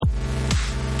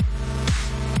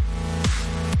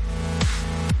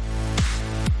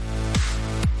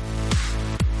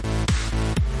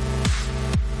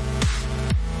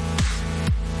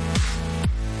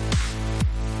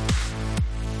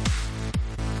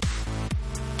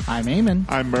I'm Eamon.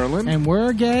 I'm Merlin. And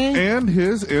we're Gay. And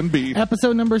his NB.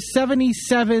 Episode number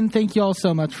 77. Thank you all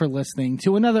so much for listening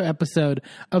to another episode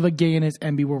of A Gay and His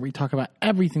NB, where we talk about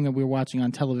everything that we're watching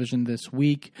on television this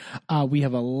week. We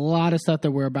have a lot of stuff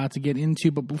that we're about to get into,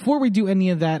 but before we do any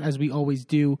of that, as we always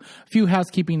do, a few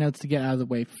housekeeping notes to get out of the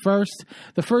way first.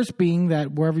 The first being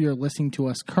that wherever you're listening to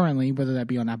us currently, whether that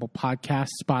be on Apple Podcasts,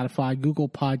 Spotify, Google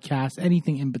Podcasts,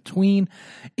 anything in between,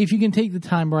 if you can take the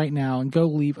time right now and go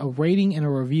leave a rating and a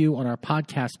review on our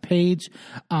podcast page,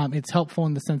 it's helpful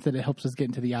in the sense that it helps us get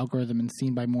into the algorithm and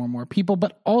seen by more and more people,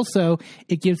 but also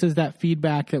it gives us that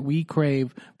feedback that we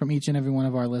crave from each and every one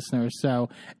of our listeners. So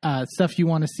stuff you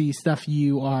want to see, stuff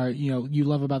you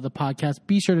love about the podcast,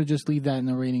 be sure to just leave that in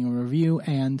the rating and review,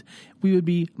 and we would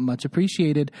be much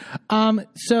appreciated.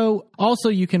 So also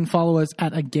you can follow us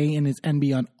at A Gay and His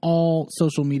NB on all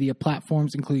social media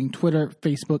platforms, including Twitter,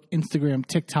 Facebook, Instagram,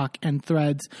 TikTok, and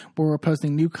Threads, where we're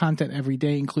posting new content every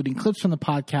day, including clips from the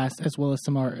podcast, as well as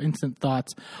some of our instant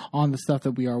thoughts on the stuff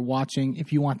that we are watching.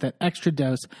 If you want that extra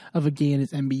dose of A Gay and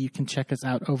His NB, you can check us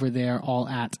out over there, all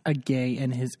at A Gay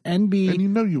and His NB. And you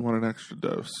know you want an extra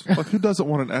dose. Like, who doesn't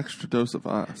want an extra dose of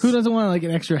us? Who doesn't want like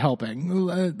an extra helping?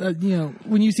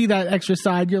 When you see that extra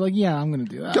side, you're like, yeah, I'm going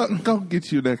to do that. Go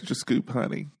get you an extra scoop,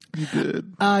 honey. You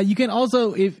good. You can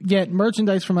also get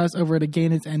merchandise from us over at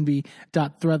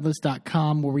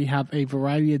againisnb.threadless.com, where we have a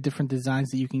variety of different designs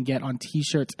that you can get on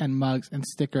t-shirts and mugs and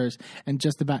stickers and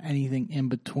just about anything in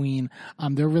between.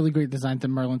 They're really great designs that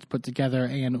Merlin's put together,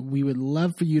 and we would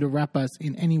love for you to rep us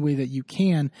in any way that you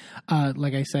can.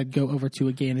 Like I said, go over to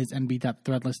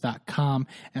againisnb.threadless.com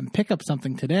and pick up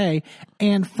something today.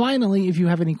 And finally, if you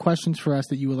have any questions for us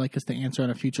that you would like us to answer on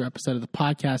a future episode of the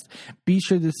podcast, be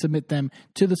sure to submit them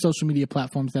to the social media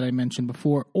platforms that I mentioned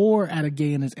before, or at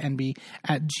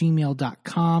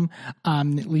againisnb@gmail.com.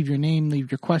 Leave your name,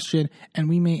 leave your question, and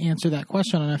we may answer that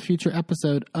question on a future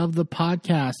episode of the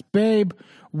podcast. Babe,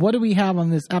 what do we have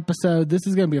on this episode? This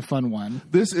is going to be a fun one.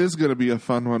 This is going to be a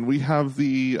fun one. We have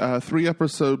the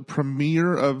 3-episode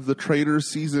premiere of The Traitors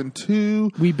Season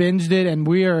 2. We binged it, and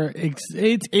we are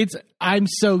I'm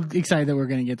so excited that we're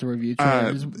going to get to review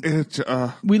Traitors.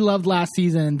 We loved last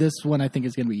season, and this one I think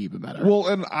is going to be even better. Well,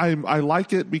 and I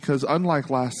like it because unlike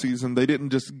last season, they didn't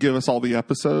just give us all the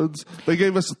episodes. They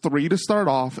gave us 3 to start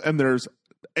off, and there's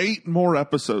 8 more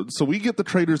episodes. So we get The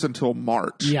Traitors until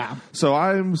March. Yeah. So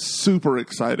I'm super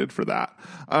excited for that.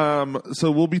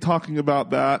 So we'll be talking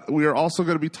about that. We are also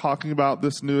going to be talking about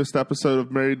this newest episode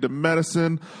of Married to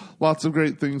Medicine. Lots of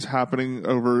great things happening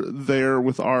over there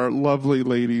with our lovely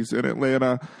ladies in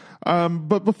Atlanta.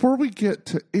 But before we get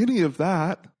to any of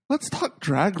that, let's talk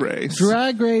Drag Race.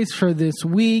 Drag Race for this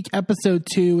week, episode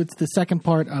 2. It's the second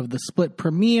part of the split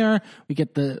premiere. We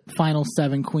get the final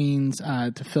 7 queens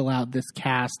to fill out this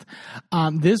cast.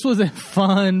 This was a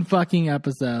fun fucking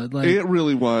episode. It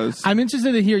really was. I'm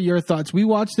interested to hear your thoughts. We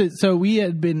watched it. So we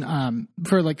had been,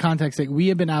 for like context sake, we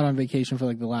had been out on vacation for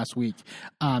like the last week.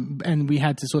 And we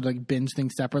had to sort of like binge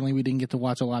things separately. We didn't get to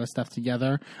watch a lot of stuff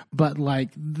together. But like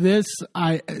this,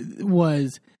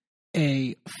 was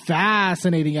a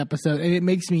fascinating episode, and it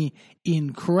makes me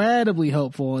incredibly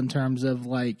hopeful in terms of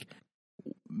like,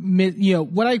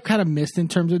 what I kind of missed in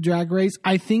terms of Drag Race.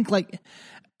 I think like,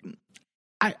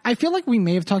 I feel like we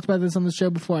may have talked about this on the show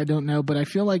before. I don't know, but I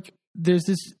feel like there's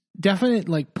this definite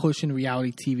like push in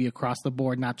reality TV across the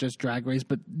board, not just Drag Race,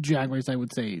 but Drag Race, I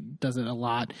would say, does it a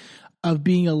lot, of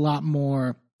being a lot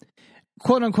more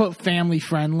quote unquote family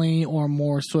friendly, or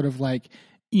more sort of like,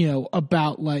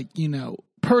 about like,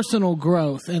 personal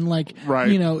growth, and like,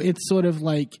 right. It's sort of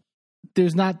like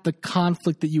there's not the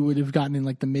conflict that you would have gotten in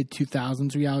like the mid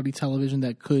 2000s reality television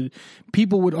that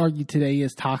people would argue today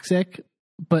is toxic,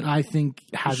 but I think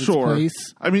has its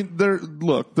place. I mean,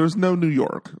 there's no New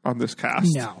York on this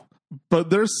cast. No. But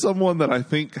there's someone that I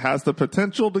think has the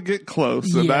potential to get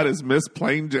close, and that is Miss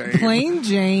Plain Jane. Plain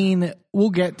Jane, we'll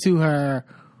get to her.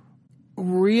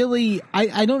 Really,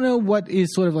 I don't know what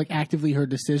is sort of like actively her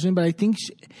decision, but I think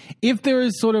if there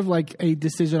is sort of like a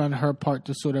decision on her part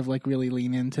to sort of like really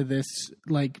lean into this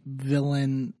like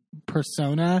villain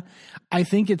persona, I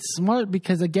think it's smart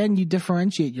because, again, you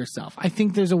differentiate yourself. I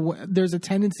think there's a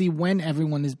tendency when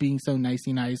everyone is being so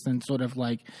nicey nice and sort of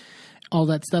like all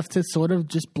that stuff to sort of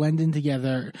just blend in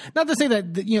together. Not to say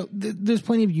that, there's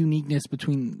plenty of uniqueness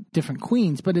between different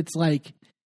queens, but it's like,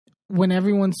 when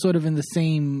everyone's sort of in the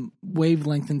same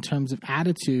wavelength in terms of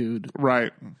attitude,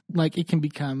 right? Like it can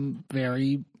become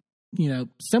very,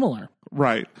 similar.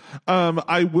 Right.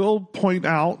 I will point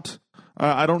out,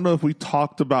 I don't know if we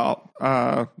talked about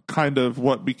kind of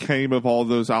what became of all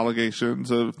those allegations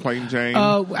of Plain Jane.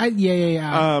 Oh,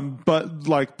 yeah. But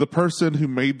like the person who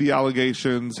made the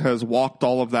allegations has walked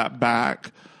all of that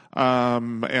back.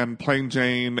 And Plain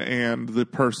Jane and the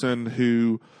person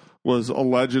who was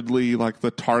allegedly like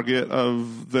the target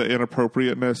of the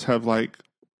inappropriateness have like,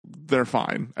 they're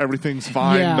fine. Everything's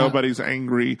fine. Yeah. Nobody's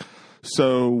angry.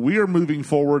 So we are moving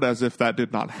forward as if that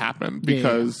did not happen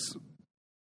because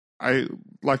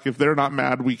if they're not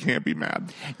mad, we can't be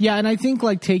mad. Yeah, and I think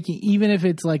like even if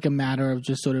it's like a matter of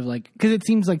just sort of like, because it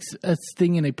seems like a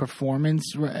thing in a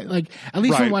performance, right? Like at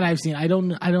least from what I've seen, I don't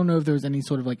know if there was any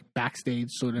sort of like backstage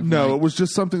sort of. No, it was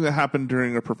just something that happened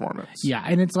during a performance. Yeah,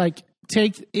 and it's like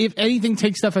if anything,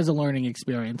 take stuff as a learning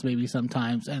experience maybe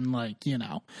sometimes, and like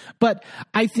but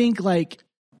I think like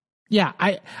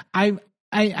I'm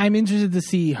interested to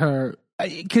see her.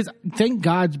 Because thank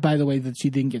God, by the way, that she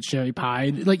didn't get Sherry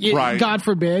pied. Like, God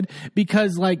forbid,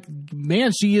 because, like,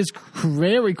 man, she is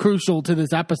very crucial to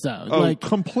this episode. Oh, like,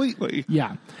 completely.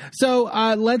 Yeah. So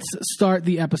let's start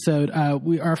the episode.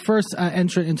 Our first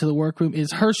entrant into the workroom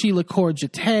is Hershey Liqueur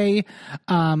Jeté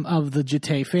of the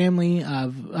Jeté family,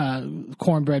 of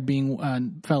Cornbread being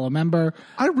a fellow member.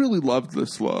 I really loved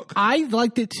this look. I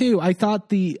liked it too. I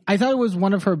thought it was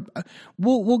one of her.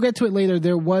 We'll get to it later.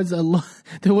 There was a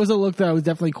look that I was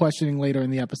definitely questioning later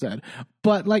in the episode,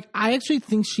 but like I actually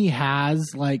think she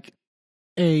has like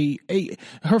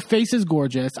her face is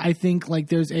gorgeous. I think like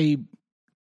there's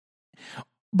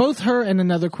both her and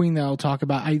another queen that I'll talk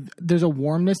about. There's a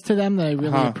warmness to them that I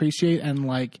really appreciate, and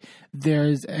like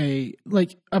there's a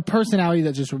personality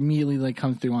that just immediately like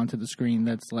comes through onto the screen.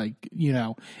 That's like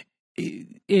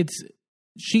it's.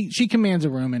 She commands a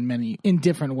room in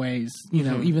different ways,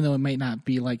 even though it might not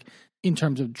be like in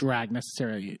terms of drag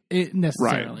necessarily.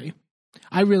 Right.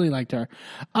 I really liked her.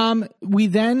 We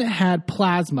then had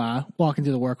Plasma walk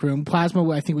into the workroom. Plasma,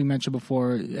 I think we mentioned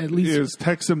before, at least is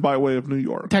Texan by way of New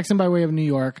York.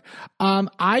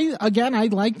 I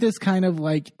like this kind of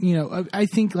like, I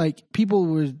think like people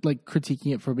were like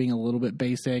critiquing it for being a little bit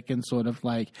basic and sort of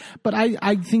like, but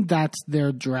I think that's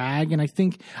their drag. And I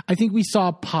think we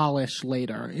saw polish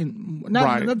later.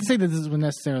 Not to say that this was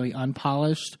necessarily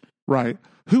unpolished. Right.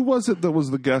 Who was it that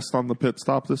was the guest on the pit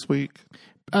stop this week?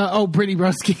 Brittany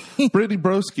Broski. Brittany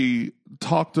Broski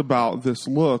talked about this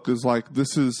look as like,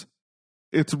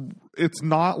 it's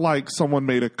not like someone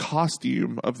made a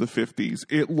costume of the 50s.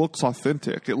 It looks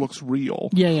authentic. It looks real.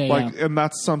 Yeah. And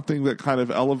that's something that kind of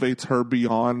elevates her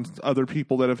beyond other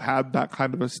people that have had that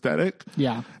kind of aesthetic.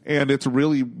 Yeah. And it's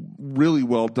really, really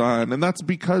well done. And that's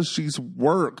because she's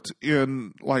worked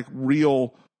in like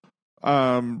real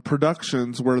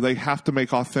productions where they have to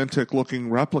make authentic looking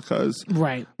replicas.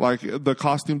 Right. Like the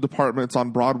costume departments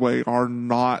on Broadway are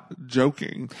not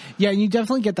joking. Yeah, and you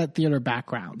definitely get that theater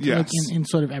background. Yes. Like in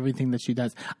sort of everything that she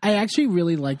does. I actually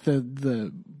really like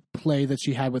the play that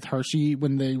she had with Hershey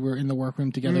when they were in the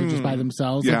workroom together just by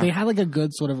themselves. Yeah. Like they had like a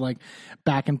good sort of like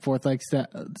back and forth like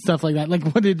stuff like that. Like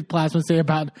what did Plasma say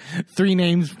about 3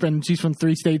 names and she's from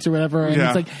 3 states or whatever? And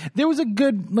it's like there was a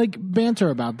good like banter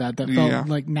about that felt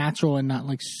like natural and not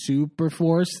like super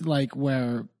forced, like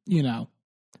where,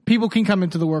 people can come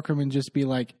into the workroom and just be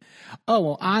like, oh,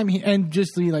 well, I'm here, and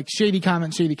just be like shady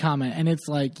comment. And it's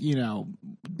like,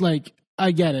 like,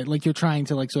 I get it. Like you're trying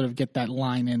to like sort of get that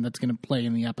line in that's going to play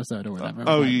in the episode or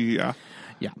whatever. Yeah.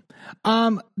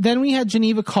 Then we had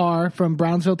Geneva Carr from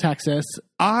Brownsville, Texas.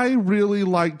 I really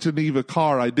like Geneva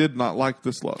Carr. I did not like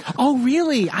this look. Oh,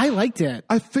 really? I liked it.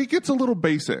 I think it's a little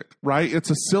basic, right? It's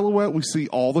a silhouette we see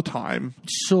all the time.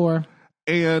 Sure.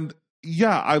 And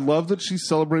yeah, I love that she's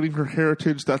celebrating her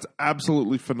heritage. That's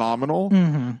absolutely phenomenal.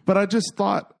 Mm-hmm. But I just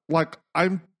thought, like,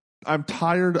 I'm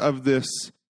tired of this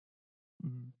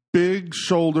big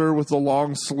shoulder with a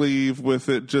long sleeve with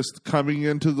it just coming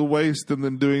into the waist and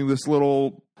then doing this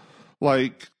little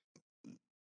like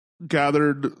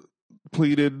gathered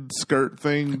pleated skirt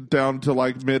thing down to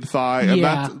like mid thigh. And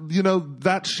that's,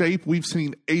 that shape we've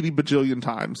seen 80 bajillion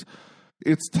times.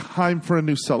 It's time for a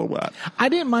new silhouette. I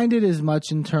didn't mind it as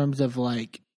much in terms of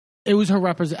like, it was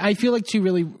her I feel like she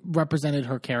really represented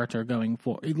her character going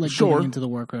forward, like going into the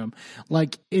workroom.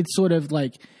 Like it's sort of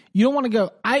like you don't want to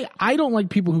go. I don't like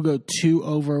people who go too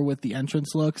over with the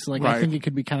entrance looks. Like I think it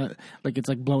could be kind of like it's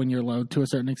like blowing your load to a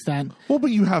certain extent. Well, but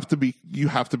you have to be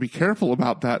careful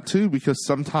about that too, because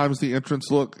sometimes the entrance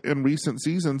look in recent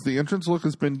seasons, the entrance look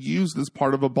has been used as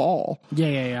part of a ball.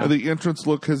 Yeah. The entrance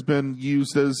look has been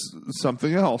used as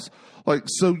something else. Like,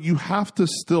 so you have to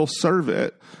still serve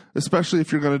it, especially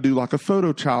if you're going to do like a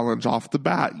photo challenge off the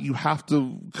bat. You have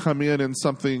to come in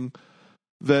something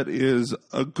that is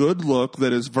a good look,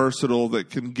 that is versatile, that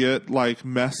can get like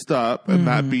messed up and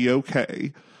that be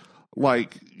okay.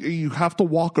 Like, you have to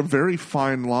walk a very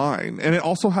fine line, and it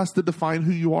also has to define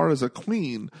who you are as a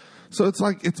queen. So it's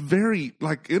like, it's very,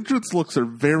 like, entrance looks are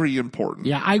very important.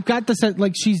 Yeah, I've got the sense,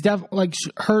 like, she's definitely,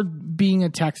 her being a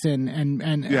Texan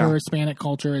and her Hispanic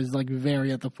culture is, like,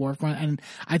 very at the forefront. And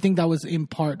I think that was in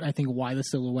part, I think, why the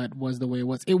silhouette was the way it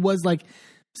was. It was, like,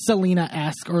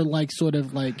 Selena-esque, or, like, sort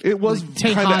of, like, it was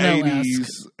like, kind of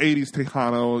 80s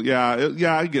Tejano.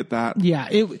 Yeah, I get that. Yeah,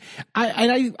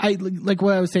 I like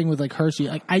what I was saying with, like, Hershey.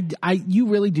 Like, you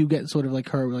really do get sort of, like,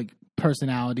 her, like,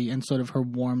 personality and sort of her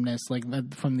warmness, like,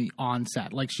 from the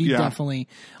onset. Like, she definitely,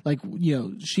 like, you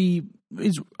know, she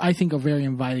is, I think, a very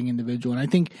inviting individual. And I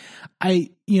think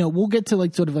we'll get to,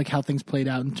 like, sort of, like, how things played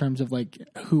out in terms of, like,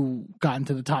 who got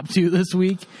into the top 2 this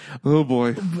week. Oh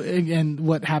boy. And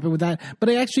what happened with that. But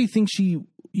I actually think she,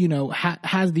 you know,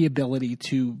 has the ability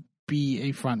to be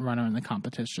a front runner in the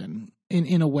competition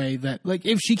in a way that, like,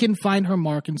 if she can find her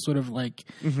mark and sort of, like,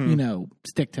 you know,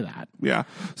 stick to that. Yeah.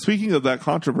 Speaking of that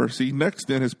controversy, next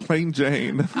in is Plain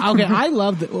Jane. Okay, I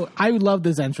love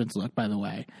this entrance look, by the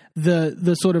way.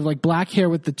 The sort of, like, black hair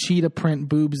with the cheetah print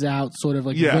boobs out, sort of,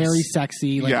 like, very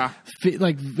sexy, like,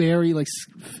 like, very, like,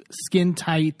 skin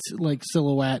tight, like,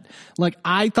 silhouette. Like,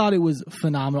 I thought it was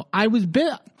phenomenal. I was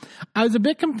a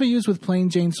bit confused with Plain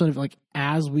Jane sort of, like,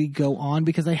 as we go on,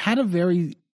 because I had a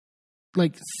very,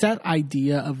 like, set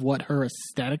idea of what her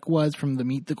aesthetic was from the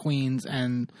Meet the Queens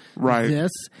and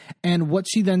this, and what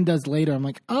she then does later. I'm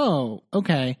like, oh,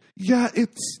 okay. Yeah,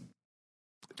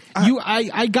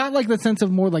 I got, like, the sense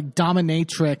of more, like,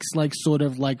 dominatrix, like, sort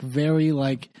of, like, very,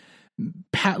 like,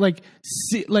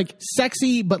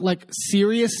 sexy, but, like,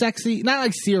 serious sexy. Not,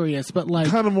 like, serious, but, like,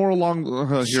 kind of more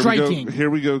along striking. Here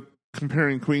we go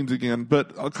comparing queens again,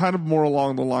 but kind of more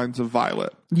along the lines of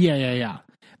Violet. Yeah.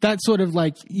 That sort of,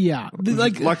 like,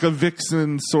 like a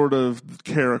Vixen sort of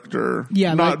character.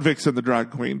 Yeah, not like, Vixen the drag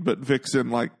queen, but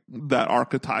Vixen, like, that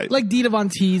archetype. Like Dita Von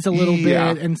Teese a little bit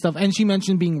and stuff. And she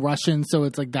mentioned being Russian, so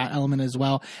it's like that element as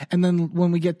well. And then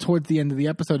when we get towards the end of the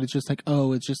episode, it's just like,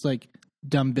 oh, it's just like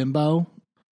dumb bimbo.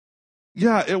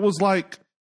 Yeah, it was like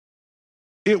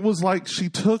she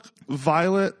took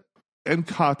Violet and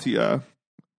Katya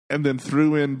and then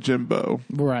threw in Jimbo.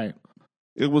 Right.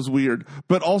 It was weird.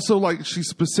 But also, like, she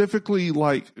specifically,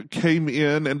 like, came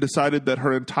in and decided that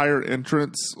her entire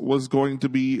entrance was going to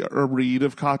be a read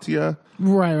of Katya.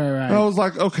 Right. And I was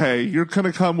like, okay, you're going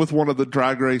to come with one of the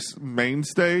Drag Race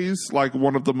mainstays, like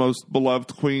one of the most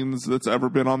beloved queens that's ever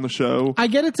been on the show. I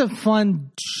get it's a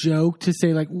fun joke to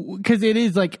say, like, because it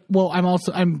is like, well,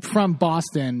 I'm from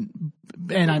Boston,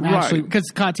 and I'm actually,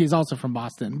 because Katya is also from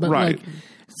Boston. But, like,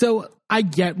 so I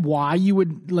get why you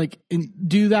would, like,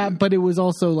 do that, but it was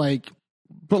also like...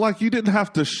 But, like, you didn't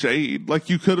have to shade. Like,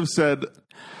 you could have said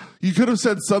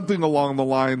something along the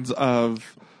lines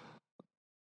of,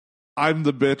 I'm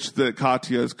the bitch that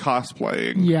Katya is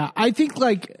cosplaying. Yeah, I think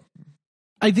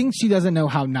she doesn't know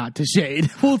how not to shade.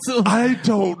 I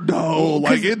don't know.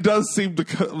 Like, it does seem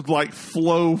to, like,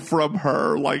 flow from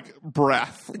her, like,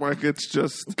 breath. Like, it's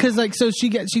just... Because, like, so she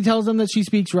tells them that she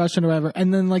speaks Russian or whatever,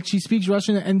 and then, like, she speaks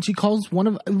Russian, and she calls what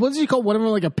did she call one of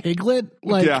them, like, a piglet?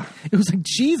 Like, it was like,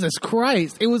 Jesus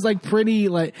Christ. It was, like, pretty,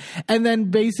 like... And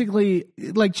then, basically,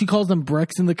 like, she calls them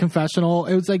bricks in the confessional.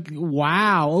 It was like,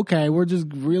 wow, okay, we're just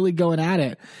really going at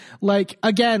it. Like,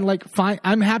 again, like, fine.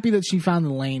 I'm happy that she found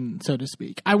the lane, so to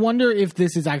speak. I wonder if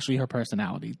this is actually her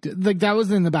personality. Like, that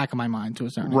was in the back of my mind to a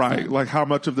certain extent. Like, how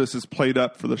much of this is played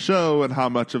up for the show and how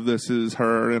much of this is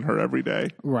her in her everyday.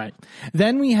 Right.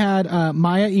 Then we had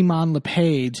Maya Iman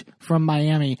LePage from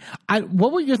Miami.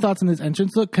 What were your thoughts on this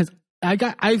entrance look? Because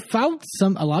I found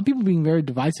a lot of people being very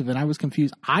divisive, and I was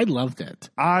confused. I loved it.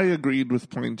 I agreed with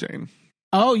Plain Jane.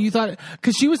 Oh, you thought,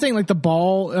 because she was saying, like, the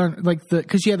ball, or like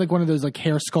because she had, like, one of those, like,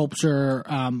 hair sculpture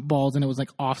balls, and it was, like,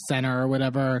 off center or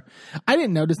whatever. I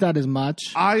didn't notice that as much.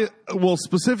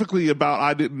 Specifically about,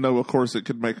 I didn't know, of course, it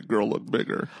could make a girl look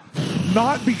bigger.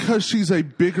 Not because she's a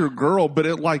bigger girl, but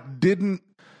it, like, didn't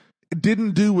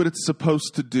do what it's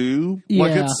supposed to do. Yeah.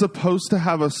 Like, it's supposed to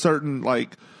have a certain,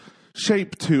 like,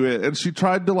 shape to it, and she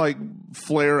tried to, like,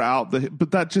 flare out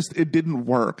but that just, it didn't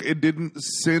work. It didn't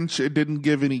cinch. It didn't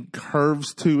give any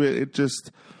curves to it.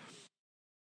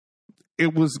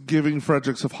 It was giving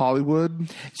Fredericks of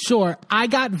Hollywood. Sure. I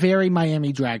got very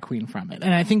Miami drag queen from it,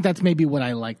 and I think that's maybe what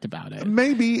I liked about it.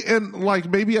 Maybe, and, like,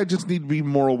 maybe I just need to be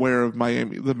more aware of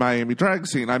the Miami drag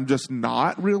scene. I'm just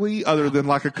not really, other than,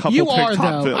 like, a couple TikTok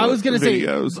videos. I was going to say,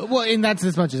 well, and that's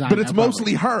as much as I know. But it's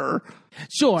mostly her.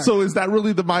 Sure. So is that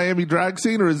really the Miami drag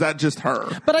scene, or is that just her?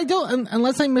 But I don't,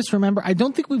 unless I misremember, I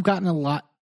don't think we've gotten a lot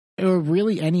or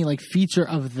really any like feature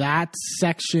of that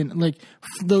section, like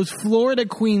those Florida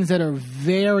queens that are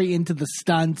very into the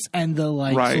stunts and the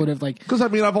like sort of like, because I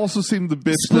mean I've also seen the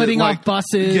bitch splitting that, off like,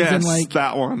 buses yes, and like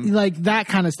that one, like that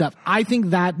kind of stuff. I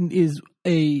think that is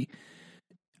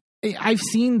I've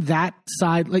seen that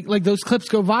side, like those clips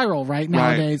go viral right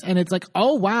nowadays, and it's like,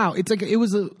 oh wow, it's like it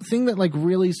was a thing that like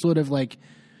really sort of like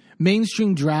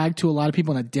mainstream drag to a lot of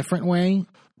people in a different way.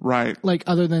 Right. Like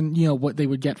other than, you know, what they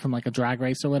would get from like a drag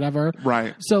race or whatever.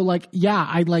 Right. So like,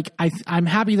 yeah, I'm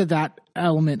happy that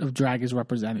element of drag is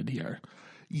represented here.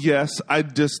 Yes. I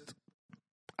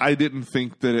didn't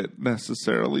think that it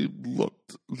necessarily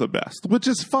looked the best, which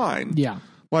is fine. Yeah.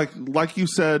 Like you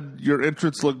said, your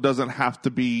entrance look doesn't have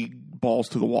to be balls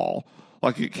to the wall.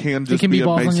 Like it can just be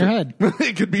balls on your head.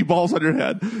 It could be balls on your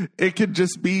head. It could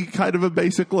just be kind of a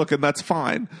basic look, and that's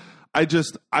fine.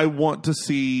 I want to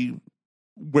see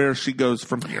where she goes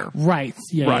from here. Right.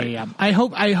 Yeah. Right. Yeah. I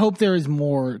hope there is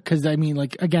more, because I mean,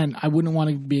 like, again, I wouldn't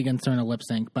want to be against her in a lip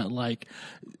sync, but like,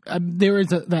 there is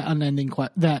that unending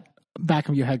that back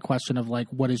of your head question of like,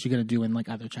 what is she going to do in like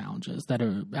other challenges that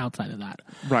are outside of that?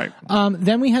 Right.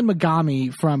 Then we had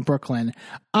Megami from Brooklyn.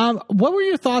 What were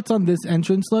your thoughts on this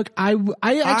entrance look? I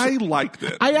liked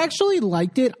it. I actually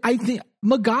liked it. I think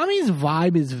Megami's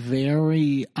vibe is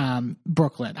very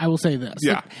Brooklyn. I will say this.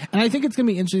 Yeah. Like, and I think it's going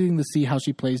to be interesting to see how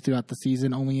she plays throughout the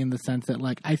season, only in the sense that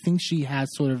like I think she has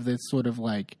sort of this sort of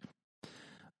like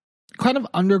kind of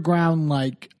underground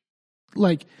like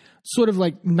sort of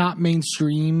like not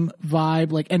mainstream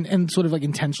vibe, like and sort of like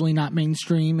intentionally not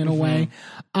mainstream in a way.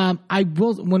 I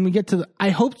will, when we get to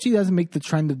I hope she doesn't make the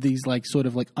trend of these like sort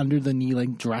of like under the knee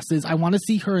like dresses. I want to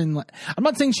see her in like, I'm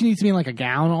not saying she needs to be in like a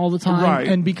gown all the time, right.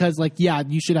 And because like, yeah,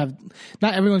 you should have,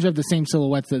 not everyone should have the same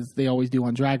silhouettes as they always do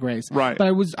on Drag Race, right? But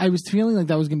I was feeling like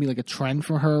that was gonna be like a trend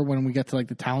for her when we get to like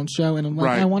the talent show, and I'm like,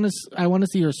 right. I want to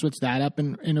see her switch that up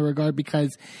in a regard,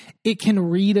 because it can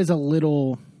read as a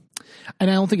little.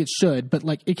 And I don't think it should, but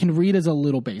like it can read as a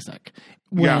little basic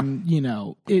when, you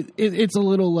know, it's a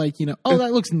little like, you know,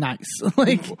 that looks nice.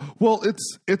 Like, well,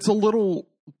 it's a little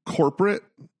corporate,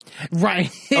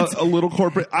 right? A little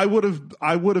corporate. I would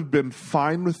have been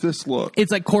fine with this look.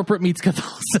 It's like corporate meets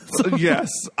Catholicism. Yes,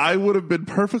 I would have been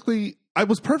I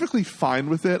was perfectly fine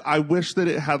with it. I wish that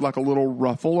it had like a little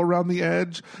ruffle around the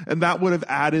edge, and that would have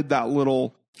added that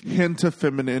little hint of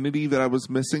femininity that I was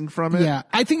missing from it. Yeah,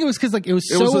 I think it was because like it was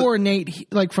so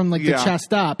ornate, like from like the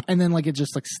chest up, and then like it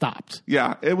just like stopped.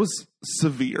 Yeah, it was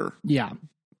severe. Yeah,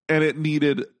 and it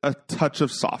needed a touch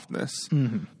of softness.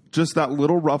 Mm-hmm. Just that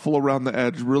little ruffle around the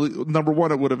edge. Really, number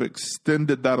one, it would have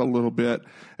extended that a little bit,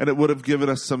 and it would have given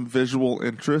us some visual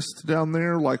interest down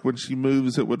there. Like when she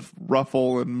moves, it would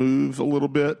ruffle and move a little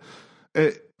bit.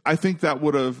 I think that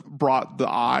would have brought the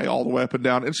eye all the way up and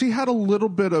down. And she had a little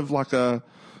bit of like a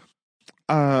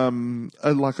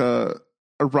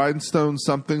rhinestone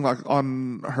something like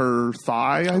on her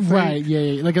thigh, I think. Right,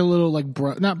 yeah. Like a little like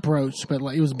not brooch, but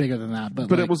like it was bigger than that. But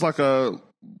like, it was like a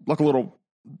little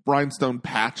rhinestone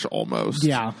patch almost.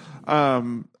 Yeah.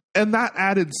 And that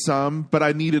added some, but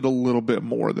I needed a little bit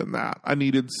more than that. I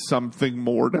needed something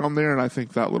more down there, and I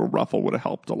think that little ruffle would have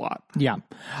helped a lot. Yeah.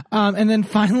 And then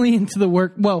finally into the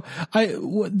work. Well,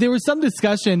 there was some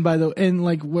discussion in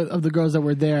like of the girls that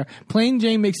were there. Plain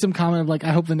Jane makes some comment of like,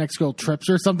 I hope the next girl trips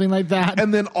or something like that.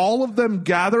 And then all of them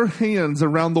gather hands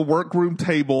around the workroom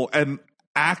table and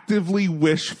actively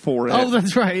wish for it. Oh,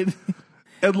 that's right.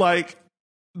 And like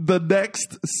the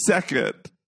next second,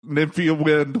 Nymphia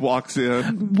Wind walks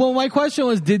in. Well, my question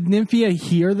was, did Nymphia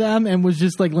hear them and was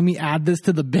just like, let me add this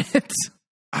to the bit?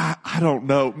 I don't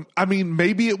know. I mean,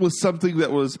 maybe it was something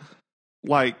that was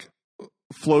like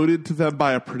floated to them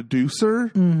by a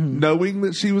producer, knowing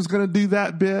that she was going to do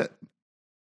that bit.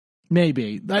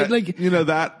 Maybe.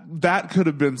 That could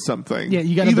have been something. Yeah,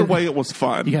 either way, it was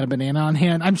fun. You got a banana on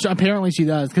hand? I'm sure apparently she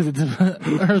does, because it's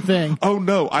her thing. Oh,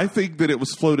 no. I think that it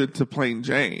was floated to Plain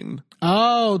Jane.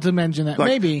 Oh, to mention that. Like,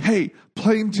 maybe. Hey,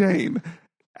 Plain Jane,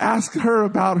 ask her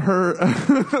about her.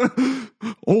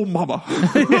 Oh, mama.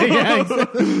 Yeah,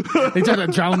 they tried to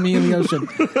drown me in the ocean.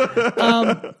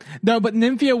 No, but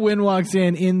Nymphia Wind walks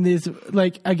in this,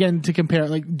 like, again, to compare,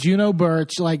 like, Juno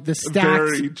Birch, like, the stacks.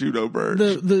 Very Juno Birch.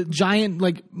 The giant,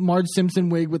 like, Marge Simpson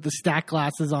wig with the stack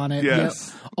glasses on it.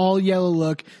 Yes. All yellow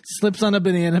look, slips on a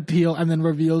banana peel, and then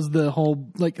reveals the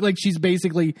whole, like she's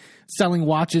basically selling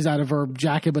watches out of her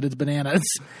jacket, but it's bananas.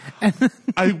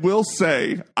 I will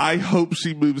say, I hope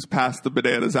she moves moves past the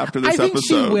bananas after this I think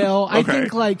episode. she will. Okay. I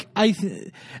think like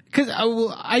because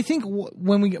I think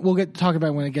when we'll get to talk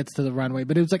about when it gets to the runway,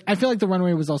 but it was like I feel like the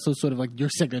runway was also sort of like your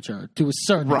signature to a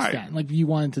certain extent. Like you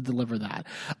wanted to deliver that.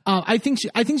 I think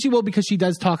she will because she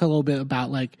does talk a little bit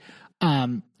about like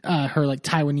her like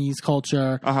Taiwanese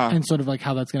culture and sort of like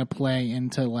how that's going to play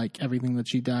into like everything that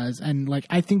she does, and like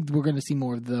I think we're going to see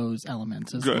more of those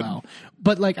elements as well.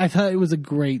 But like I thought it was a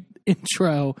great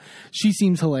intro. She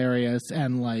seems hilarious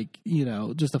and like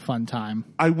just a fun time.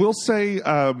 I will say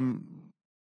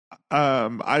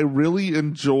I really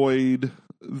enjoyed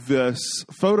this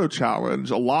photo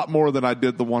challenge a lot more than I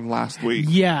did the one last week.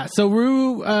 Yeah. So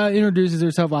Rue introduces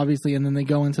herself, obviously, and then they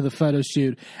go into the photo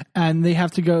shoot, and they have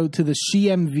to go to the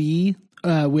SheMV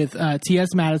with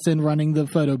T.S. Madison running the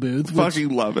photo booth. Fucking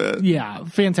love it. Yeah,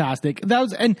 fantastic.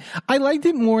 And I liked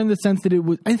it more in the sense that it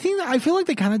was. I feel like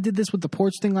they kind of did this with the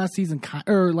porch thing last season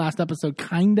or last episode,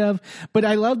 kind of. But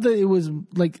I love that it was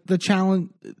like the challenge.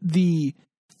 The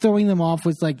throwing them off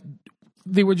was like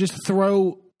they would just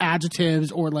throw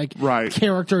adjectives or like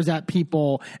characters at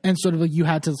people, and sort of like you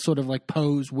had to sort of like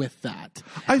pose with that.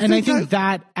 I think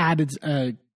that added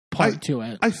a part to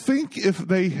it. I think if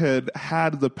they had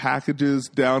the packages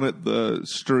down at the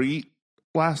street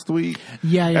last week,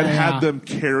 had them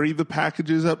carry the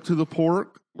packages up to the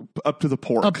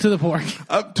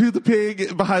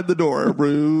pig behind the door.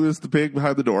 Rue is the pig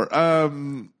behind the door.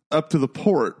 Up to the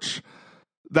porch.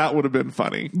 That would have been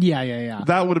funny. Yeah.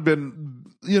 That would have been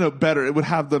better. It would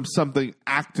have them something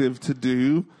active to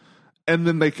do, and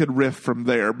then they could riff from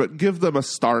there. But give them a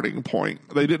starting point.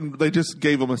 They didn't. They just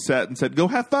gave them a set and said, "Go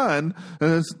have fun."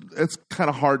 And it's kind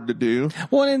of hard to do.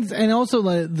 Well, and also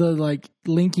the like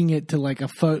linking it to like a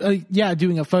photo.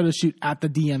 Doing a photo shoot at the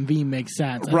DMV makes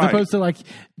sense as opposed to like.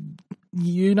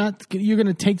 You're going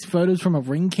to take photos from a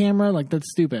Ring camera? Like,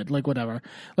 that's stupid. Like, whatever.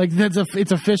 Like, it's a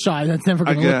fisheye. That's never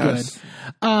going to look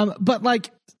good. But like,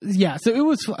 yeah, so it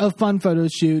was a fun photo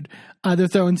shoot. They're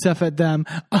throwing stuff at them.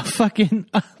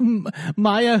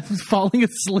 Maya falling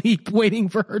asleep, waiting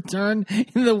for her turn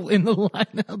in the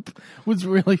lineup was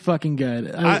really fucking good.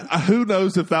 Who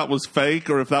knows if that was fake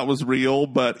or if that was real?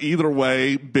 But either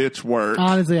way, bitch worked.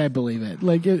 Honestly, I believe it.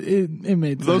 Like it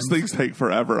made sense. Those things take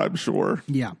forever, I'm sure.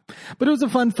 Yeah, but it was a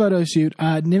fun photo shoot.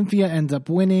 Nymphia ends up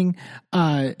winning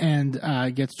and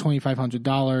gets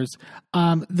 $2,500.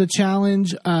 The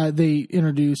challenge they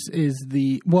introduce is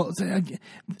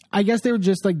I guess they were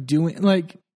just like doing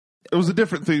like it was a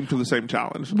different theme to the same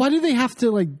challenge. Why do they have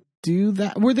to like do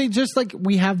that? Were they just like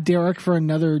we have Derek for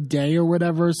another day or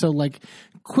whatever? So like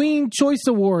Queen Choice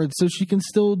Awards, so she can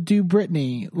still do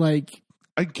Britney. Like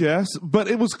I guess, but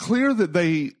it was clear that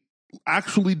they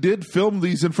actually did film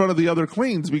these in front of the other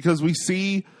queens because we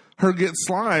see her get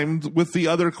slimed with the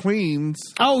other queens.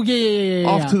 Oh, yeah.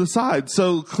 Off to the side.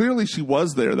 So clearly she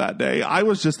was there that day. I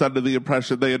was just under the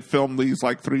impression they had filmed these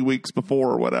like 3 weeks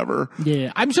before or whatever.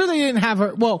 Yeah. I'm sure they didn't have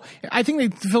her. Well, I think they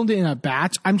filmed it in a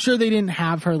batch. I'm sure they didn't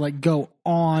have her like go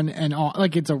on and on.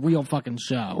 Like it's a real fucking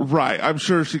show. Right. I'm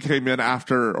sure she came in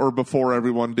after or before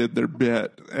everyone did their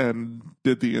bit and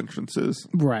did the entrances.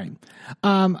 Right.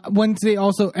 Once they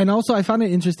also I found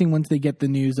it interesting once they get the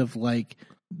news of like,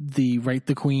 the Rate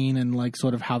the Queen and like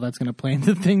sort of how that's going to play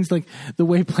into things, like the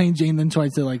way Plain Jane then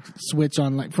tries to like switch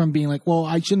on like from being like, well,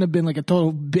 I shouldn't have been like a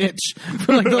total bitch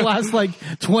for like the last like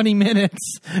 20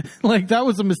 minutes. Like that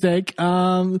was a mistake.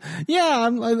 I'm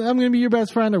going to be your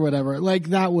best friend or whatever.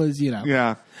 Like that was,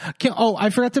 Yeah. I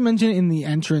forgot to mention in the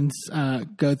entrance go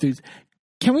throughs.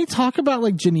 Can we talk about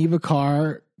like Geneva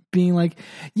Carr being like,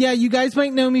 yeah, you guys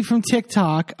might know me from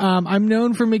TikTok. I'm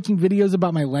known for making videos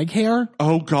about my leg hair.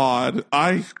 Oh God.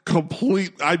 I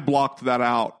blocked that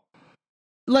out.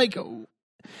 Like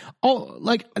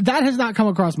that has not come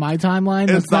across my timeline.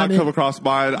 It's not come across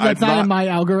mine. That's not in my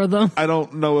algorithm. I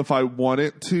don't know if I want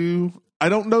it to. I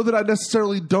don't know that I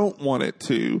necessarily don't want it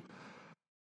to.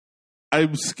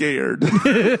 I'm scared.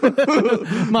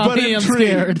 Mommy, I'm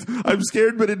scared. I'm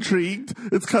scared but intrigued.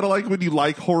 It's kind of like when you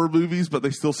like horror movies, but they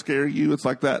still scare you. It's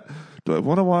like that. Do I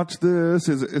want to watch this?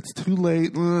 It's too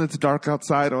late? It's dark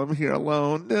outside. Oh, I'm here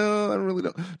alone. No, I really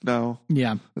don't. No.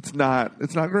 Yeah. It's not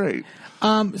great.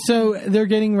 So they're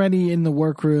getting ready in the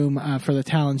workroom for the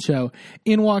talent show.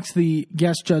 In walks the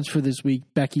guest judge for this week,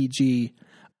 Becky G.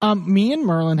 Me and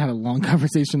Merlin had a long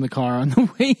conversation in the car on the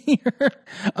way here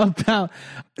about.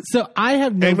 So I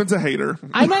have no. Eamon's a hater.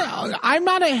 I'm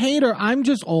not a hater. I'm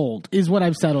just old, is what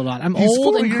I've settled on. He's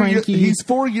old and cranky. He's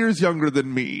 4 years younger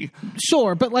than me.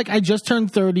 Sure, but like I just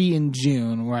turned 30 in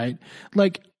June, right?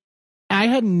 Like I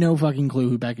had no fucking clue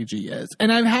who Becky G is,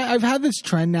 and I've had this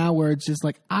trend now where it's just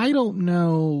like I don't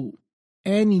know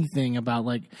anything about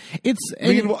like it's.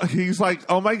 Meanwhile, he's like,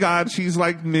 oh my God, she's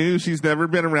like new. She's never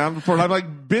been around before. And I'm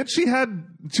like, bitch,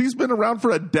 she's been around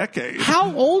for a decade.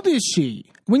 How old is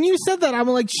she? When you said that, I'm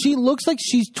like, she looks like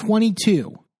she's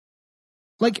 22.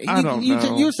 Like, I don't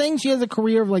know. You're saying she has a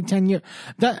career of like 10 years.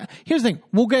 Here's the thing.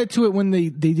 We'll get to it when they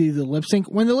do the lip sync.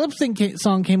 When the lip sync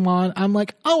song came on, I'm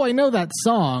like, oh, I know that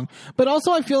song. But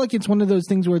also I feel like it's one of those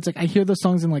things where it's like, I hear those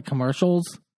songs in like commercials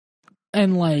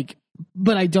and like,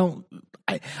 but I don't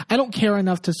care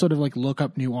enough to sort of like look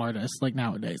up new artists like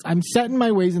nowadays. I'm set in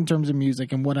my ways in terms of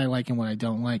music and what I like and what I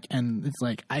don't like. And it's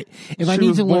like, She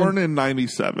was born in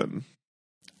 97.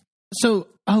 So,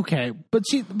 okay.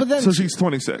 So she's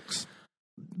 26.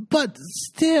 But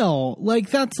still, like,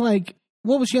 that's like,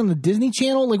 what was she on the Disney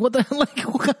Channel? Like, what the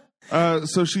like?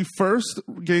 So she first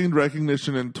gained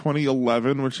recognition in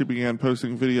 2011 when she began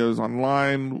posting videos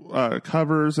online,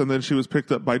 covers, and then she was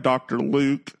picked up by Dr.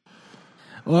 Luke.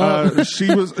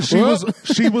 She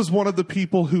was one of the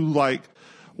people who, like,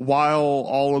 while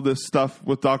all of this stuff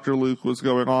with Dr. Luke was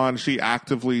going on, she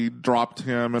actively dropped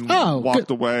him and walked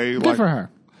away. Good for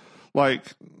her. Like,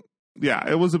 yeah,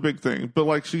 it was a big thing. But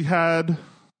like she's had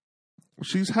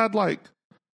like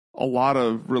a lot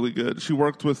of really good. She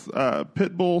worked with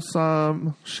Pitbull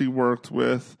some. She worked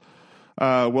with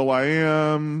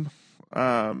will.i.am.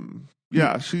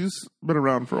 Yeah, she's been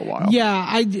around for a while. Yeah,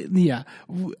 I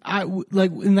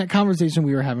like in that conversation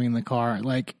we were having in the car,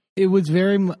 like it was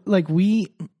very like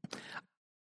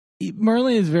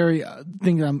Merlin is very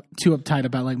thinking I'm too uptight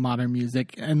about like modern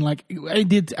music, and like I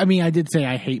did say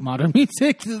I hate modern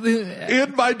music.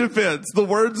 In my defense, the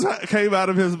words came out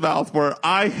of his mouth were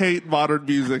 "I hate modern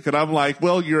music," and I'm like,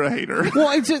 "Well, you're a hater."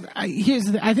 Well, it's just I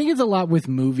think it's a lot with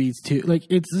movies too. Like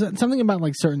it's something about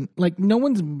like certain like no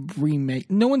one's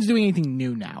doing anything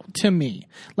new now. To me,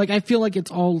 like I feel like it's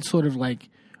all sort of like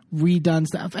redone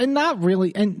stuff and not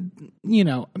really, and you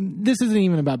know, this isn't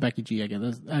even about Becky G. I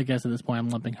guess at this point I'm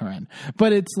lumping her in,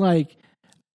 but it's like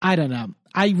I don't know.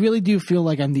 I really do feel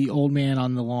like I'm the old man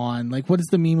on the lawn. Like, what is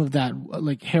the meme of that?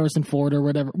 Like Harrison Ford or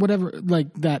whatever.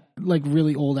 Like that, like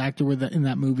really old actor in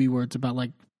that movie where it's about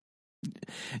like.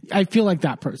 I feel like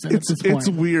that person. At this point. It's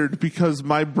weird because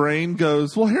my brain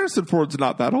goes, well, Harrison Ford's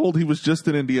not that old. He was just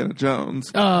in Indiana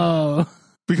Jones. Oh.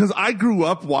 Because I grew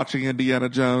up watching Indiana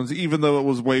Jones, even though it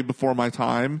was way before my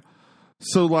time.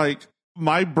 So, like,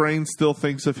 my brain still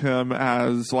thinks of him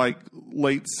as, like,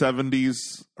 late 70s,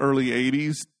 early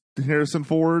 80s Harrison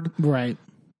Ford. Right.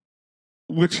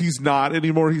 Which he's not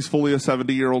anymore. He's fully a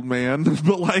 70-year-old man.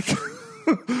 But, like...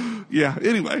 Yeah,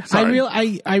 anyway,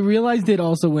 sorry. I realized it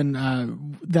also when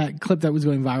that clip that was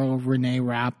going viral of Renee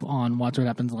Rapp on Watch What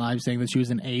Happens Live saying that she was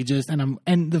an ageist,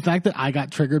 and the fact that I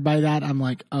got triggered by that, I'm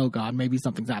like, oh God, maybe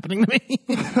something's happening to me.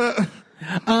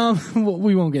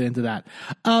 We won't get into that.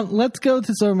 Let's go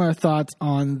to some of our thoughts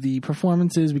on the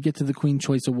performances. We get to the Queen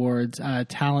Choice Awards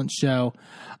talent show.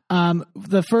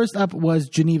 The first up was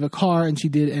Geneva Carr, and she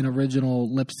did an original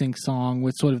lip sync song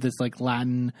with sort of this like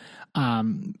Latin.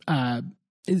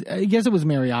 I guess it was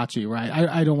mariachi, right?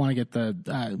 I don't want to get the.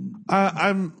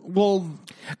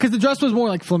 Because the dress was more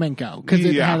like flamenco. Because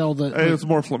it had all the. It was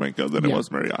more flamenco than it was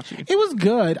mariachi. It was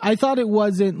good. I thought it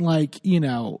wasn't like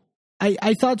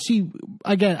I thought she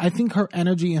again. I think her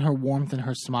energy and her warmth and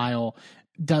her smile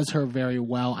does her very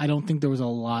well. I don't think there was a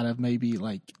lot of maybe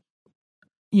like,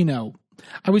 I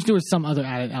wish there was some other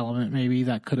added element maybe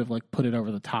that could have like put it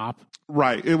over the top.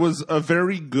 Right. It was a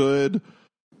very good,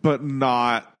 but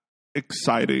not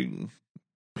exciting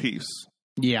piece.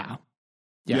 Yeah.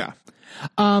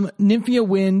 Nymphia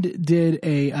Wind did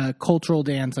a cultural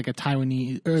dance, like a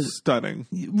Taiwanese. Stunning.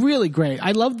 Really great.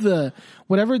 I love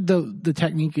whatever the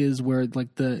technique is where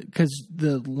like because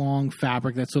the long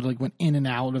fabric that sort of like went in and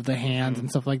out of the hands and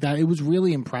stuff like that. It was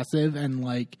really impressive and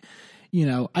like,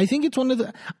 I think it's one of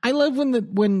I love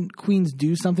when queens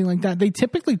do something like that. They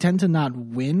typically tend to not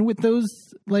win with those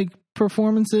like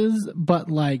performances,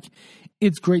 but like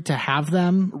it's great to have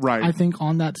them. Right. I think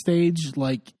on that stage,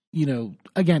 like,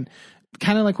 again,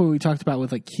 kind of like what we talked about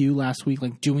with like Q last week,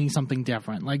 like doing something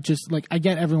different. Like just like I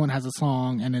get everyone has a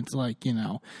song and it's like,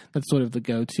 that's sort of the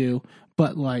go-to,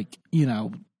 but like,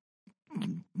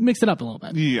 mix it up a little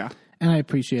bit. Yeah. And I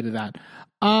appreciated that.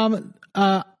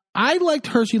 I liked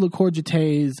Hershey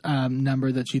LaCourgete's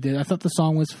number that she did. I thought the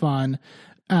song was fun.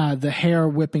 The hair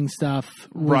whipping stuff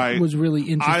was really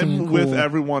interesting. I'm with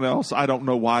everyone else. I don't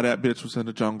know why that bitch was in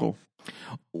the jungle.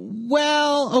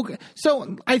 Well, okay.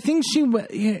 So I think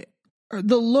the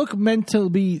look meant to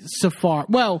be safari.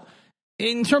 Well,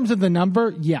 In terms of the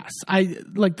number, yes. I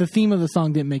like the theme of the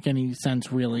song didn't make any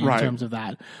sense really in Right. terms of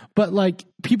that. But like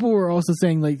people were also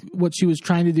saying like what she was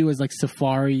trying to do is like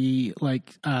Safari,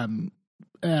 like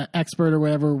expert or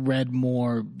whatever, read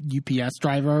more UPS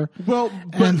driver. Well,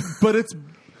 but it's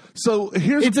so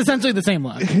It's essentially the same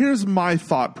look. Here's my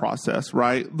thought process,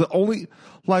 right? The only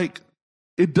like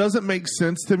it doesn't make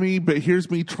sense to me, but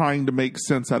here's me trying to make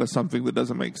sense out of something that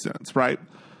doesn't make sense, right?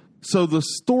 So the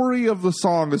story of the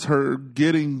song is her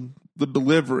getting the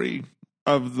delivery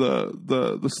of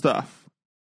the stuff,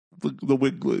 the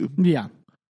wig glue. Yeah.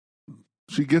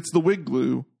 She gets the wig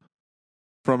glue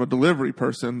from a delivery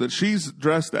person that she's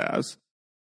dressed as,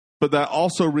 but that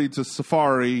also reads as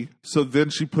Safari, so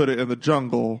then she put it in the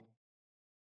jungle.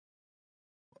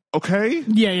 Okay?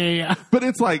 Yeah. But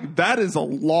it's like, that is a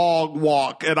long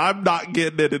walk, and I'm not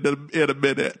getting it in a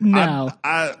minute. No.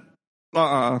 I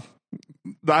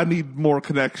need more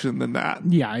connection than that.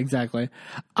 Yeah, exactly.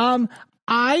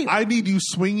 I need you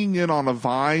swinging in on a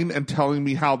vine and telling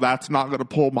me how that's not going to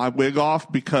pull my wig off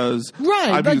because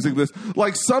I'm using this.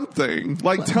 Like something.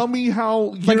 Like tell me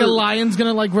how like a lion's going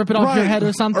to like rip it off your head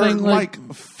or something. Or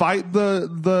like fight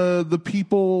the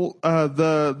people,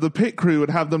 the pit crew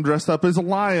and have them dressed up as a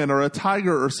lion or a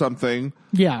tiger or something.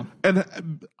 Yeah.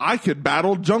 And I could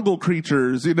battle jungle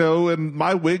creatures, and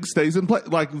my wig stays in place.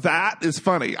 Like that is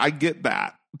funny. I get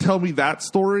that. Tell me that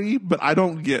story, but I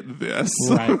don't get this.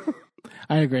 Right.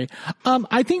 I agree.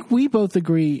 I think we both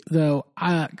agree, though.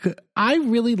 I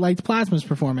really liked Plasma's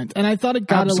performance, and I thought it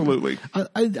got absolutely.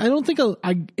 I don't think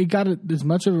it got as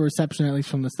much of a reception, at least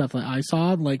from the stuff that I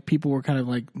saw. Like people were kind of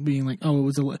like being like, "Oh, it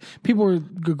was." People were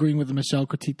agreeing with the Michelle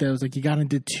critique that it was like you got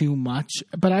into too much.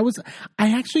 But I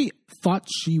actually thought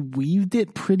she weaved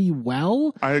it pretty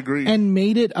well. I agree, and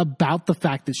made it about the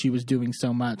fact that she was doing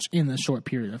so much in a short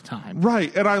period of time.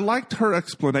 Right, and I liked her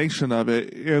explanation of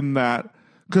it in that.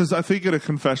 Because I think in a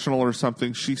confessional or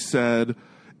something, she said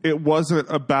it wasn't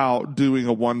about doing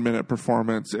a 1-minute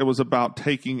performance. It was about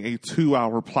taking a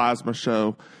 2-hour Plasma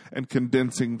show and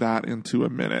condensing that into a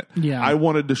minute. Yeah. I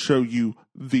wanted to show you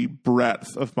the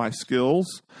breadth of my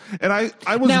skills. And I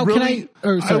was now, really,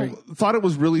 I thought it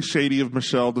was really shady of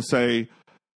Michelle to say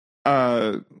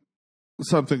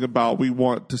something about we don't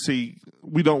want to see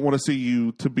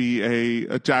you to be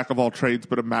a jack of all trades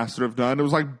but a master of none. It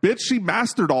was like, bitch, she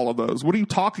mastered all of those. What are you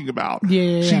talking about?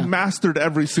 Yeah. She mastered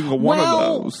every single one of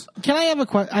those. Can I have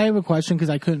I have a question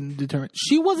because I couldn't determine.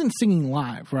 She wasn't singing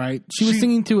live, right? She was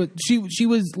singing to it. She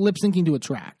was lip syncing to a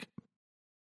track.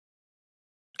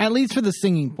 At least for the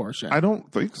singing portion. I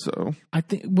don't think so.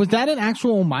 Was that an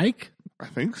actual mic? I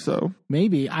think so.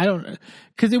 Maybe. I don't,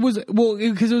 because it was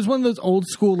one of those old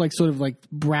school, like sort of like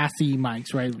brassy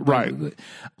mics, right? Right.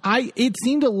 It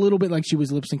seemed a little bit like she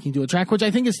was lip syncing to a track, which I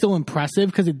think is still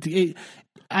impressive because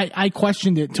I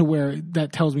questioned it to where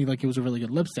that tells me like it was a really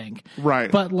good lip sync.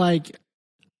 Right. But like,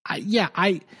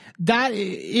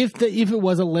 if it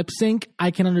was a lip sync,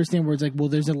 I can understand where it's like, well,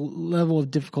 there's a level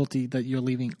of difficulty that you're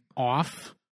leaving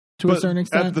off. To a certain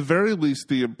extent. At the very least,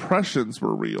 the impressions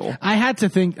were real. I have to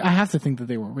think that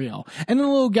they were real. And then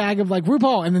a little gag of like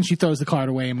RuPaul, and then she throws the card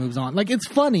away and moves on. Like it's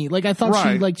funny. Like I thought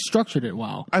she like structured it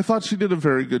well. I thought she did a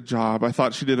very good job. I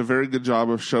thought she did a very good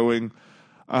job of showing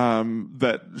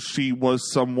that she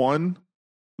was someone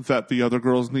that the other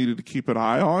girls needed to keep an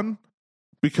eye on.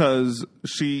 Because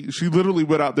she literally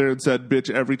went out there and said,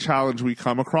 "Bitch, every challenge we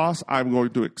come across, I'm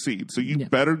going to exceed. So you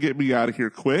better get me out of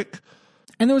here quick."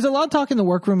 And there was a lot of talk in the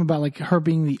workroom about like her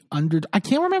being the underdog. I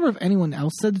can't remember if anyone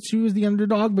else said that she was the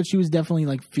underdog, but she was definitely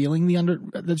like feeling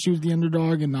that she was the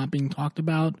underdog and not being talked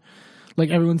about.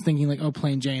 Like everyone's thinking like, oh,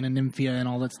 Plain Jane and Nymphia and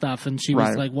all that stuff, and she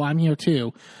was like, well, I'm here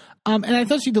too. And I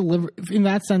thought she delivered in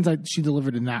that sense. She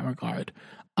delivered in that regard.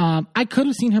 I could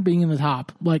have seen her being in the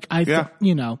top, like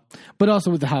but also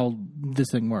with how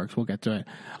this thing works, we'll get to it.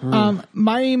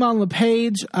 Iman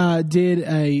LePage did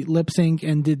a lip sync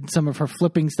and did some of her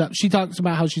flipping stuff. She talks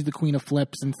about how she's the queen of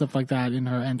flips and stuff like that in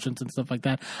her entrance and stuff like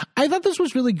that. I thought this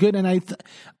was really good, and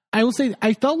I will say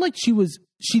I felt like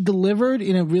she delivered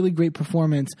in a really great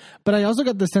performance, but I also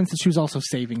got the sense that she was also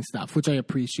saving stuff, which I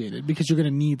appreciated because you're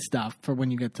going to need stuff for when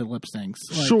you get to lip syncs.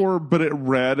 Like, sure, but it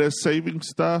read as saving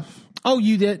stuff. Oh,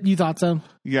 you did? You thought so?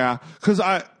 Yeah, because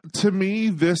to me,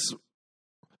 this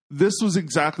was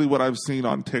exactly what I've seen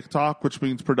on TikTok, which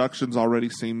means production's already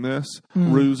seen this.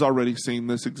 Rue's already seen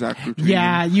this exact routine.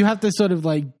 Yeah, you have to sort of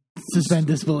like suspend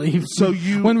disbelief. So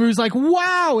when Rue's like,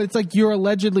 wow, it's like you're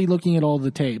allegedly looking at all the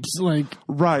tapes. Like,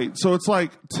 right. So it's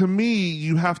like, to me,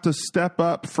 you have to step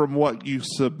up from what you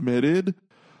submitted,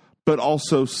 but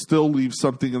also still leave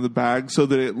something in the bag so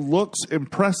that it looks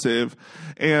impressive.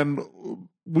 And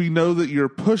we know that you're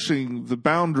pushing the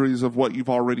boundaries of what you've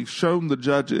already shown the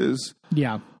judges.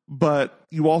 Yeah. But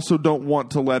you also don't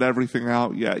want to let everything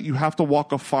out yet. You have to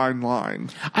walk a fine line.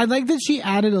 I like that she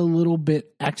added a little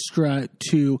bit extra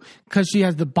to, because she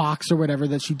has the box or whatever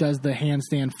that she does the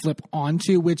handstand flip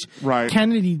onto, which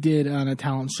Kennedy did on a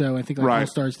talent show, I think All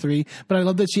Stars 3. But I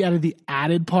love that she added the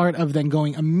added part of then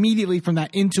going immediately from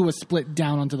that into a split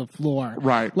down onto the floor.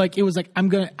 Right. Like it was like,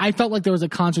 I felt like there was a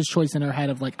conscious choice in her head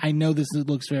of like, I know this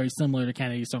looks very similar to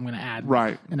Kennedy, so I'm going to add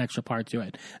an extra part to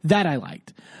it. That I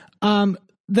liked.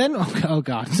 Then, oh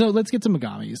God. So let's get to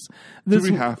Megami's. Do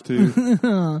we have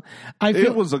to?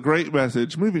 It was a great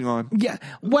message. Moving on. Yeah.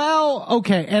 Well,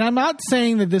 okay. And I'm not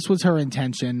saying that this was her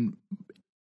intention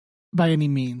by any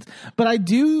means, but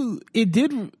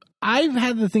I've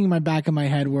had the thing in my back of my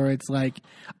head where it's like,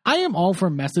 I am all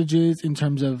for messages in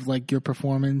terms of like your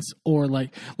performance, or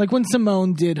like when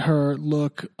Simone did her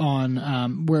look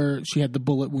on where she had the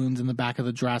bullet wounds in the back of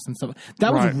the dress and stuff.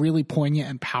 That was really poignant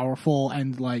and powerful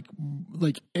and like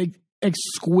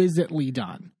exquisitely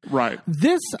done. Right.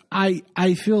 This,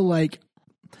 I feel like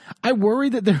I worry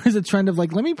that there is a trend of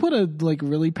like, let me put a like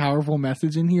really powerful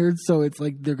message in here, so it's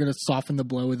like they're going to soften the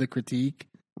blow with a critique.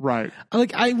 Right.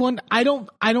 Like I don't know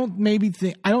if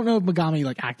Megami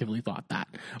like actively thought that,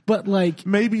 but like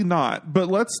maybe not. But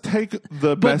let's take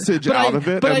the message out of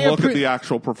it and look at the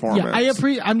actual performance.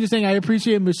 Yeah, I'm just saying I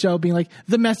appreciate Michelle being like,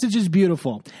 the message is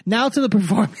beautiful. Now to the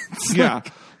performance. Yeah,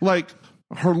 like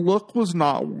her look was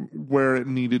not where it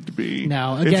needed to be.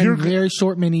 No, again, very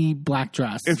short mini black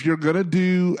dress. If you're gonna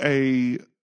do a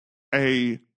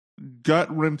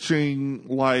gut wrenching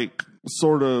like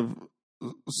sort of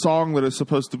song that is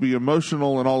supposed to be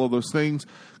emotional and all of those things,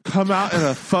 come out in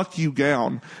a fuck you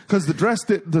gown, because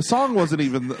the song wasn't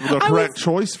even the correct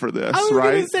choice for this. I was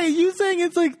gonna say, you saying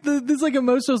it's like this like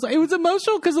emotional song. It was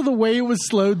emotional because of the way it was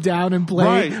slowed down and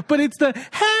played, but it's the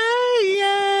hey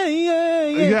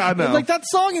yeah I know, like that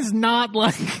song is not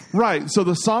like right. So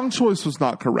the song choice was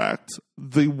not correct,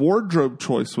 the wardrobe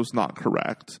choice was not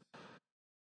correct,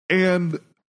 and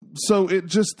so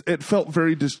it felt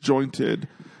very disjointed.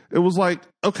 It was like,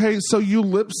 okay, so you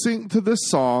lip sync to this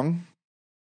song,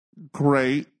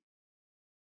 great,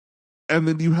 and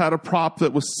then you had a prop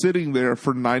that was sitting there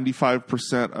for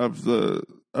 95% of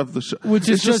the show, which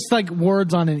is just like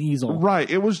words on an easel, right?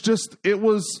 It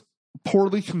was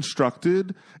poorly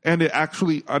constructed, and it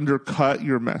actually undercut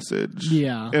your message.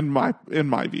 Yeah, in my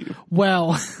view.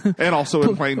 Well, and also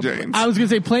in Plain Jane's. I was gonna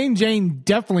say Plain Jane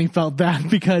definitely felt that,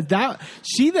 because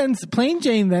Plain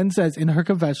Jane then says in her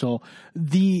confessional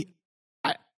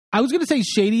I was gonna say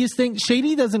shadiest thing.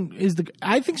 Shady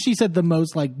I think she said the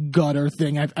most like gutter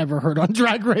thing I've ever heard on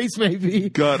Drag Race. Maybe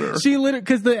gutter. She literally,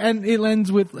 because and it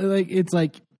ends with like, it's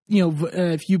like, you know,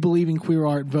 if you believe in queer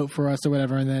art, vote for us or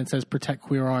whatever, and then it says protect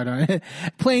queer art on it.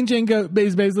 Plain Jane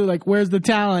is basically like, where's the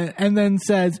talent? And then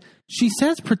she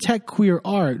says protect queer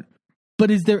art, but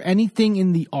is there anything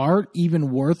in the art even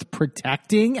worth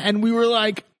protecting? And we were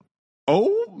like,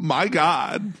 oh my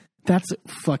God. That's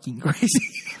fucking crazy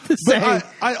to say. But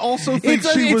I also think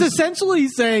it's essentially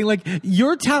saying, like,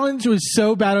 your talent was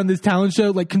so bad on this talent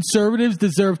show, like, conservatives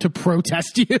deserve to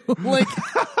protest you. Like,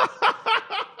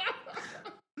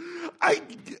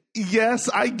 Yes,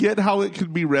 I get how it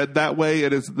could be read that way.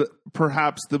 It is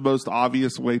perhaps the most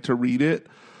obvious way to read it.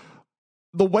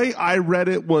 The way I read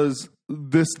it was,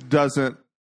 this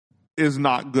is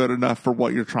not good enough for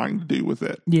what you're trying to do with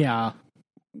it. Yeah.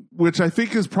 Which I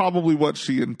think is probably what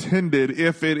she intended,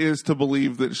 if it is to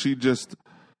believe that she just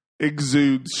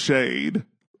exudes shade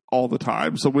all the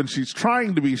time. So when she's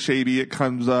trying to be shady, it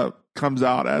comes out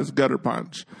as gutter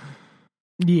punch.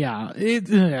 Yeah.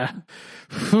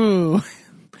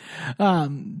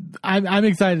 I'm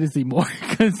excited to see more,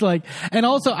 because like, and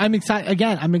also I'm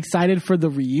excited for the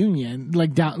reunion.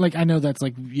 Like I know that's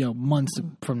like, you know, months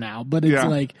from now, but it's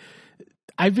like,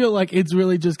 I feel like it's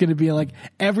really just going to be like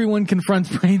everyone confronts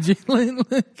Plain Jane.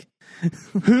 Like,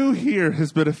 who here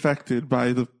has been affected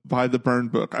by the burn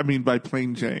book? I mean, by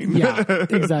Plain Jane. Yeah,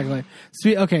 exactly.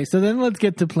 Okay, so then let's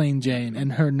get to Plain Jane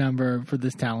and her number for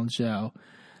this talent show.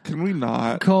 Can we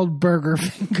not? Called Burger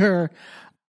Finger.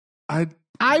 I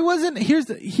wasn't. Here's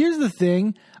the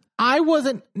thing. I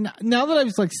wasn't. Now that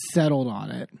I've like settled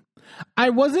on it, I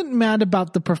wasn't mad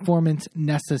about the performance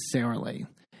necessarily.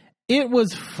 It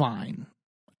was fine.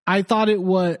 I thought it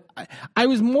was. I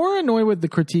was more annoyed with the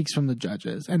critiques from the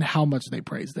judges and how much they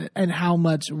praised it and how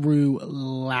much Rue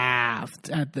laughed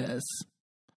at this.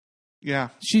 Yeah,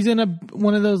 she's in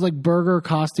one of those like burger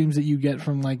costumes that you get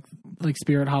from like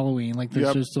Spirit Halloween, like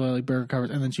there's just like burger covers,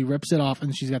 and then she rips it off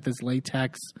and she's got this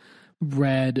latex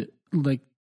red like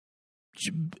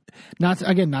not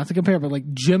to compare, but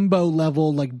like Jimbo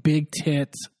level, like big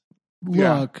tits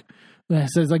look that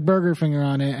says like Burger Finger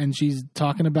on it, and she's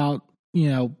talking about, you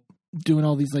know, doing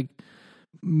all these like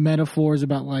metaphors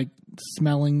about like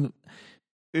smelling.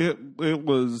 It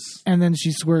was, and then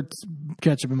she squirts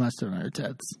ketchup and mustard on her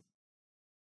tits.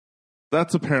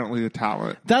 That's apparently a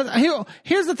talent.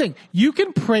 Here's the thing: you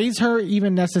can praise her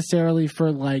even necessarily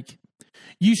for like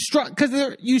you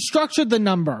structured the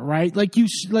number, right? Like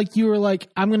you were like,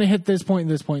 I'm going to hit this point,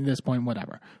 this point, this point,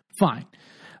 whatever. Fine.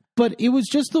 But it was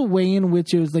just the way in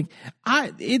which it was like,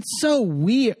 it's so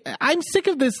weird. I'm sick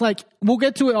of this. Like, we'll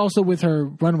get to it also with her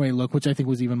runway look, which I think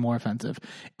was even more offensive.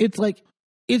 It's like,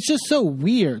 it's just so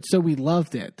weird. So we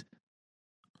loved it.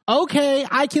 Okay,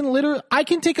 I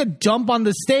can take a dump on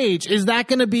the stage. Is that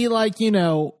going to be like, you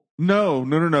know? No.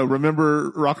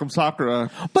 Remember Rock'em Sakura?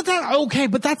 But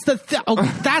that's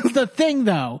the thing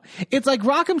though. It's like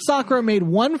Rock'em Sakura made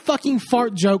one fucking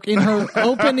fart joke in her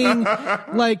opening,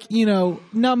 like, you know,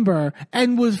 number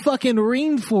and was fucking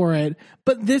reamed for it.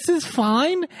 But this is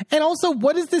fine. And also,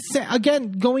 what does this say?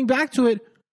 Again, going back to it,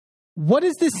 what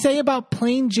does this say about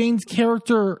Plain Jane's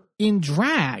character in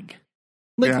drag?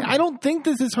 Like, I don't think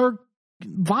this is her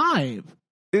vibe.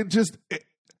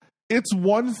 It's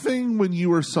one thing when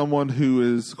you are someone who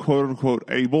is quote unquote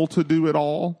able to do it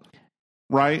all,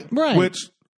 right? Right. Which,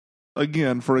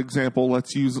 again, for example,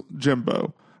 let's use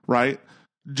Jimbo, right?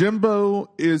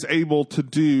 Jimbo is able to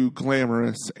do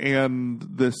glamorous and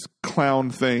this clown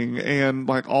thing and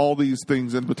like all these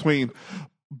things in between,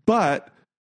 but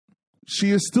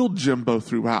she is still Jimbo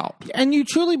throughout. And you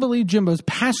truly believe Jimbo's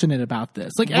passionate about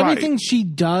this. Like, everything she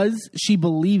does, she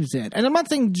believes it. And I'm not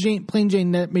saying Plain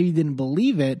Jane maybe didn't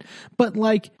believe it, but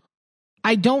like,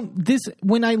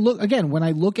 when I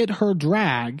look at her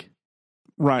drag,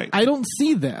 right, I don't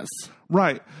see this.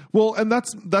 Right. Well, and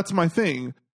that's my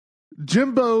thing.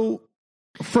 Jimbo,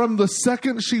 from the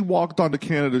second she walked onto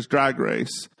Canada's Drag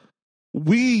Race,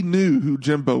 we knew who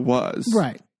Jimbo was.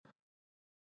 Right.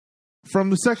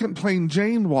 From the second Plain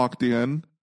Jane walked in,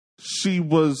 she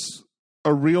was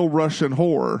a real Russian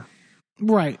whore.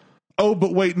 Right. Oh,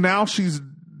 but wait, now she's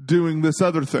doing this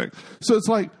other thing. So it's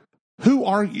like, who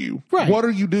are you? Right. What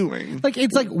are you doing? Like,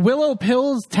 it's like Willow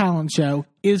Pill's talent show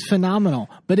is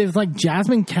phenomenal. But if like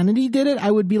Jasmine Kennedy did it,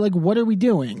 I would be like, what are we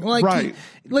doing? Like, right.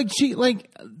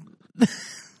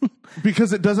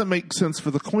 Because it doesn't make sense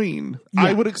for the queen. Yeah.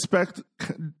 I would expect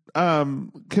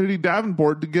Kennedy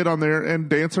Davenport to get on there and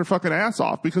dance her fucking ass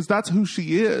off because that's who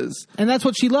she is. And that's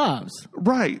what she loves.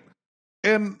 Right.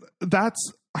 And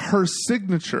that's her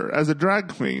signature as a drag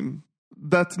queen.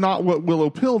 That's not what Willow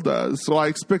Pill does. So I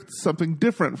expect something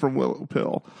different from Willow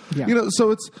Pill. Yeah. You know,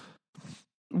 so it's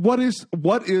what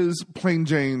is Plain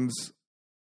Jane's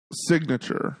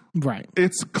signature? Right.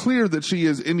 It's clear that she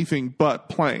is anything but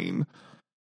plain.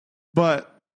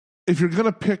 But if you're going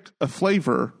to pick a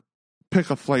flavor, pick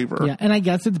a flavor. Yeah, and I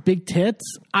guess it's big tits.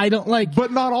 I don't like...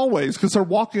 But not always, because her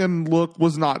walk-in look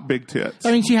was not big tits.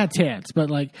 I mean, she had tits, but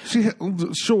like...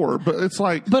 Sure, but it's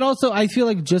like... But also, I feel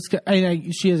like just...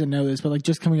 she doesn't know this, but like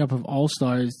just coming up with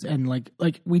All-Stars and like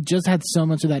we just had so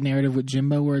much of that narrative with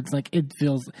Jimbo where it's like, it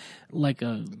feels like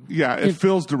a... Yeah, it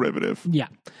feels derivative. Yeah.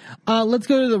 Let's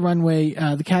go to the runway.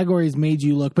 The category is Made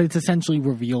You Look, but it's essentially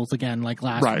reveals again, like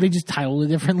last... Right. They just titled it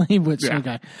differently, which... Yeah.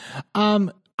 Okay.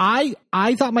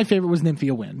 I thought my favorite was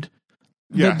Nymphia Wind.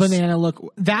 Yes. The banana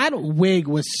look. That wig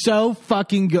was so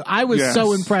fucking good. I was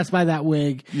so impressed by that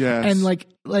wig. Yes. And like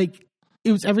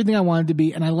it was everything I wanted to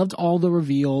be, and I loved all the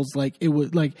reveals. Like it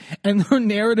was like, and her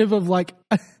narrative of like,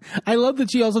 I love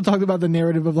that she also talked about the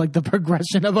narrative of like the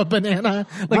progression of a banana.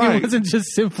 Like It wasn't just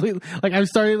simply like I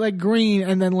started like green,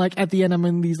 and then like at the end I'm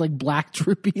in these like black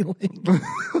droopy.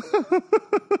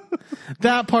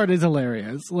 That part is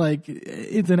hilarious. Like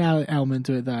it's an element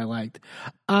to it that I liked.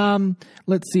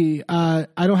 Let's see. I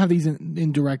don't have these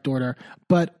in direct order,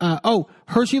 but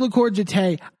Hershey Liqueur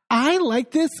Jeté. I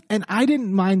like this, and I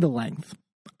didn't mind the length.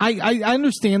 I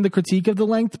understand the critique of the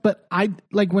length, but I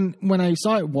like when I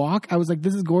saw it walk, I was like,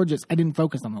 this is gorgeous. I didn't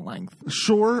focus on the length.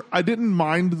 Sure, I didn't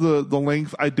mind the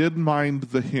length. I did mind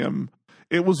the hem.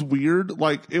 It was weird.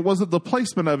 Like, it wasn't the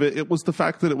placement of it. It was the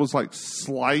fact that it was, like,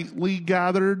 slightly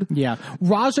gathered. Yeah.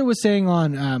 Raja was saying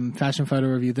on Fashion Photo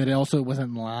Review that it also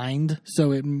wasn't lined,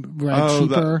 so it read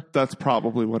cheaper. That's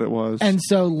probably what it was. And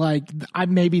so, like,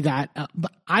 maybe that...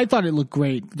 but I thought it looked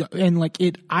great. And, like,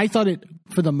 I thought it,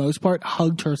 for the most part,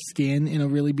 hugged her skin in a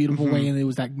really beautiful way, and it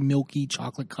was that milky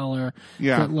chocolate color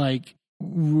that, like,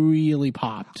 really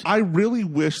popped. I really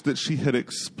wish that she had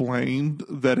explained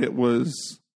that it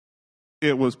was...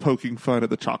 it was poking fun at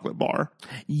the chocolate bar.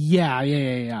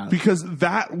 Yeah. Because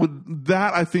that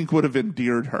I think would have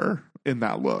endeared her in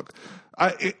that look.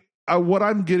 What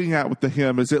I'm getting at with the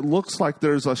hem is it looks like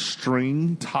there's a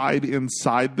string tied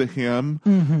inside the hem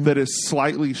that is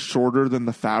slightly shorter than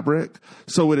the fabric.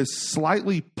 So it is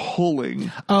slightly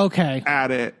pulling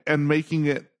at it and making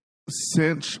it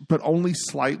cinch, but only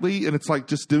slightly. And it's like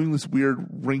just doing this weird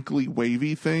wrinkly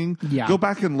wavy thing. Yeah. Go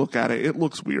back and look at it. It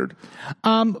looks weird.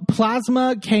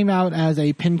 Plasma came out as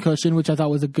a pincushion, which I thought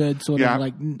was a good sort of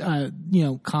like,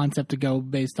 concept to go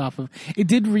based off of. It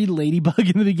did read Ladybug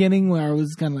in the beginning where I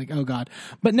was kind of like, oh God.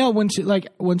 But no, when she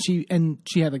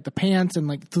had like the pants and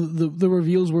like the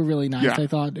reveals were really nice. I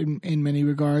thought in many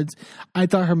regards, I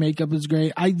thought her makeup was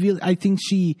great. I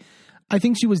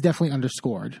think she was definitely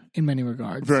underscored in many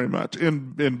regards. Very much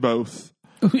in both.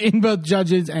 In both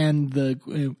judges and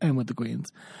with the queens.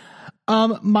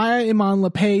 Maya Iman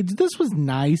LePage, this was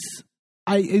nice.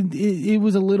 It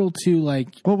was a little too like.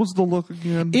 What was the look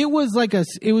again? It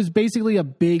was basically a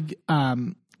big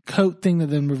coat thing that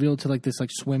then revealed to like this like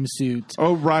swimsuit.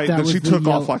 Oh right, that she took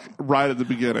off like right at the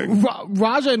beginning.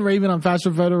 Raja and Raven on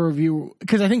Fashion Photo Review,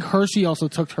 because I think Hershey also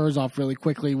took hers off really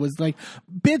quickly. Was like,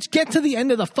 bitch, get to the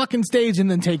end of the fucking stage and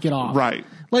then take it off. Right,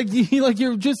 like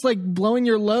you're just like blowing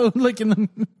your load like in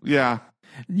the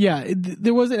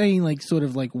there wasn't any like sort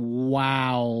of like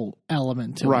wow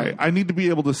element to it. Right, I need to be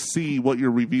able to see what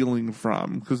you're revealing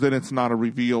from, because then it's not a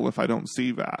reveal if I don't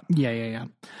see that. Yeah.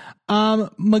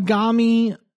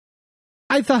 Megami,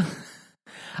 I thought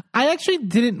I actually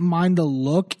didn't mind the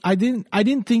look. I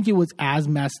didn't think it was as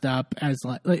messed up as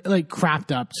like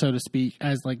crapped up, so to speak,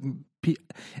 as like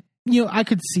I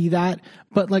could see that,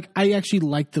 but like I actually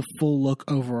liked the full look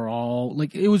overall.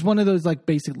 Like it was one of those like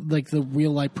basic like the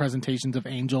real life presentations of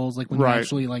angels, like when you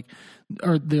actually like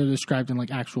or they're described in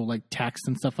like actual like text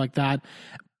and stuff like that.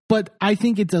 But I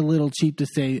think it's a little cheap to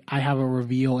say I have a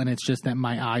reveal and it's just that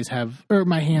my hands have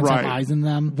eyes in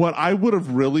them. What I would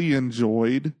have really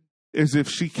enjoyed is if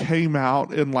she came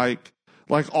out in like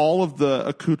all of the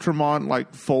accoutrement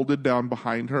like folded down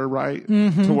behind her, right?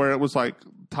 To where it was like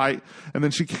tight, and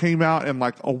then she came out in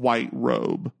like a white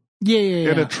robe.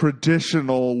 In a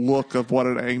traditional look of what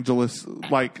an angel is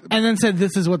like. And then said,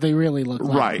 this is what they really look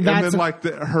like. Right. And then like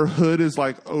her hood is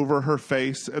like over her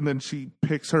face, and then she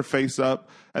picks her face up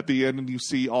at the end and you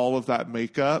see all of that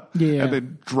makeup. And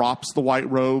then drops the white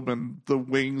robe and the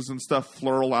wings and stuff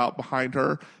flurl out behind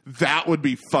her. That would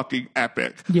be fucking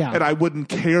epic. Yeah. And I wouldn't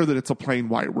care that it's a plain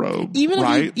white robe.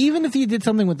 Even if you did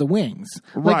something with the wings.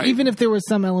 Like even if there was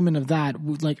some element of that,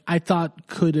 like I thought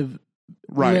could have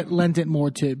lent it more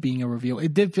to it being a reveal.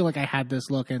 It did feel like I had this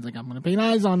look and it's like, I'm going to paint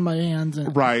eyes on my hands.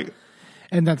 And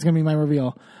that's going to be my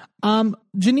reveal.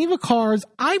 Geneva Cars,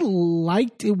 I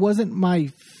liked. It wasn't my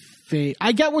favorite.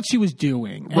 I get what she was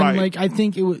doing. And like, I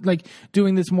think it was like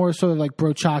doing this more sort of like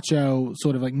brochacho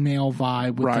sort of like male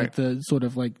vibe with like the sort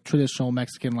of like traditional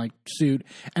Mexican like suit,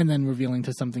 and then revealing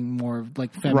to something more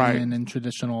like feminine and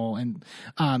traditional. And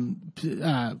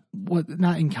what,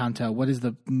 not Encanto, what is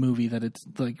the movie that it's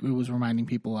like it was reminding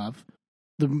people of?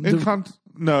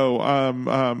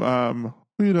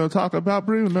 Talk about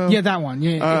Bruno. Yeah, that one.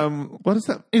 Yeah. What is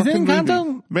that? Is it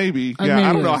Encanto? Maybe. Maybe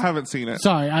I don't know. I haven't seen it.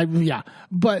 Sorry.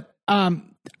 But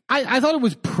I thought it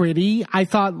was pretty. I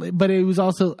thought, but it was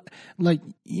also like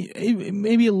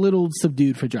maybe a little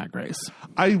subdued for Drag Race.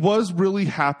 I was really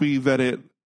happy that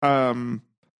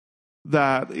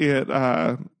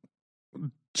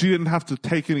she didn't have to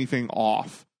take anything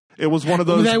off. It was one of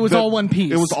those. That was all one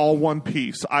piece. It was all one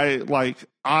piece.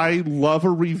 I love a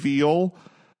reveal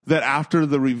that after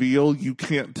the reveal, you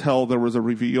can't tell there was a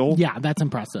reveal. Yeah, that's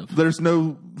impressive. There's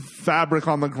no fabric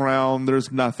on the ground.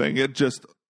 There's nothing. It just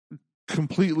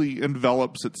completely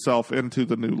envelops itself into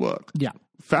the new look. Yeah.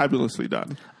 Fabulously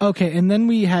done. Okay, and then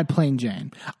we had Plain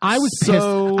Jane. I was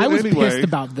pissed. Pissed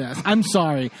about this. I'm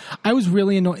sorry. I was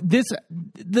really annoyed. Now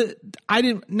that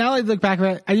I look back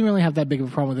at it, I didn't really have that big of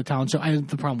a problem with the talent show. I had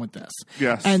the problem with this.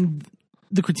 Yes. And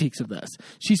the critiques of this.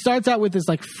 She starts out with this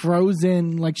like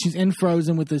Frozen, like she's in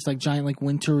Frozen with this like giant like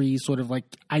wintry sort of like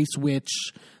ice witch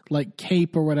like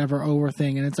cape or whatever over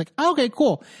thing, and it's like, okay,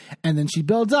 cool. And then she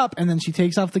builds up, and then she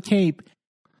takes off the cape,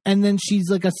 and then she's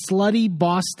like a slutty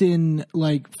Boston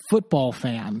like football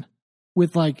fan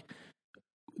with like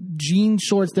jean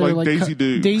shorts that are like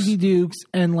Daisy Dukes,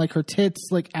 and like her tits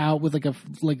like out with like a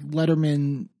like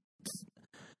Letterman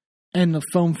and a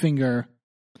foam finger.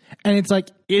 And it's like,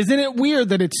 isn't it weird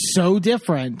that it's so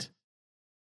different?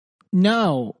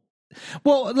 No.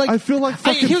 Well, like I feel like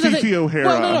fucking Fifi O'Hara.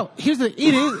 Well, no. Here's the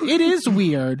thing. It is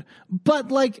weird, but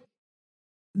like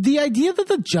the idea that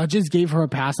the judges gave her a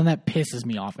pass on that pisses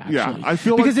me off, actually. Yeah, I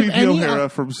feel because like Phoebe O'Hara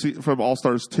from All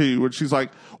Stars 2, when she's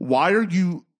like, why are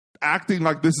you acting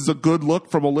like this is a good look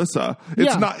from Alyssa?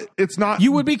 It's not.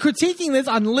 You would be critiquing this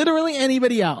on literally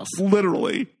anybody else.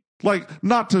 Literally. Like,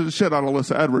 not to shit on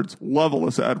Alyssa Edwards, love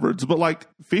Alyssa Edwards, but like,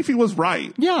 Fifi was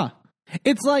right. Yeah.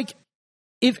 It's like,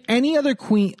 if any other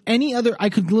queen, I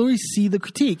could literally see the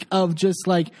critique of just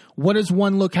like, what does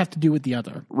one look have to do with the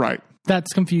other? Right.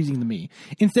 That's confusing to me.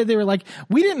 Instead, they were like,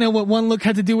 we didn't know what one look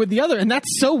had to do with the other. And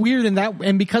that's so weird.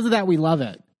 And because of that, we love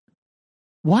it.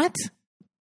 What?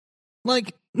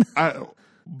 Like,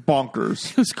 bonkers.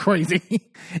 It was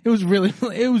crazy. It was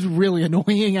really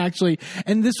annoying, actually.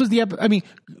 And this was the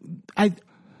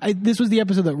this was the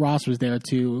episode that Ross was there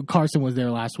too. Carson was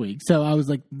there last week. So I was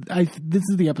like, this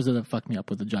is the episode that fucked me up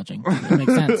with the judging. It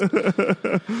makes sense.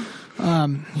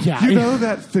 Yeah. You know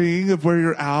that thing of where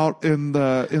you're out in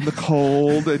the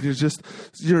cold and you're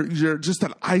just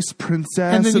an ice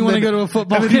princess. And then you want to go to a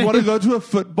football game. And then you want to go to a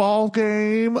football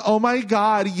game. Oh my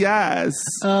God, yes.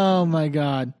 Oh my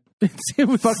God. It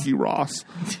was, fuck you, Ross.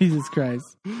 Jesus Christ.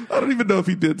 I don't even know if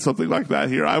he did something like that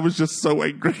here. I was just so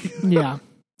angry. Yeah.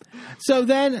 So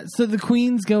the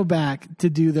queens go back to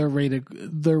do their rate of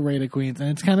queens,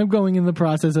 and it's kind of going in the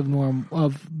process of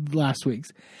last week's.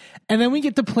 And then we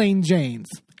get to Plain Jane's,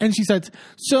 and she says,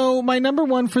 so my number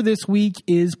one for this week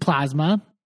is Plasma.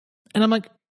 And I'm like,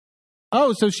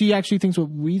 oh, so she actually thinks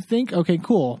what we think? Okay,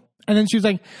 cool. And then she was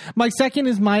like, my second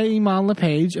is my Iman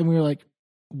LePage. And we were like,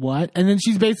 what? And then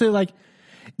she's basically like,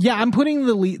 yeah, I'm putting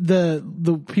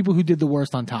the people who did the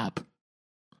worst on top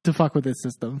to fuck with this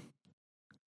system.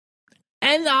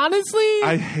 And honestly,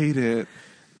 I hate it.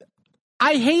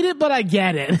 I hate it, but I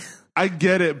get it. I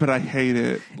get it, but I hate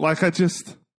it. Like,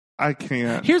 I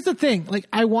can't. Here's the thing. Like,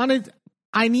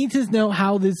 I need to know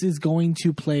how this is going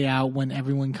to play out when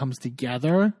everyone comes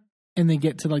together and they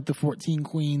get to like the 14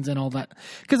 queens and all that.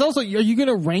 Because also, are you going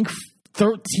to rank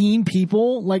 13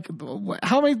 people? Like,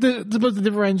 how am I supposed to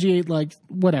differentiate? Like,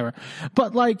 whatever.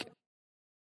 But like,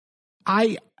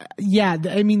 I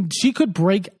mean, she could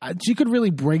really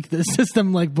break the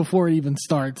system like before it even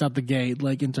starts out the gate,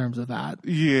 like in terms of that.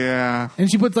 Yeah. And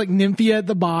she puts like Nymphia at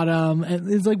the bottom, and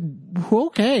it's like,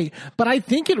 okay. But I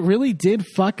think it really did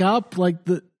fuck up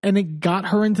and it got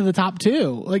her into the top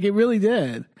two. Like it really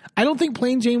did. I don't think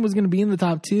Plain Jane was going to be in the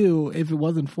top two if it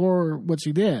wasn't for what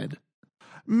she did.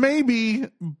 Maybe,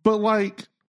 but like,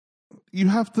 you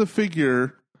have to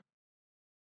figure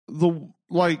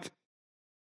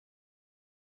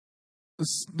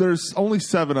there's only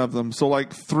 7 of them, so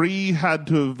like 3 had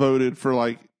to have voted for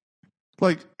like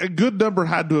a good number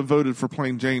had to have voted for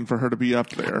Plain Jane for her to be up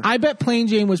there. I bet Plain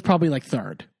Jane was probably like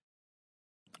 3rd.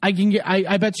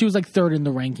 I bet she was like 3rd in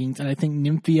the rankings, and I think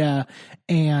Nymphia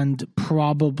and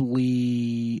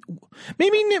probably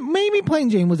maybe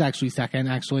Plain Jane was actually 2nd.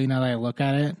 Actually, now that I look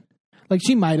at it, like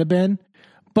she might have been,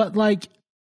 but like,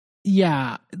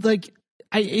 yeah, like.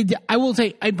 I will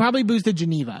say I probably boosted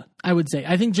Geneva. I would say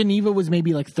I think Geneva was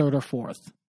maybe like 3rd or 4th.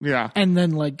 Yeah, and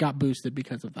then like got boosted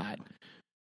because of that.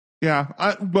 Yeah,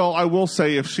 I will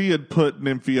say if she had put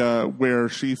Nymphia where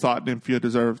she thought Nymphia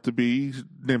deserved to be,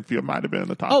 Nymphia might have been in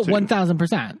the top 2.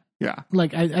 1,000%. Yeah,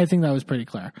 like I think that was pretty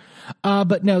clear.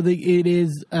 But no, it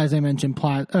is, as I mentioned,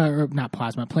 not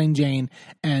Plasma, Plain Jane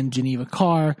and Geneva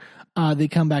Carr. They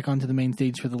come back onto the main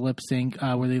stage for the lip sync,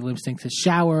 where they lip sync to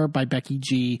 "Shower" by Becky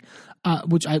G.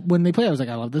 Which when they play, I was like,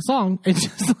 I love this song. It's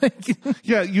just like,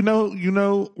 yeah, you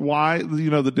know why? You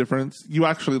know the difference. You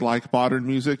actually like modern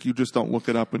music. You just don't look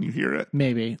it up when you hear it.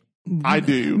 Maybe. I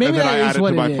do. Maybe and then that I is add it what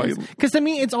to my it is. playlist. Because to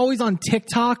me, it's always on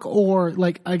TikTok or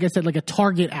like I said, like a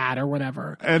Target ad or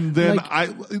whatever. And then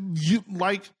you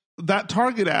like that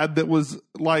Target ad that was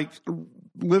like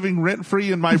living rent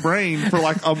free in my brain for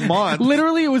like a month.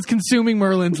 Literally, it was consuming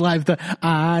Merlin's life.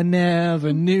 I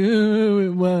never knew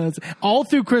it was all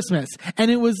through Christmas, and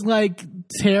it was like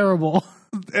terrible.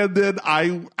 And then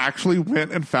I actually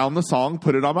went and found the song,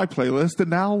 put it on my playlist, and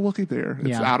now look at there.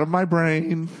 It's out of my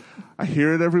brain. I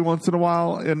hear it every once in a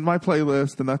while in my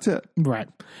playlist, and that's it. Right.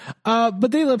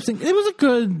 But they lip sync. It was a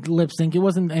good lip sync. It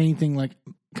wasn't anything like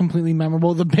completely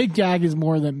memorable. The big gag is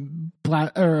more than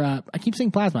I keep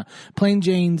saying Plasma. Plain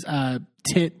Jane's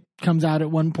tit comes out at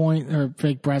one point, her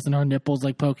fake breast and her nipples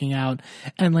like poking out,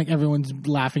 and like everyone's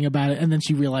laughing about it, and then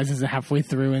she realizes it halfway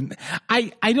through, and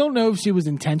I don't know if she was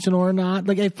intentional or not.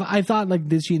 Like I thought like,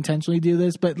 did she intentionally do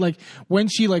this? But like when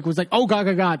she like was like, oh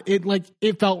god,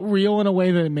 it felt real in a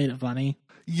way that it made it funny.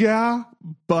 Yeah,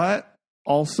 but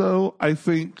also I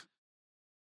think,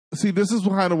 see, this is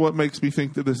kind of what makes me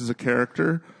think that this is a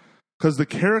character, because the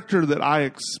character that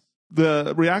I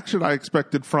the reaction I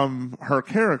expected from her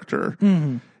character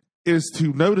is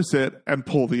to notice it and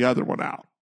pull the other one out.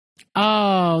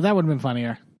 Oh, that would have been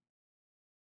funnier.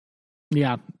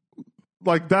 Yeah.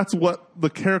 Like, that's what the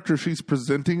character she's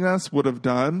presenting us would have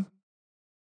done.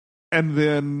 And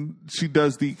then she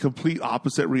does the complete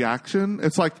opposite reaction.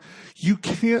 It's like, you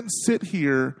can't sit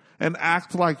here and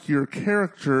act like your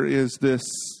character is this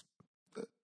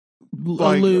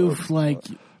aloof,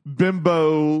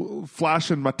 bimbo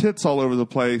flashing my tits all over the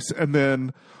place. And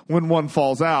then when one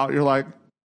falls out, you're like,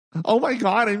 oh my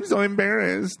God, I'm so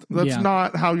embarrassed. That's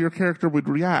not how your character would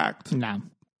react. No.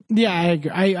 Yeah, I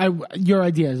agree. Your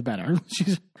idea is better.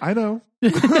 I know.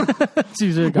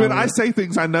 When I say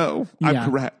things, I know I'm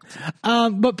correct.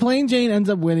 But Plain Jane ends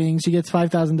up winning. She gets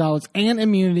 $5,000 and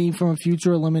immunity from a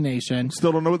future elimination.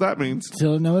 Still don't know what that means.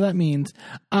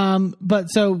 But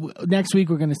so next week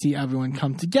we're going to see everyone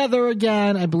come together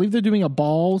again. I believe they're doing a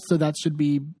ball, so that should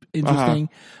be interesting.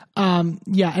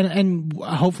 And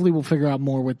hopefully we'll figure out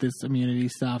more with this immunity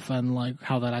stuff and like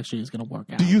how that actually is going to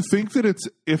work out. Do you think that it's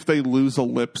if they lose a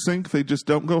lip sync, they just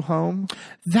don't go home?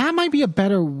 That might be a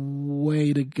better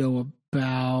way to go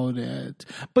about it.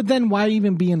 But then why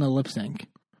even be in a lip sync?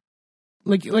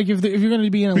 Like if you're going to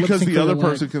be in a lip sync, because the other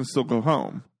person can still go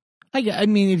home. I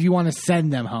mean, if you want to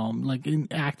send them home, like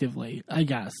actively, I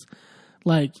guess.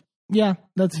 Like, yeah,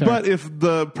 that's fair. But if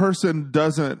the person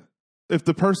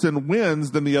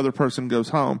wins, then the other person goes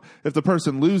home. If the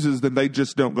person loses, then they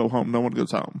just don't go home. No one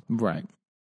goes home. Right.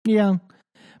 Yeah,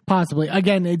 possibly.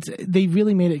 Again, they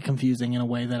really made it confusing in a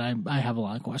way that I have a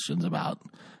lot of questions about.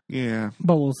 Yeah.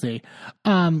 But we'll see.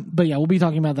 But yeah, we'll be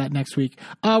talking about that next week.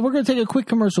 We're going to take a quick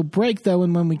commercial break, though,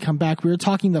 and when we come back, we're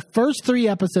talking the first 3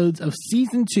 episodes of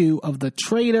Season 2 of The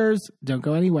Traitors. Don't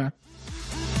go anywhere.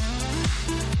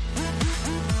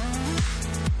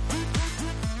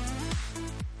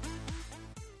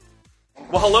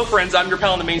 Well, hello, friends. I'm your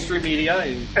pal in the mainstream media.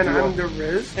 And I'm the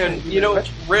Riz. And,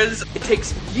 Riz, it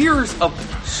takes years of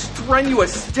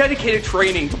strenuous, dedicated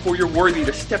training before you're worthy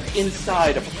to step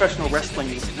inside a professional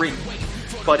wrestling ring.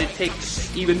 But it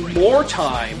takes even more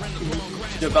time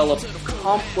to develop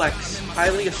complex,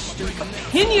 highly astute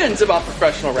opinions about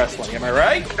professional wrestling. Am I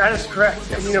right? That is correct.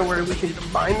 And you know where we can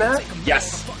combine that?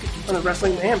 Yes. On the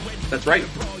Wrestling Mayhem. That's right.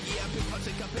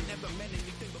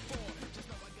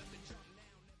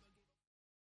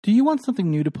 Do you want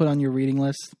something new to put on your reading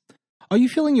list? Are you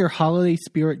feeling your holiday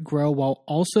spirit grow while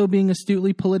also being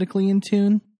astutely politically in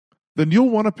tune? Then you'll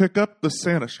want to pick up The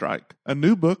Santa Strike, a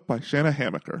new book by Shanna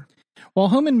Hamaker. While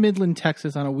home in Midland,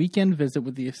 Texas, on a weekend visit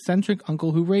with the eccentric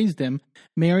uncle who raised him,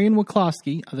 Marion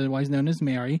Wachlowski, otherwise known as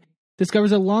Mary,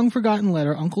 discovers a long-forgotten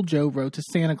letter Uncle Joe wrote to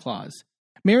Santa Claus.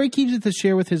 Mary keeps it to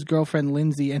share with his girlfriend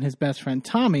Lindsay and his best friend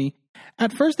Tommy.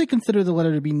 At first, they consider the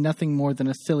letter to be nothing more than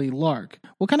a silly lark.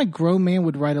 What kind of grown man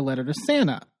would write a letter to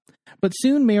Santa? But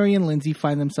soon, Mary and Lindsay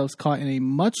find themselves caught in a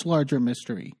much larger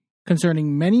mystery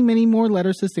concerning many, many more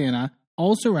letters to Santa,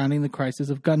 all surrounding the crisis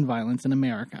of gun violence in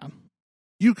America.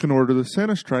 You can order The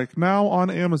Santa Strike now on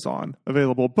Amazon,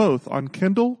 available both on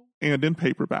Kindle and in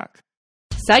paperback.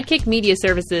 Sidekick Media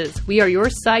Services. We are your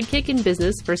sidekick in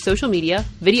business for social media,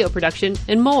 video production,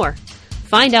 and more.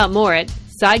 Find out more at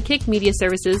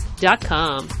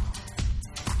sidekickmediaservices.com.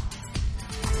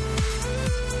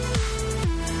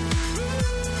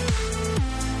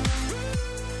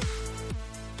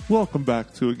 Welcome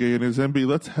back to A Gay and His MB.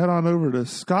 Let's head on over to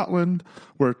Scotland,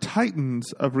 where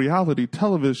titans of reality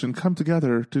television come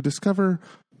together to discover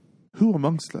who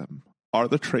amongst them are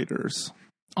the traitors.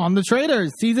 On The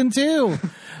Traitors, Season 2.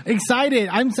 Excited.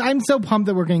 I'm so pumped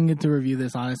that we're going to get to review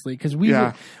this, honestly, because we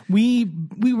were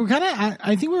kind of,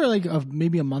 I think we were like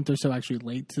maybe a month or so actually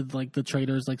late to like the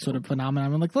Traitors like sort of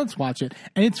phenomenon. I'm like, let's watch it.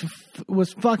 And it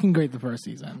was fucking great the first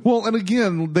season. Well, and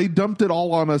again, they dumped it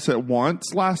all on us at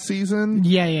once last season.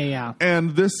 Yeah.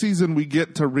 And this season we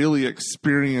get to really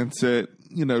experience it,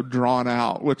 drawn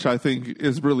out, which I think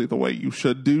is really the way you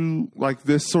should do like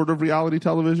this sort of reality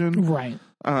television. Right.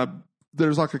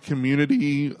 There's like a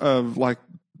community of like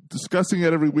discussing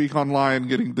it every week online,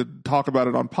 getting to talk about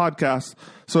it on podcasts.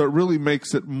 So it really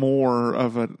makes it more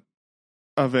of a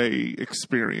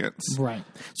experience. Right.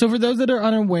 So for those that are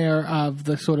unaware of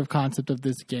the sort of concept of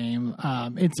this game,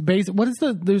 it's based. What is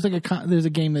there's a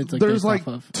game that's like there's based like off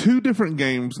of 2 different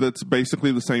games that's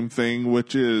basically the same thing,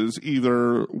 which is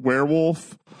either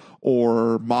Werewolf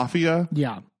or Mafia.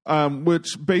 Yeah.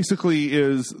 Which basically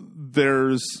is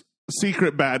there's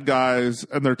secret bad guys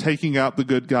and they're taking out the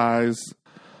good guys,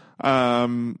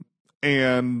 and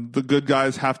the good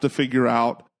guys have to figure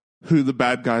out who the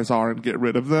bad guys are and get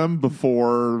rid of them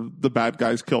before the bad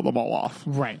guys kill them all off.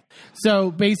 Right.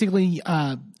 So basically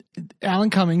Alan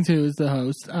Cummings, who is the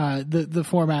host, the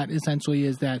format essentially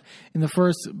is that in the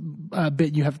first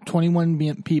bit you have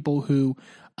 21 people who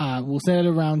will sit at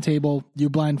a round table, you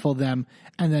blindfold them,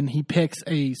 and then he picks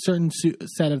a certain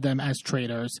set of them as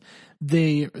traders.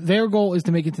 Their goal is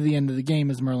to make it to the end of the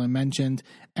game, as Merlin mentioned,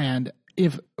 and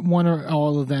if one or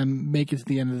all of them make it to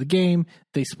the end of the game,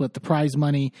 they split the prize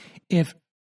money.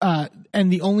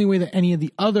 And the only way that any of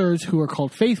the others who are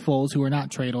called faithfuls, who are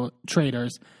not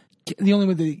traders, the only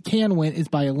way they can win is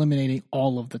by eliminating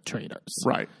all of the traders.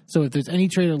 Right. So if there's any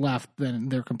trader left, then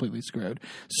they're completely screwed.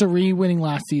 Sari winning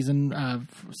last season,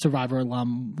 Survivor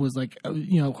alum, was like,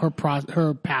 her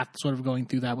path sort of going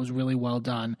through that was really well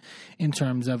done in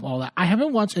terms of all that. I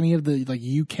haven't watched any of the like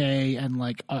UK and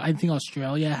like I think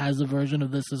Australia has a version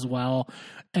of this as well,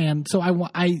 and so I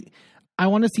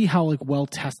want to see how like well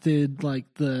tested like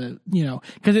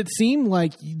because it seemed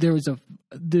like there's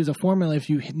a formula. If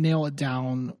you nail it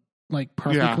down like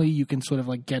perfectly, you can sort of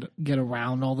like get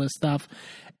around all this stuff.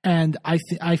 And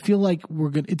I feel like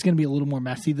it's gonna be a little more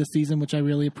messy this season, which I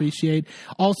really appreciate.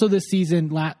 Also this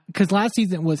season, because last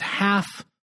season was half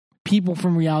people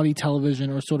from reality television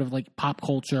or sort of like pop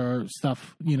culture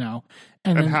stuff,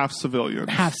 and half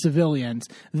civilians.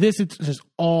 This is just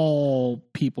all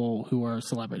people who are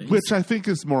celebrities, which I think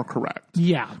is more correct.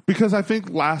 Yeah, because I think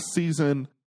last season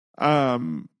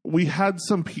we had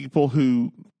some people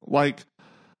who like.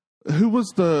 Who was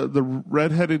the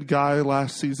redheaded guy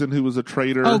last season who was a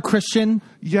traitor? Oh, Christian.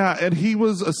 Yeah, and he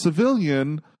was a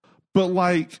civilian, but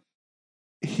like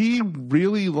he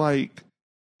really like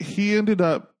he ended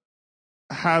up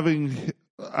having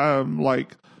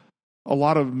like a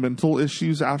lot of mental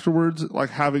issues afterwards,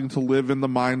 like having to live in the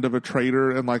mind of a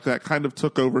traitor, and like that kind of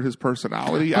took over his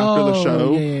personality after the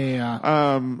show. Yeah.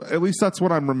 At least that's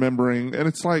what I'm remembering, and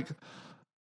it's like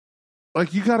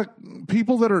you got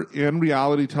people that are in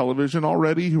reality television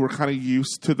already who are kind of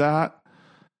used to that.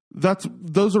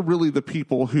 Those are really the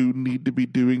people who need to be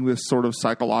doing this sort of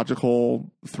psychological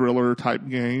thriller type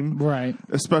game, right?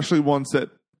 Especially ones that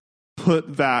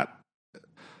put that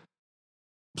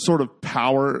sort of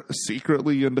power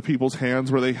secretly into people's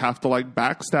hands, where they have to like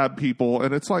backstab people,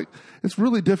 and it's like it's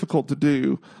really difficult to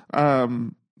do.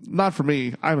 Not for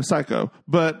me, I'm a psycho,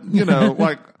 but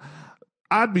like.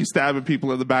 I'd be stabbing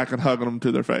people in the back and hugging them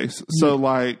to their face. So,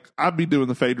 like, I'd be doing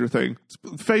the Phaedra thing.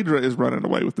 Phaedra is running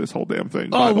away with this whole damn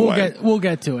thing. By the way, we'll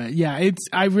get to it. Yeah,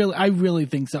 I really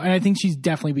think so, and I think she's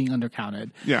definitely being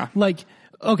undercounted. Yeah, like.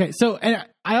 Okay, so and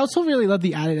I also really love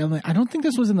the added element. I don't think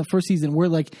this was in the first season where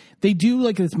like they do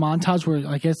like this montage where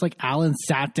I guess like Alan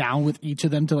sat down with each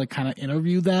of them to like kind of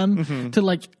interview them to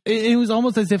like it was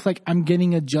almost as if like I'm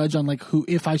getting a judge on like who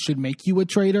if I should make you a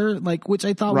traitor, like which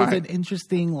I thought was an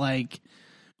interesting like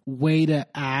way to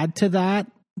add to that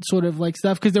sort of like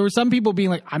stuff, because there were some people being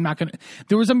like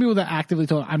there were some people that actively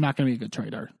told I'm not gonna be a good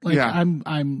traitor, like I'm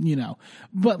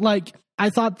but like I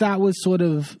thought that was sort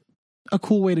of a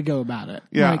cool way to go about it.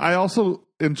 Yeah, I also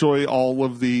enjoy all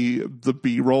of the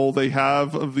B-roll they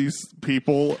have of these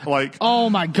people. Like, oh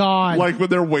my god, like when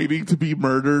they're waiting to be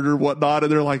murdered or whatnot,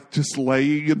 and they're like just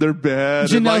laying in their bed.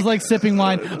 Janelle's like sipping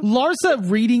wine. Larsa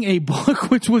reading a book,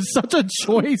 which was such a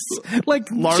choice. Like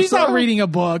Larsa, she's not reading a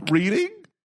book. Reading.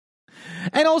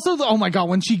 And also, oh my god,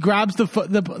 when she grabs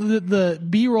the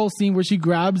B-roll scene where she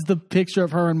grabs the picture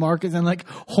of her and Marcus and like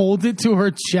holds it to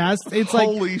her chest, it's like,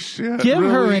 holy shit! Give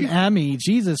really? her an Emmy,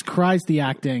 Jesus Christ, the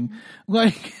acting.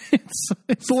 Like, it's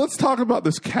so let's talk about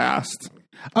this cast.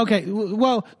 Okay,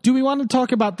 well, do we want to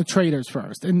talk about the traders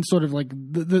first and sort of like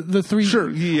the three? Sure,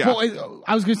 yeah. Well,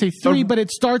 I was going to say three, but it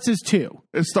starts as two.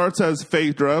 It starts as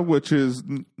Phaedra, which is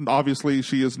obviously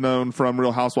she is known from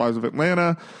Real Housewives of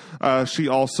Atlanta. She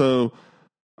also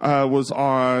was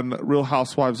on Real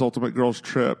Housewives Ultimate Girls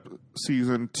Trip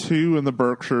season 2 in the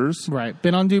Berkshires. Right.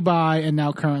 Been on Dubai and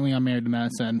now currently on Married to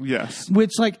Medicine. Yes.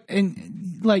 Which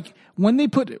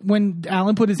when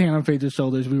Alan put his hand on Phaedra's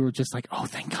shoulders, we were just like, oh,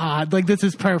 thank God. Like, this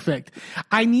is perfect.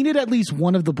 I needed at least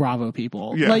one of the Bravo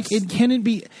people. Yes. Like, it couldn't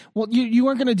be, well, you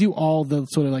weren't going to do all the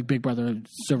sort of like Big Brother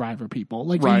Survivor people.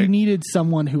 Like, you needed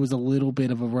someone who was a little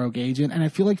bit of a rogue agent. And I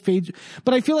feel like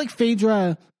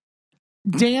Phaedra,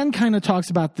 Dan kind of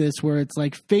talks about this where it's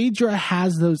like Phaedra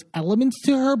has those elements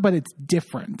to her, but it's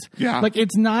different. Yeah. Like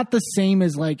it's not the same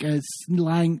as like a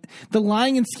lying. The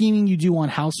lying and scheming you do on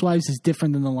Housewives is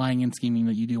different than the lying and scheming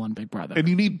that you do on Big Brother. And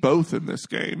you need both in this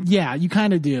game. Yeah, you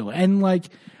kind of do. And like,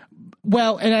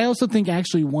 well, and I also think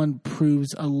actually one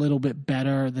proves a little bit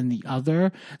better than the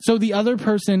other. So the other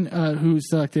person who's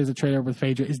selected as a traitor with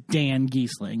Phaedra is Dan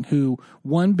Giesling, who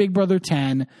won Big Brother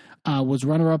 10. was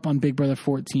runner-up on Big Brother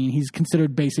 14.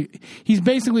 He's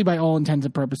basically by all intents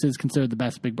and purposes considered the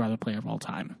best Big Brother player of all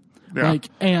time. Yeah.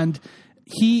 And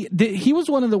he was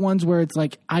one of the ones where it's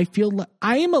like, I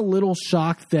am a little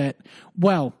shocked that,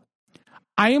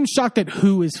 I am shocked at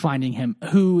who is finding him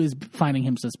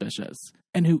suspicious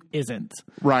and who isn't.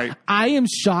 Right. I am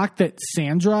shocked that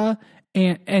Sandra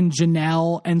and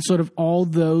Janelle and sort of all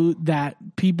that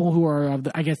people who are of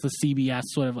the CBS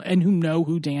sort of, and who know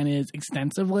who Dan is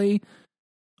extensively,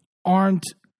 aren't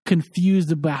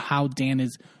confused about how Dan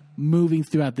is moving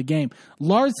throughout the game.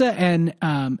 Larsa and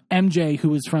MJ,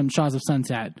 who is from Shaws of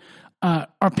Sunset,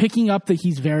 are picking up that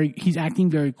he's acting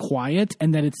very quiet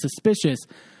and that it's suspicious.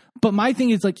 But my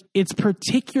thing is, like, it's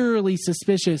particularly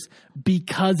suspicious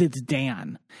because it's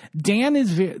Dan. Dan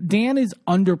is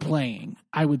underplaying,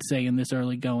 I would say, in this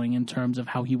early going in terms of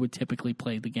how he would typically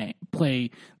play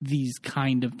these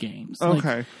kind of games.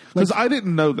 Okay, because I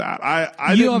didn't know that.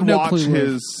 I didn't watch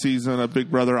his season of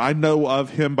Big Brother. I know of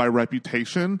him by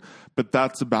reputation, but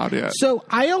that's about it. So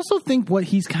I also think what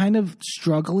he's kind of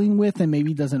struggling with, and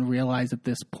maybe doesn't realize at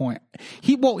this point,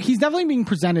 he's definitely being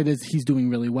presented as he's doing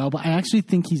really well, but I actually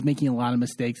think he's making a lot of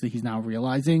mistakes that he's now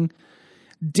realizing.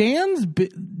 Dan's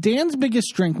biggest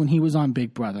strength when he was on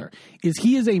Big Brother is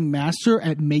he is a master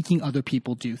at making other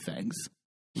people do things.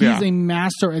 He's a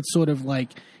master at sort of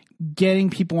like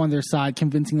getting people on their side,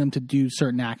 convincing them to do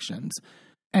certain actions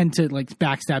and to like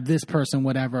backstab this person,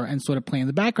 whatever, and sort of play in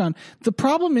the background. The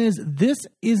problem is this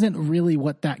isn't really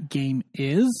what that game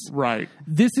is. Right.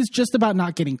 This is just about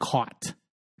not getting caught.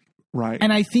 Right.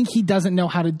 And I think he doesn't know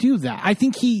how to do that. I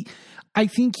think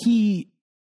he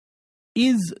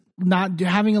is not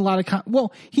having a lot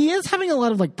of he is having a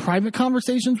lot of like private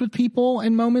conversations with people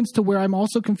and moments to where I'm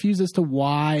also confused as to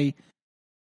why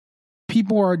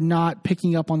people are not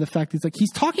picking up on the fact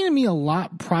he's talking to me a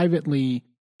lot privately,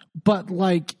 but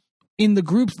like in the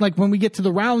groups, like when we get to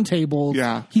the round tables,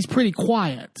 he's pretty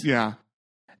quiet. Yeah.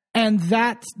 And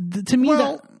that's to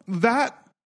me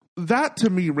that to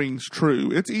me rings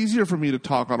true. It's easier for me to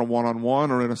talk on a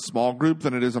one-on-one or in a small group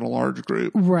than it is in a large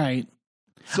group. Right.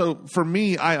 So for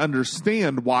me, I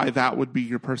understand why that would be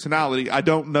your personality. I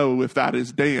don't know if that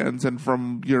is Dan's, and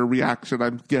from your reaction,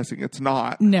 I'm guessing it's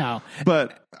not. No.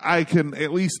 But I can,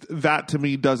 at least that to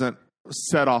me doesn't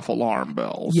set off alarm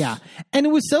bells. Yeah. And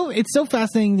it's so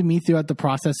fascinating to me throughout the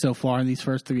process so far in these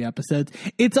first 3 episodes.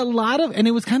 It's a lot of, and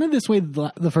it was kind of this way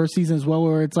the first season as well,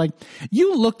 where it's like,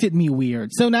 you looked at me weird,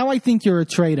 so now I think you're a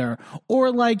traitor.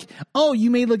 Or like, oh,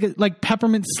 you may look at, like,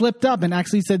 Peppermint slipped up and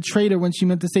actually said traitor when she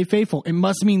meant to say faithful. It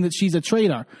must mean that she's a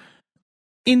traitor.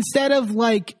 Instead of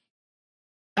like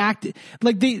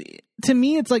to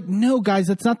me, it's like, no, guys,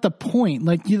 that's not the point.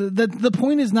 Like, the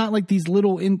point is not like these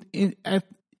little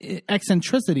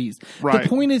eccentricities. Right. The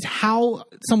point is how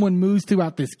someone moves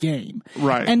throughout this game.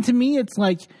 Right. And to me, it's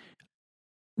like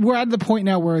we're at the point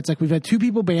now where it's like we've had 2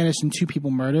 people banished and 2 people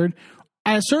murdered.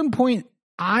 At a certain point,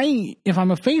 if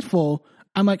I'm a faithful,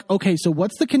 I'm like, okay, so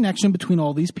what's the connection between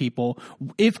all these people?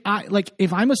 If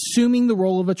I'm assuming the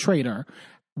role of a traitor,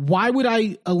 why would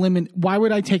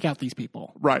I take out these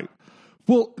people? Right.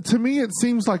 Well, to me, it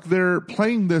seems like they're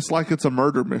playing this like it's a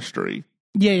murder mystery.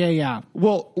 Yeah.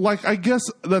 Well, like, I guess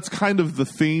that's kind of the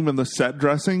theme and the set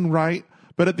dressing, right?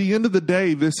 But at the end of the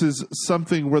day, this is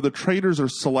something where the traitors are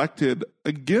selected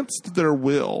against their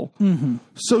will. Mm-hmm.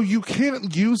 So you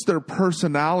can't use their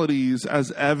personalities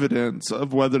as evidence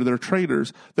of whether they're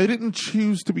traitors. They didn't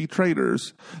choose to be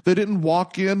traitors. They didn't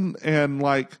walk in and,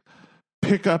 like,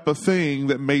 pick up a thing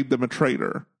that made them a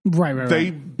traitor. Right.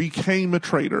 They became a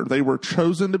traitor. They were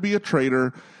chosen to be a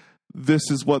traitor.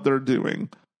 This is what they're doing.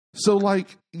 So,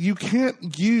 like, you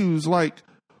can't use, like,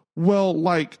 well,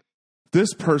 like,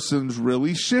 this person's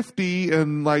really shifty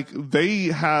and, like, they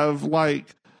have,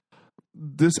 like,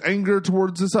 this anger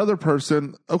towards this other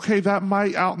person. Okay, that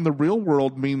might out in the real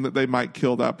world mean that they might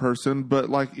kill that person, but,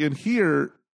 like, in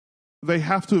here, they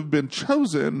have to have been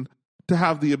chosen to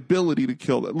have the ability to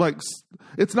kill them. Like,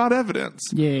 it's not evidence.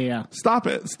 Yeah. Stop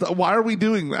it. Why are we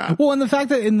doing that? Well, and the fact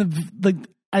that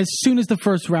as soon as the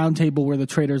first round table where the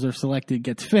traitors are selected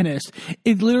gets finished,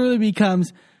 it literally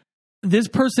becomes this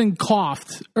person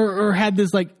coughed or had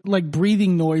this like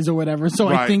breathing noise or whatever. So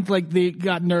right. I think like they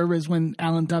got nervous when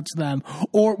Alan touched them.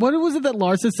 Or what was it that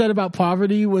Larsa said about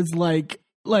poverty was like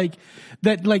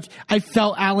that, like I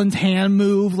felt Alan's hand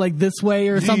move like this way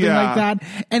or something like that.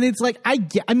 And it's like, I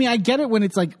get it when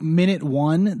it's like minute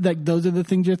 1, that those are the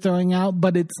things you're throwing out,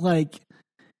 but it's like,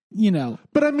 you know.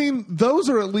 But I mean, those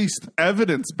are at least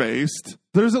evidence-based.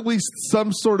 There's at least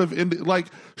some sort of,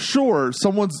 sure,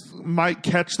 someone's might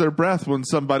catch their breath when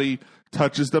somebody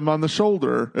touches them on the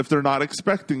shoulder if they're not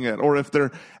expecting it, or if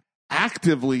they're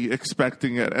actively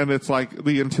expecting it, and it's like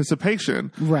the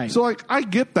anticipation. Right. So like I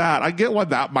get that. I get why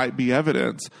that might be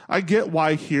evidence. I get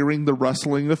why hearing the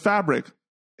rustling of fabric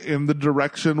in the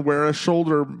direction where a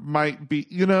shoulder might be,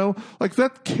 like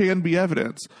that can be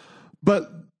evidence. But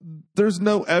there's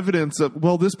no evidence of,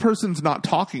 well, this person's not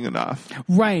talking enough.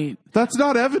 Right. That's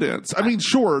not evidence. I mean,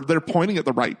 sure, they're pointing at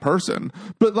the right person,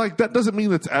 but like that doesn't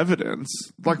mean it's evidence.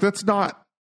 Like that's not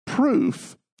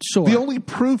proof. Sure. The only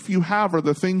proof you have are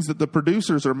the things that the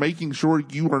producers are making sure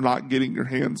you are not getting your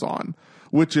hands on,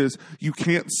 which is you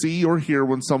can't see or hear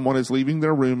when someone is leaving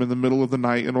their room in the middle of the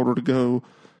night in order to go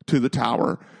to the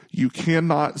tower. You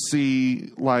cannot see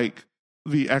like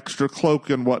the extra cloak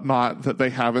and whatnot that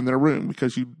they have in their room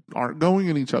because you aren't going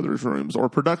in each other's rooms, or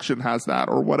production has that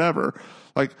or whatever.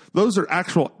 Like those are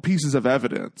actual pieces of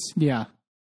evidence. Yeah.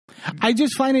 I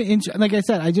just find it, like I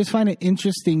said, I just find it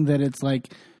interesting that it's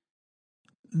like,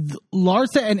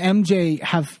 Larsa and MJ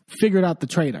have figured out the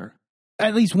traitor,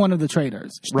 at least one of the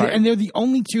traitors. Right. And they're the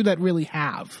only two that really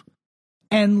have.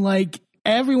 And like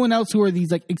everyone else who are these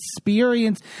like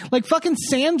experienced, like fucking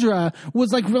Sandra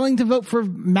was like willing to vote for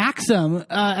Maxim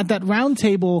at that round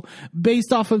table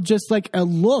based off of just like a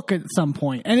look at some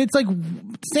point. And it's like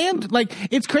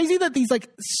it's crazy that these like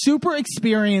super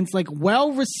experienced, like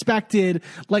well respected,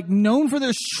 like known for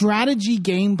their strategy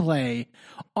gameplay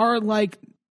are like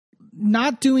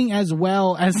not doing as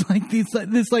well as like this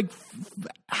like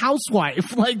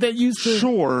housewife like that used to.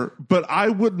 Sure, but I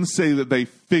wouldn't say that they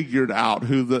figured out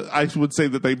I would say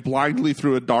that they blindly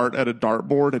threw a dart at a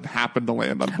dartboard and happened to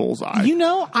land on bullseye.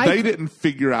 They didn't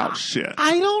figure out shit.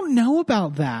 I don't know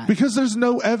about that. Because there's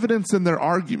no evidence in their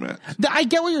argument. I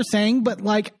get what you're saying, but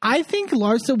like I think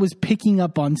Larsa was picking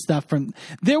up on stuff from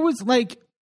there was like,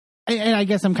 and I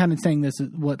guess I'm kind of saying this is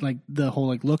what like the whole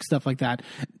like look stuff like that.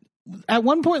 At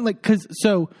one point,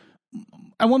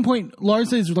 at one point,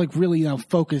 Larsa is like really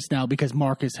focused now because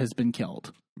Marcus has been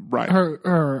killed, right?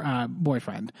 Her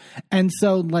boyfriend, and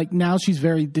so like now she's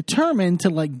very determined to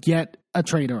like get a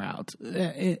traitor out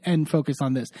and focus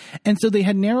on this. And so they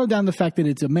had narrowed down the fact that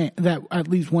it's a man, that at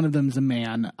least one of them is a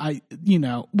man.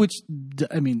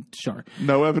 Sure,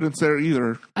 no evidence there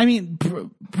either. I mean,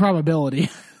 probability,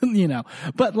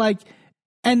 but like.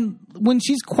 And when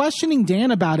she's questioning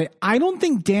Dan about it, I don't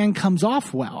think Dan comes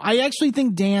off well. I actually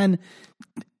think Dan,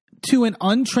 to an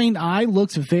untrained eye,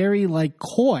 looks very like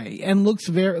coy and looks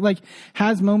very like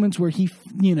has moments where he,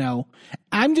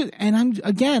 I'm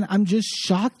just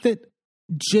shocked that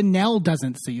Janelle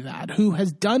doesn't see that, who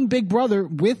has done Big Brother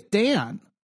with Dan.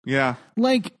 Yeah.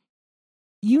 Like,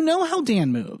 how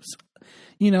Dan moves.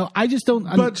 I just don't.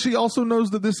 But she also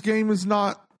knows that this game is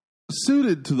not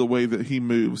suited to the way that he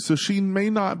moves, so she may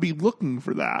not be looking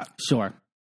for that. Sure,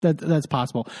 that's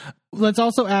possible. Let's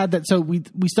also add that so we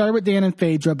started with Dan and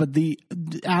Phaedra, but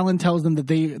Alan tells them that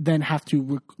they then have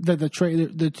to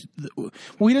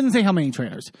he doesn't say how many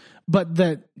traitors, but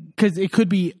that because it could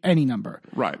be any number,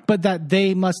 right? But that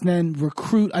they must then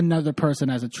recruit another person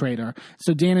as a traitor.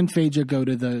 So Dan and Phaedra go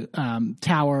to the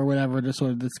tower or whatever to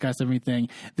sort of discuss everything.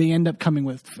 They end up coming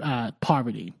with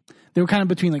Parvati. They were kind of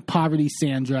between like Parvati,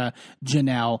 Sandra,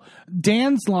 Janelle.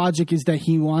 Dan's logic is that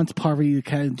he wants Parvati to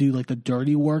kind of do like the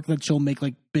dirty work, that she'll make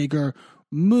like bigger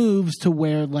moves to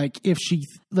where like if she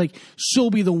like she'll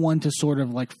be the one to sort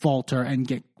of like falter and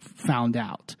get found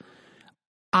out.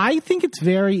 I think it's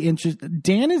very interesting.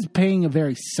 Dan is playing a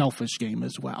very selfish game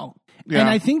as well. Yeah. And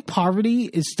I think Parvati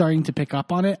is starting to pick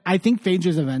up on it. I think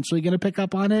Phaedra's eventually going to pick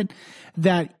up on it,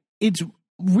 that it's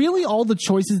really all the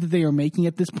choices that they are making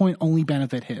at this point only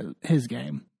benefit his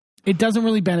game. It doesn't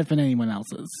really benefit anyone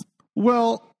else's.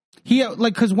 Well, he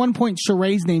because one point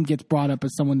Sheree's name gets brought up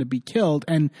as someone to be killed,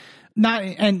 and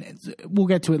we'll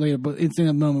get to it later, but it's in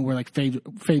a moment where like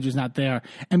Phaedra's not there,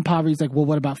 and Parvati's like, well,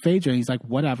 what about Phaedra? And he's like,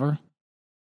 whatever.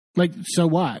 Like, so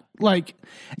what? Like,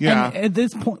 yeah. And at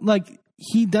this point, like,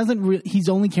 he doesn't. He's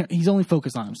only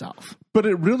focused on himself. But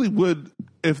it really would,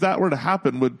 if that were to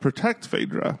happen, would protect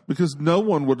Phaedra, because no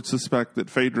one would suspect that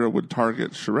Phaedra would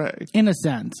target Sheree. In a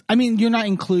sense, I mean, you're not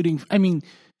including. I mean,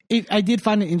 I did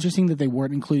find it interesting that they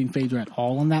weren't including Phaedra at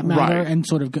all on that matter, right, and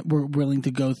sort of were willing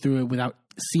to go through it without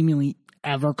seemingly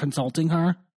ever consulting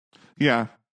her. Yeah,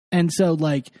 and so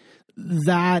like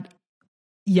that.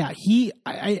 Yeah,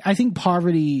 I think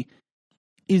Parvati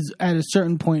is at a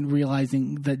certain point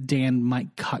realizing that Dan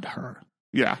might cut her.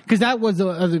 Yeah. Because that was the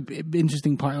other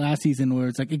interesting part last season, where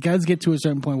it's like, it does get to a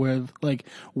certain point where, like,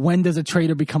 when does a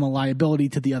traitor become a liability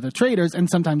to the other traitors? And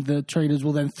sometimes the traitors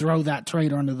will then throw that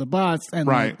traitor under the bus. And,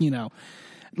 right, like,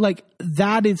 like,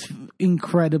 that is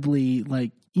incredibly,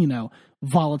 like,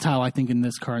 volatile, I think, in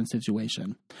this current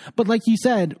situation. But like you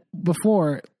said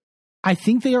before, I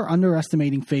think they are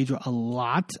underestimating Phaedra a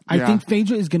lot. I think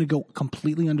Phaedra is going to go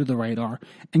completely under the radar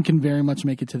and can very much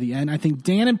make it to the end. I think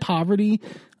Dan and Poverty,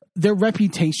 their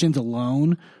reputations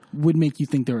alone would make you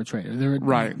think they're a traitor. They're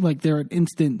they're an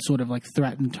instant sort of like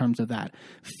threat in terms of that.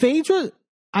 Phaedra,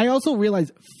 I also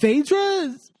realize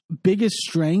Phaedra's biggest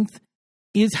strength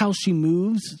is how she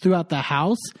moves throughout the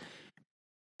house,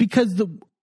 because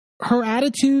her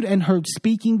attitude and her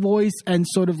speaking voice and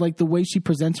sort of like the way she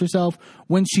presents herself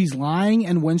when she's lying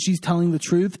and when she's telling the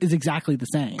truth is exactly the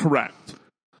same. Correct.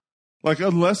 Like,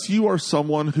 unless you are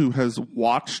someone who has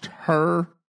watched her,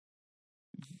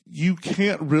 you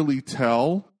can't really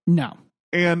tell. No.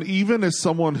 And even as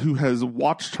someone who has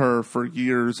watched her for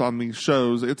years on these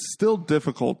shows, it's still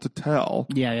difficult to tell.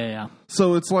 Yeah.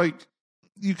 So it's like,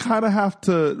 you kind of have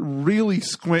to really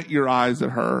squint your eyes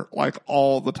at her like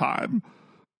all the time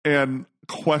and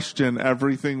question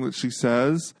everything that she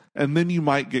says, and then you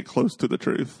might get close to the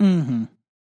truth. Mm-hmm.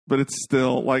 But it's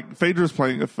still, like, Phaedra's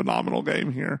playing a phenomenal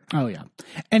game here. Oh, yeah.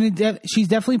 And she's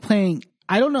definitely playing,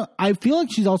 I don't know, I feel like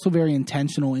she's also very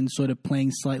intentional in sort of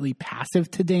playing slightly passive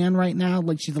to Dan right now.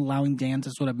 Like, she's allowing Dan to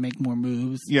sort of make more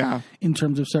moves in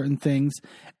terms of certain things.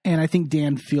 And I think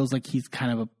Dan feels like he's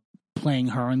kind of playing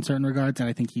her in certain regards, and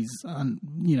I think he's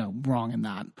wrong in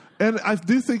that. And I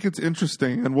do think it's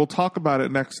interesting, and we'll talk about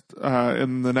it next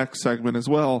in the next segment as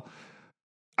well.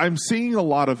 I'm seeing a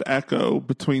lot of echo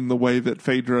between the way that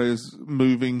Phaedra is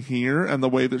moving here and the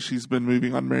way that she's been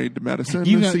moving on Married to Medicine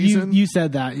this season. You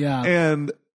said that, yeah.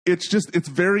 And it's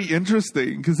very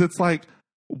interesting because it's like,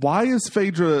 why is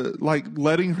Phaedra like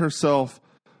letting herself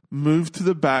move to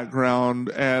the background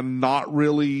and not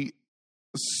really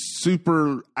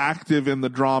super active in the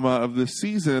drama of this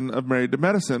season of Married to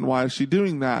Medicine? Why is she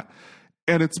doing that?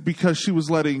 And it's because she was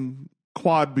letting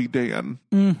Quad be Dan.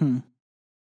 Mm-hmm.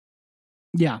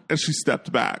 Yeah. And she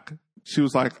stepped back. She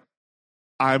was like,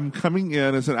 I'm coming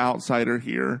in as an outsider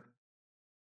here.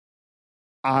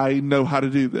 I know how to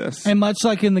do this. And much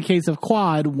like in the case of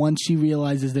Quad, once she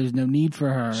realizes there's no need for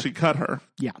her, she cut her.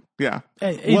 Yeah. Yeah.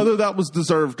 Whether that was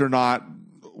deserved or not,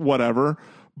 whatever.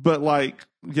 But like,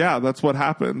 yeah, that's what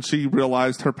happened. She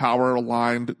realized her power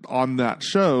aligned on that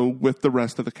show with the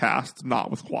rest of the cast,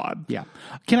 not with Quad. Yeah.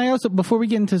 Can I also, before we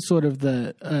get into sort of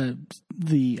the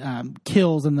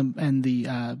kills and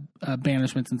the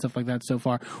banishments and stuff like that so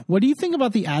far, what do you think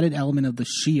about the added element of the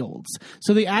shields?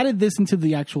 So they added this into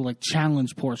the actual like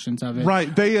challenge portions of it.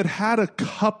 Right. They had a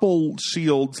couple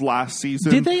shields last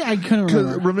season. Did they? I couldn't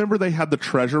remember. Remember they had the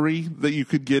treasury that you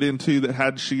could get into that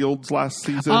had shields last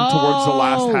season towards the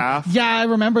last half? Yeah,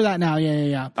 I remember that now.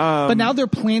 Yeah. But now they're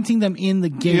planting them in the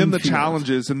game in the field.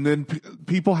 challenges, and then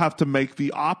people have to make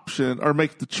the option or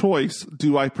make the choice.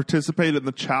 Do I participate in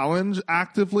the challenge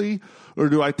actively, or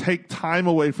do I take time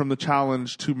away from the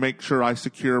challenge to make sure I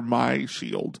secure my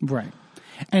shield? Right.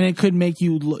 And it could make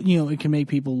it can make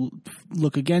people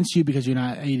look against you because you're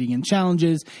not aiding in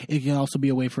challenges. It can also be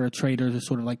a way for a trader to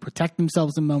sort of like protect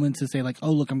themselves in moments to say like,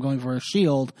 oh, look, I'm going for a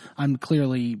shield. I'm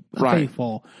clearly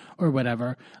faithful or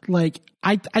whatever. Like,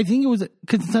 I think it was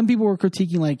because some people were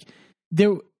critiquing like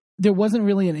there wasn't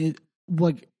really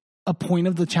a point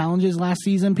of the challenges last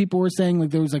season. People were saying like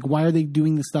there was like, why are they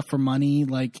doing this stuff for money?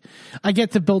 Like, I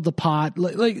get to build the pot,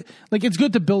 like it's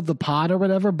good to build the pot or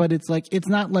whatever, but it's like it's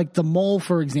not like the mole,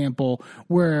 for example,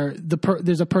 where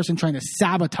there's a person trying to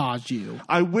sabotage you.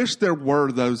 I wish there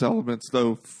were those elements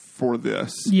though for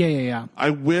this. Yeah. I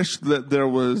wish that there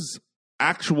was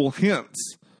actual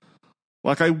hints.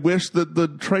 Like, I wish that the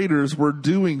traders were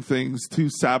doing things to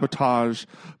sabotage.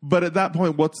 But at that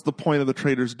point, what's the point of the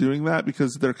traders doing that?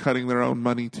 Because they're cutting their own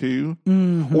money too?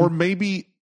 Mm-hmm. Or maybe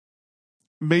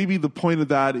the point of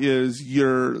that is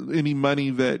any money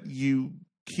that you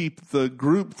keep the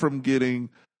group from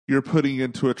getting, you're putting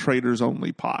into a traders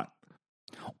only pot.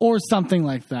 Or something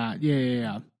like that.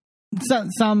 Yeah.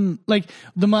 Some like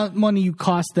the money you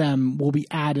cost them will be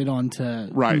added onto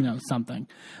something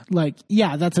like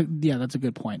that's a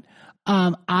good point.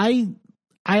 I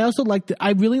also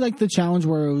I really liked the challenge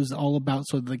where it was all about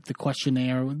sort of like the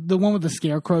questionnaire, the one with the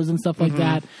scarecrows and stuff like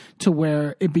that, to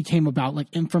where it became about like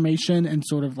information and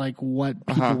sort of like what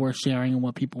people were sharing and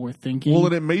what people were thinking. Well,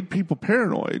 and it made people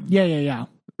paranoid. Yeah.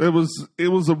 It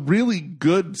was a really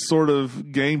good sort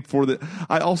of game for that.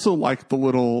 I also liked the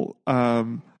little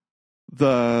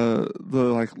the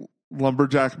like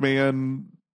lumberjack man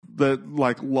that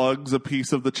like lugs a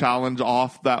piece of the challenge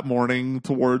off that morning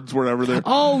towards wherever they're.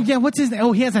 Oh yeah, what's his name?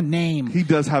 Oh, he has a name. He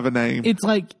does have a name. It's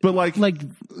like, but like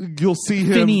you'll see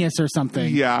him Phineas or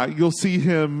something. Yeah, you'll see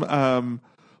him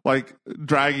like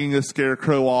dragging a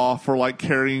scarecrow off or like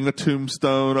carrying a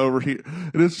tombstone over here.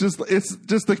 And it's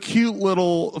just a cute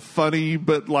little funny,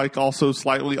 but like also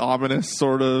slightly ominous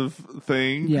sort of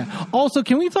thing. Yeah. Also,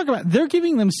 can we talk about, they're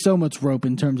giving them so much rope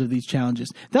in terms of these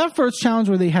challenges. That first challenge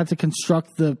where they had to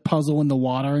construct the puzzle in the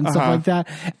water and stuff like that,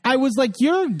 I was like,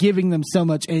 you're giving them so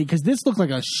much aid because this looked like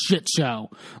a shit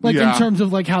show. Like in terms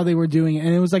of like how they were doing it.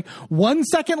 And it was like 1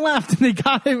 second left and they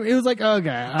got it. It was like,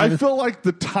 okay. I feel like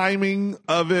the timing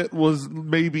of it was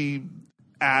maybe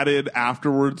added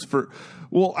afterwards for,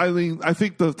 well, I mean, I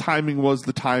think the timing was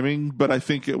the timing, but I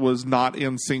think it was not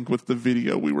in sync with the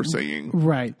video we were seeing.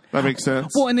 Right. That makes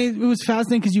sense. Well, and it was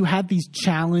fascinating because you had these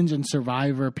challenge and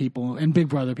survivor people and Big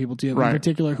Brother people too, in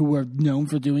particular, who were known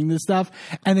for doing this stuff.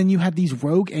 And then you had these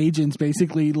rogue agents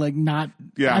basically like not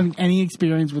having any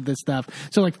experience with this stuff.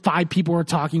 So like 5 people were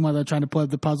talking while they're trying to play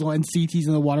the puzzle and CT's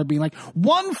in the water being like,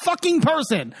 one fucking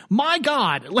person, my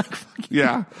God. Like,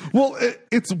 yeah. Well,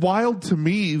 it's wild to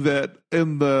me that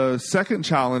in the second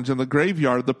challenge in the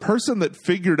graveyard, the person that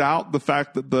figured out the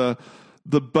fact that the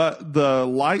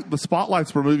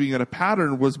spotlights were moving in a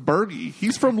pattern was Bergie.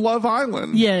 He's from Love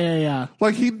Island. Yeah.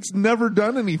 Like he's never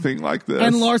done anything like this.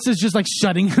 And Lars is just like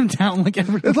shutting him down like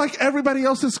everything. It's like everybody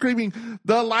else is screaming,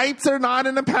 the lights are not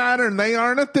in a pattern. They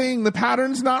aren't a thing. The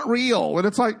pattern's not real. And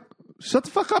it's like, shut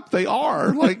the fuck up. They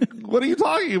are. Like, what are you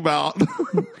talking about?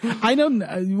 I know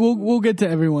we'll get to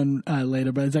everyone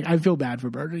later, but it's like, I feel bad for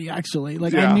Bergie actually.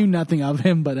 Like Yeah. I knew nothing of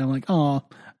him, but I'm like, oh.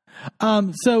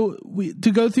 So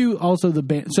to go through also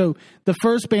so the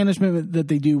first banishment that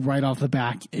they do right off the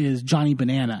back is Johnny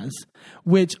Bananas,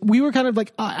 which we were kind of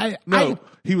like,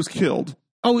 he was killed.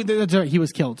 Oh, that's right. He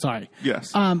was killed. Sorry.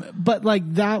 Yes. But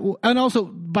like that, and also,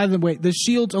 by the way, the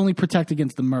shields only protect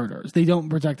against the murders. They don't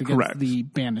protect against the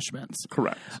banishments.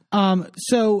 Correct.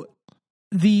 So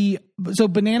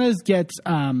Bananas gets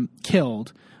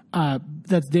killed.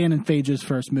 That's Dan and Phaedra's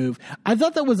first move. I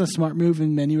thought that was a smart move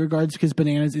in many regards because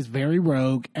Bananas is very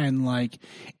rogue and like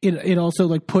it also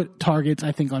like put targets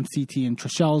I think on CT and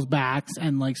Trichelle's backs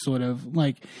and like sort of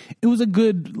like it was a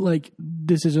good like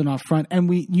decision off front.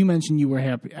 And you mentioned you were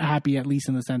happy at least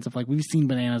in the sense of like we've seen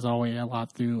Bananas always a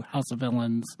lot through House of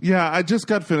Villains. Yeah, I just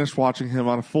got finished watching him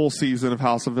on a full season of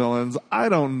House of Villains. I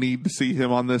don't need to see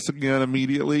him on this again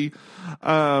immediately.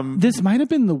 This might have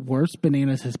been the worst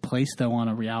Bananas has placed though on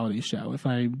a reality show. If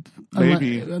I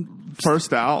maybe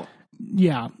first out,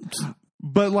 yeah.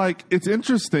 But like it's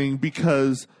interesting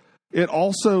because it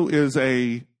also is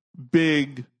a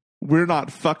big. We're not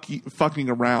fucking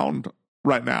around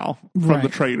right now from the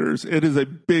traders. It is a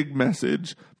big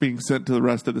message being sent to the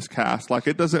rest of this cast. Like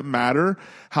it doesn't matter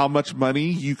how much money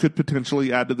you could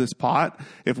potentially add to this pot.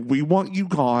 If we want you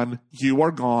gone, you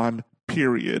are gone.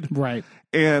 Period. Right.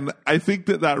 And I think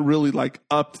that really like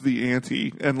upped the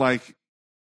ante and like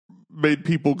made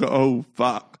people go, oh,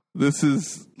 fuck. This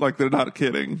is like, they're not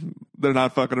kidding. They're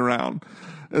not fucking around.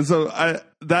 And so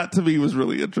that to me was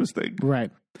really interesting.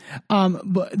 Right.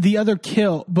 But the other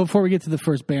kill, before we get to the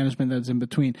first banishment that's in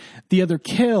between, the other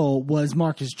kill was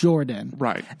Marcus Jordan.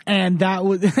 Right. And that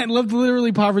was, I loved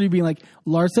literally Poverty being like,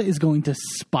 Larsa is going to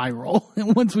spiral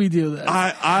once we do this.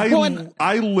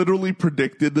 I literally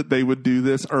predicted that they would do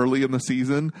this early in the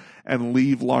season and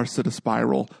leave Larsa to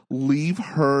spiral. Leave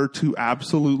her to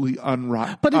absolutely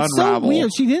unravel. But it's so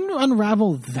weird. She didn't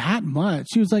unravel that much.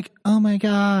 She was like, oh my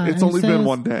God. It's only been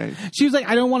one day. She was like,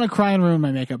 I don't want to cry and ruin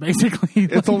my makeup, basically.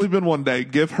 It's only been one day.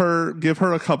 Give her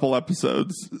a couple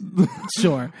episodes.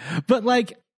 Sure. But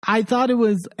like, I thought it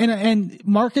was, and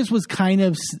Marcus was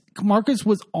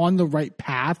on the right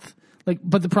path. Like,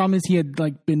 but the problem is he had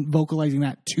like been vocalizing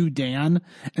that to Dan,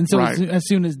 and so as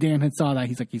soon as Dan had saw that,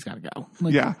 he's like, he's got to go.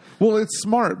 Like, yeah, well, it's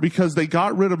smart because they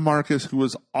got rid of Marcus, who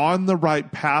was on the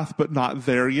right path but not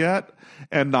there yet,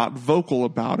 and not vocal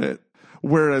about it.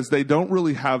 Whereas they don't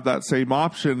really have that same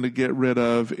option to get rid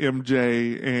of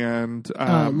MJ and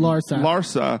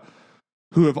Larsa,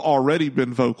 who have already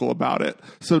been vocal about it.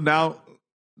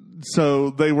 So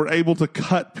they were able to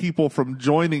cut people from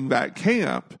joining that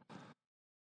camp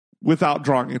without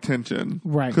drawing attention.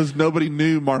 Right. Because nobody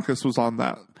knew Marcus was on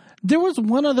that. There was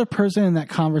one other person in that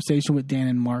conversation with Dan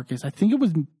and Marcus. I think it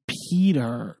was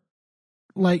Peter.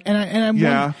 Like, and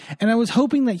I was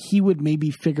hoping that he would maybe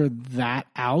figure that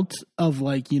out of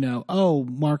like, you know, oh,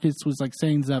 Marcus was like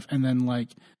saying stuff and then like,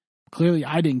 clearly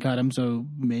I didn't cut him. So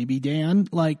maybe Dan,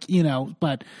 like, you know,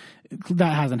 but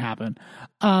that hasn't happened.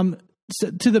 So,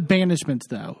 to the banishments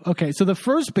though. Okay. So the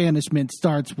first banishment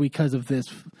starts because of this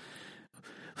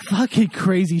fucking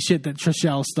crazy shit that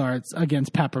Trishelle starts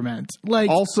against Peppermint. Like,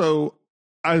 also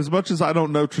as much as I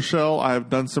don't know Trishelle, I have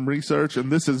done some research,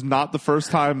 and this is not the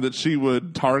first time that she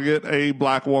would target a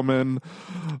black woman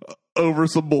over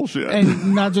some bullshit.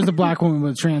 And not just a black woman, but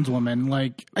a trans woman.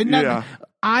 Like,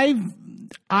 I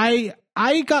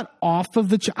got off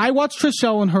of I watched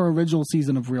Trishelle in her original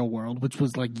season of Real World, which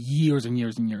was like years and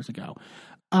years and years ago.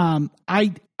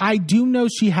 I do know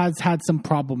she has had some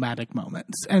problematic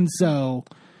moments, and so,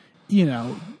 you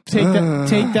know, take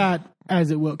that as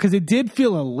it will, because it did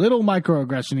feel a little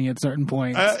microaggression-y at certain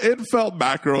points. It felt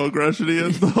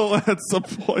macroaggression-y though at some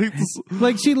points.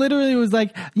 Like, she literally was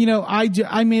like, you know,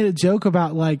 I made a joke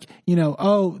about, like, you know,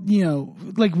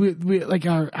 like we like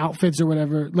our outfits or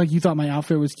whatever. Like, you thought my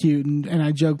outfit was cute, and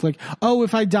I joked like, oh,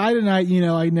 if I die tonight, you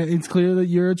know, it's clear that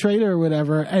you're a traitor or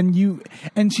whatever. And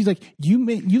she's like, you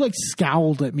like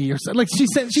scowled at me or something. Like,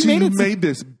 she made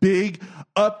this big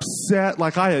upset,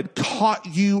 like I had caught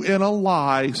you in a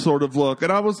lie sort of look.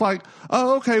 And I was like,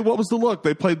 oh, okay, what was the look?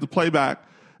 They played the playback,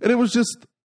 and it was just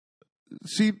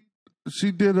she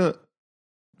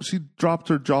dropped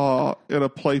her jaw in a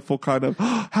playful kind of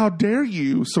how dare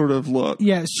you sort of look.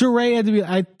 Yeah, Sheree had to be,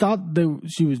 I thought that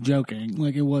she was joking.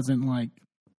 Like, it wasn't like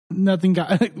nothing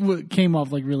came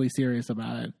off like really serious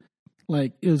about it.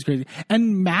 Like, it was crazy.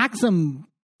 And Maxim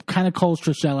kind of calls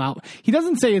Trishelle out. He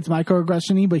doesn't say it's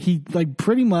microaggression-y, but he like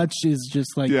pretty much is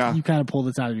just like, you kind of pull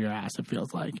this out of your ass, it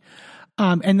feels like.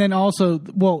 And then also,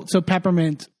 so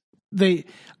Peppermint,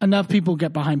 enough people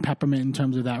get behind Peppermint in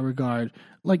terms of that regard.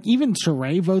 Like, even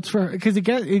Sheree votes for her, because it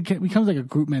becomes like a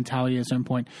group mentality at a certain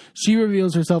point. She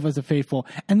reveals herself as a faithful,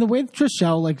 and the way that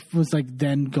Trishelle like was like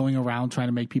then going around trying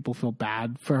to make people feel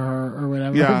bad for her or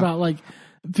whatever about like.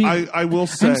 I will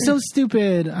say, I'm so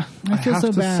stupid. I feel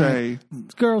so bad. Say,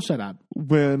 girl, shut up.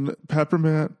 When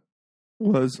Peppermint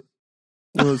was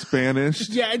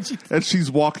banished, and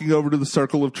she's walking over to the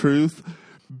Circle of Truth,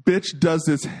 bitch does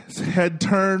this head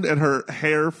turn and her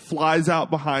hair flies out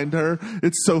behind her.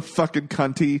 It's so fucking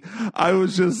cunty. I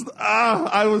was just,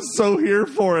 I was so here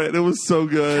for it. It was so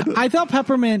good. I thought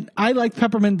Peppermint, I liked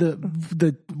Peppermint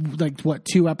the like, what,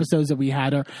 2 episodes that we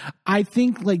had her. I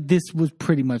think like this was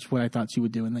pretty much what I thought she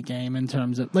would do in the game in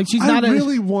terms of like, she's not. I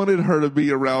really wanted her to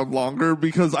be around longer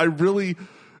because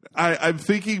I'm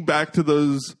thinking back to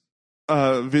those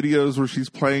videos where she's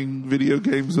playing video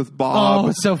games with Bob. Oh,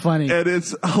 it's so funny. And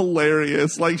it's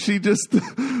hilarious. Like, she just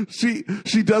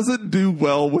she doesn't do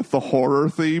well with the horror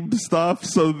themed stuff.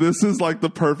 So this is like the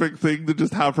perfect thing to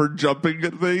just have her jumping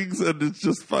at things, and it's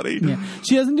just funny. Yeah.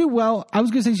 She doesn't do well. I was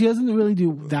gonna say she doesn't really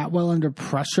do that well under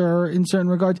pressure in certain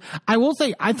regards. I will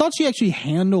say I thought she actually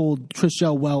handled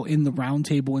Trishelle well in the round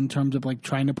table in terms of like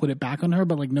trying to put it back on her,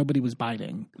 but like nobody was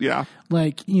biting. Yeah.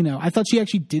 Like, you know, I thought she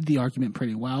actually did the argument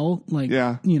pretty well. Like,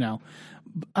 you know,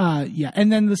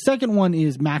 and then the second one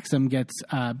is Maxim gets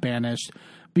banished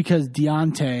because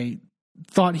Deontay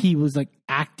thought he was like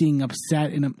acting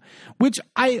upset which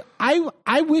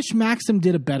I wish Maxim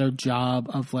did a better job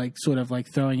of like sort of like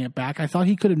throwing it back. I thought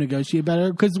he could have negotiated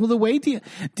better because the way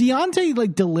Deontay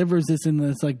like delivers this in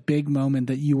this like big moment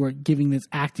that you were giving this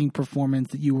acting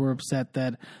performance that you were upset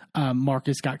that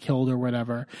Marcus got killed or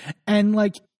whatever, and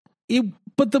like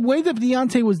but the way that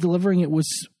Deontay was delivering it was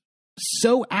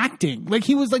so acting. Like,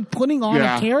 he was like putting on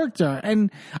a character, and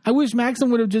I wish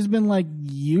Maxim would have just been like,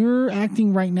 you're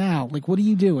acting right now. Like, what are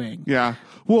you doing? Yeah.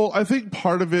 Well, I think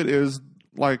part of it is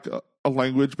like a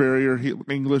language barrier.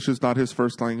 English is not his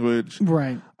first language.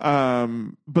 Right.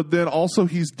 But then also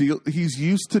he's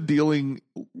used to dealing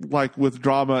like with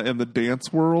drama in the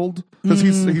dance world because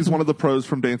he's one of the pros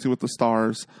from Dancing with the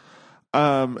Stars.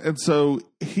 And so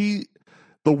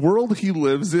the world he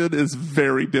lives in is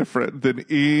very different than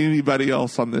anybody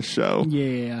else on this show.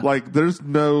 Yeah. Like, there's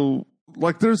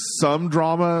some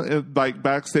drama like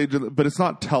backstage, but it's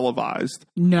not televised.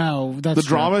 No, that's the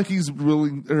drama he's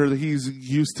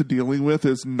used to dealing with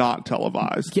is not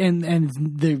televised. And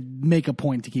they make a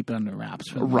point to keep it under wraps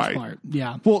for the most part.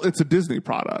 Yeah. Well, it's a Disney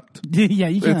product. Yeah,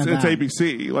 you can't. It's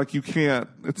ABC. Like, you can't.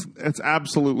 It's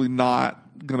absolutely not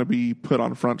going to be put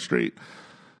on Front Street.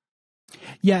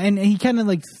 Yeah, and he kind of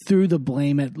like threw the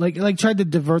blame at like tried to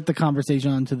divert the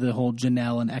conversation onto the whole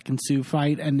Janelle and Ekin-Su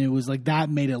fight, and it was like that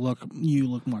made it look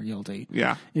more guilty.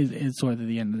 Yeah, is sort of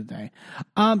the end of the day.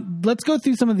 Let's go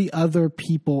through some of the other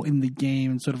people in the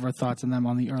game and sort of our thoughts on them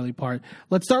on the early part.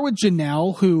 Let's start with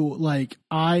Janelle, who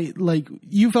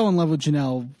you fell in love with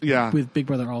Janelle. Yeah. With Big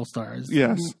Brother All Stars.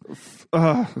 Yes,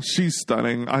 she's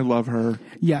stunning. I love her.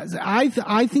 Yes, I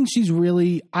think she's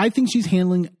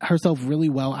handling herself really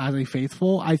well as a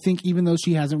faithful. I think even though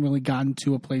she hasn't really gotten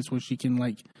to a place where she can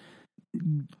like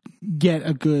get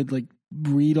a good like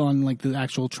read on like the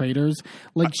actual traders,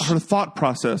 like her thought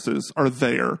processes are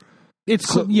there. It's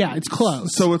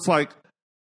close. So it's like,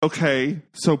 okay,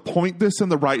 so point this in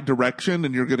the right direction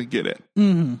and you're going to get it.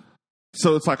 Mm-hmm.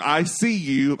 So it's like, I see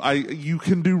you. You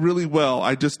can do really well.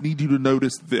 I just need you to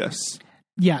notice this.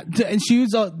 Yeah, and she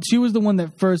was the one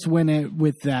that first went it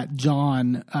with that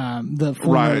John, the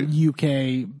former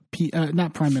UK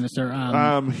not prime minister.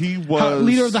 He was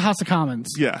leader of the House of Commons.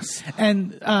 Yes,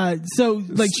 and so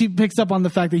like she picks up on the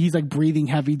fact that he's like breathing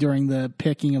heavy during the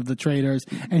picking of the traitors,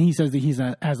 and he says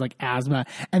that has like asthma,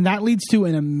 and that leads to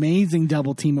an amazing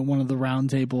double team at one of the round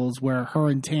tables where her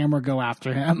and Tamara go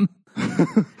after him.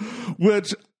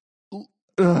 Which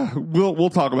we'll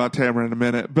talk about Tamara in a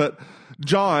minute, but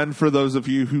John, for those of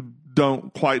you who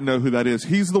don't quite know who that is,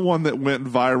 he's the one that went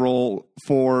viral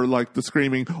for like the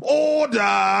screaming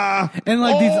 "Order!" and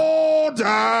like Order!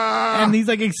 and these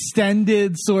like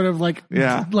extended sort of like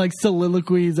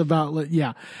soliloquies about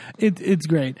it's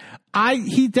great.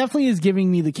 He definitely is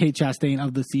giving me the Kate Chastain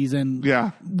of the season.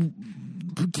 Yeah.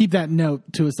 Keep that note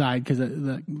to a side because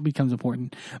that becomes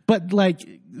important. But like,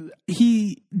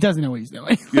 he doesn't know what he's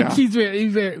doing. Yeah. He's very,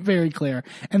 very clear,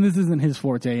 and this isn't his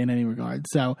forte in any regard.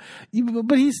 So,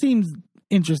 but he seems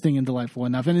interesting and delightful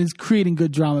enough, and is creating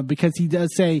good drama because he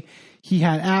does say he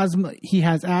had asthma. He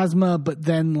has asthma, but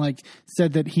then like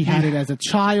said that he had it as a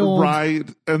child, right?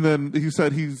 And then he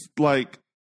said he's like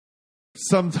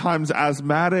sometimes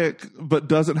asthmatic, but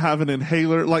doesn't have an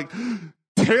inhaler, like.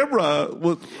 Tamara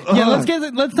was,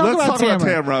 let's talk about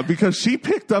Tamara because she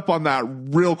picked up on that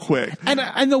real quick.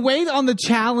 And the way on the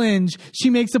challenge,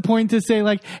 she makes a point to say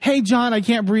like, "Hey John, I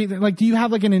can't breathe. Like, do you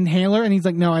have like an inhaler?" And he's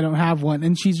like, "No, I don't have one."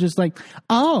 And she's just like,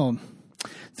 "Oh,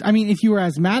 I mean, if you were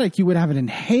asthmatic, you would have an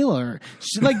inhaler."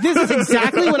 Like, this is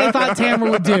exactly what I thought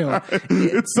Tamara would do.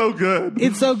 It's so good.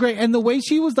 It's so great. And the way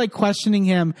she was like questioning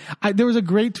him, there was a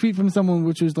great tweet from someone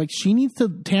which was like,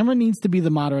 Tamara needs to be the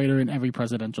moderator in every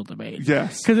presidential debate.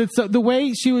 Yes. Because it's the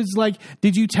way she was like,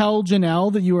 "Did you tell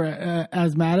Janelle that you were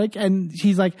asthmatic?" And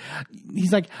he's like,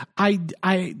 I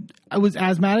was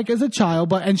asthmatic as a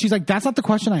child, and she's like, "That's not the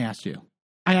question I asked you.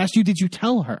 I asked you, did you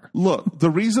tell her?" Look,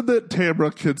 the reason that Tamara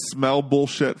could smell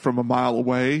bullshit from a mile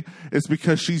away is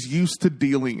because she's used to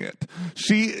dealing it.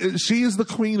 She is the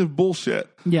queen of bullshit.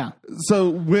 Yeah. So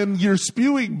when you're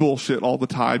spewing bullshit all the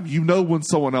time, you know when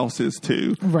someone else is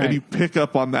too. Right. And you pick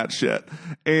up on that shit.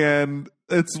 And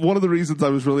it's one of the reasons I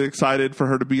was really excited for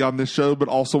her to be on this show, but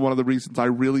also one of the reasons I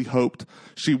really hoped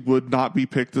she would not be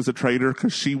picked as a traitor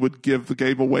because she would give the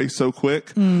game away so quick.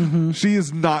 Mm-hmm. She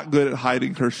is not good at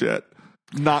hiding her shit.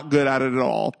 Not good at it at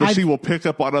all, but she will pick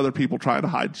up on other people trying to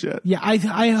hide shit. Yeah,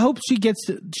 I hope she gets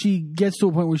to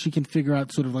a point where she can figure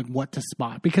out sort of like what to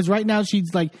spot, because right now she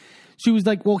was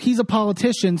like, well, he's a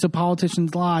politician, so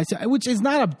politicians lie, which is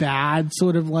not a bad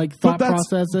sort of like thought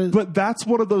process. But that's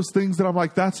one of those things that I'm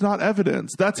like, that's not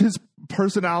evidence. That's his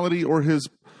personality or his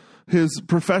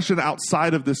profession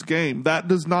outside of this game. That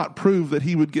does not prove that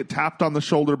he would get tapped on the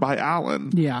shoulder by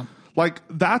Alan. Yeah. Like,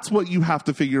 that's what you have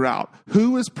to figure out.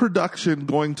 Who is production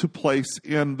going to place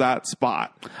in that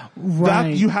spot? Right.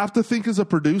 That you have to think as a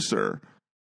producer.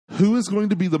 Who is going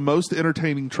to be the most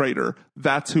entertaining traitor?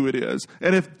 That's who it is.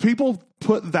 And if people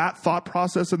put that thought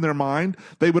process in their mind,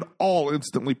 they would all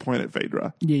instantly point at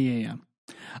Phaedra. Yeah.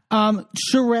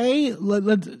 Sheree's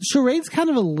kind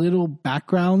of a little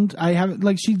background. I have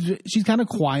like she's kind of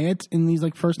quiet in these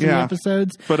like first 3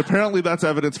 episodes. But apparently that's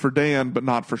evidence for Dan, but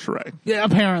not for Sheree. Yeah,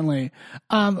 apparently.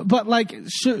 But like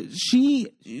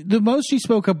the most she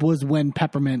spoke up was when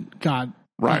Peppermint got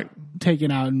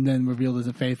taken out and then revealed as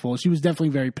a faithful. She was definitely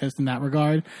very pissed in that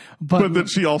regard. But then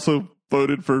she also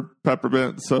voted for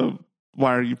Peppermint, so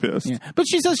why are you pissed? Yeah. But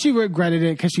she says she regretted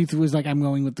it because she was like, "I'm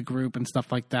going with the group" and stuff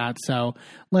like that. So,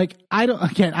 like,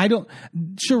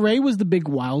 Sheree was the big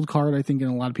wild card, I think, in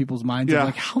a lot of people's minds. Yeah.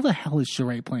 Like, how the hell is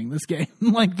Sheree playing this game?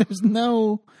 Like, there's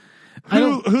no...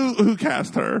 Who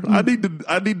cast her? I need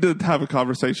to have a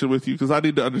conversation with you because I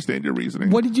need to understand your reasoning.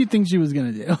 What did you think she was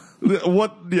going to do?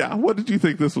 What did you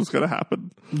think this was going to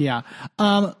happen? Yeah.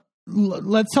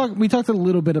 Let's talk... We talked a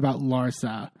little bit about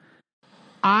Larsa.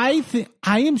 I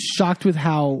am shocked with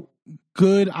how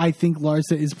good I think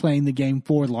Larsa is playing the game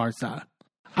for Larsa.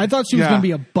 I thought she was going to be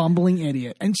a bumbling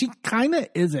idiot, and she kind of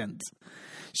isn't.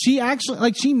 She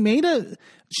actually she made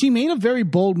a very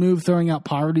bold move throwing out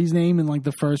Parvati's name in like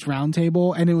the first round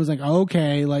table, and it was like,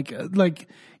 okay, like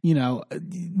you know,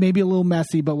 maybe a little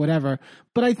messy, but whatever.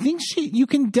 But I think you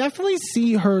can definitely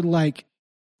see her like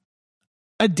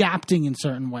adapting in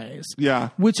certain ways. Yeah.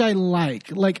 Which I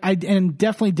like. And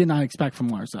definitely did not expect from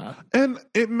Larsa. And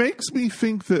it makes me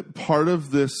think that part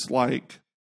of this, like,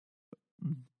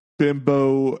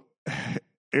 bimbo,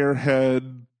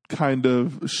 airhead kind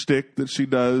of shtick that she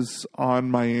does on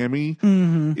Miami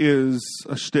is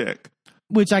a shtick.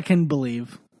 Which I can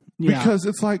believe. Yeah. Because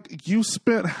it's like, you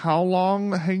spent how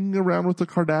long hanging around with the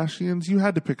Kardashians? You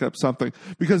had to pick up something.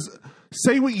 Because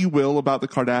say what you will about the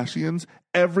Kardashians,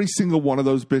 every single one of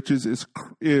those bitches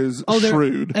is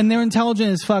shrewd. And they're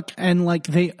intelligent as fuck. And like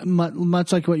they,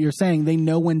 much like what you're saying, they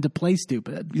know when to play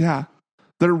stupid. Yeah.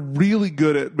 They're really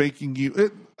good at making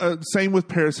you... same with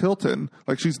Paris Hilton.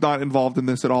 Like, she's not involved in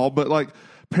this at all. But like,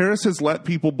 Paris has let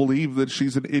people believe that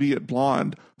she's an idiot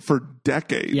blonde for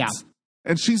decades. Yeah.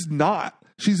 And she's not.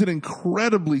 She's an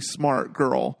incredibly smart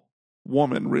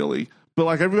woman, really. But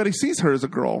like, everybody sees her as a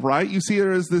girl, right? You see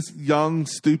her as this young,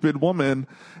 stupid woman.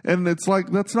 And it's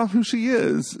like, that's not who she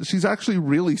is. She's actually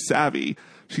really savvy.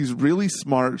 She's really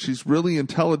smart. She's really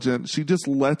intelligent. She just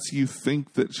lets you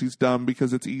think that she's dumb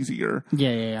because it's easier.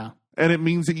 Yeah. And it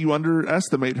means that you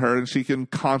underestimate her and she can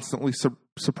constantly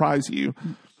surprise you.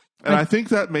 And I think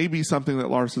that may be something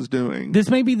that Lars is doing. This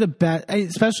may be the best,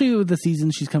 especially with the season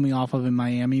she's coming off of in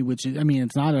Miami, which, I mean,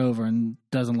 it's not over and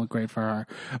doesn't look great for her.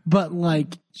 But,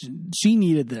 like, she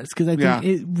needed this because I think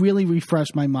it really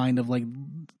refreshed my mind of, like,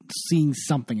 seeing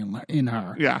something in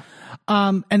her. Yeah.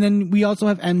 And then we also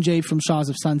have MJ from Shaws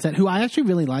of Sunset, who I actually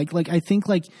really like. Like, I think,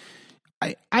 like,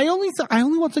 I only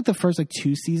watched like the first like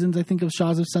 2 seasons, I think, of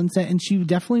Shaws of Sunset, and she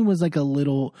definitely was like a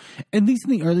little, at least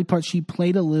in the early part, she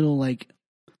played a little like,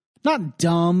 not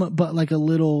dumb, but like a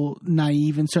little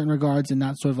naive in certain regards and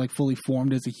not sort of like fully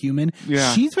formed as a human.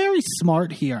 Yeah. She's very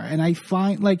smart here. And I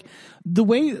find like the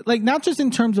way, like not just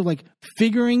in terms of like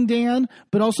figuring Dan,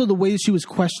 but also the way she was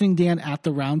questioning Dan at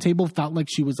the round table felt like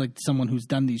she was like someone who's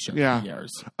done these shows for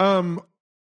years.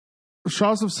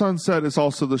 Shaws of Sunset is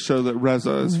also the show that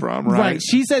Reza is from, right? Right.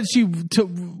 She said she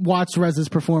watched Reza's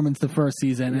performance the first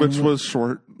season. Which was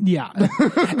short. Yeah.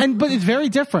 But it's very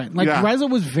different. Like Reza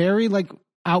was very like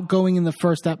outgoing in the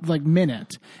first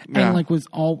minute and like was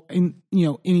all in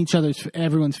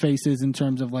everyone's faces in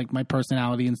terms of like my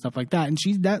personality and stuff like that, and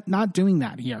she's not doing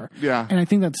that here. And I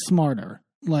think that's smarter,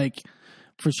 like,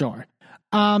 for sure.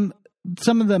 Some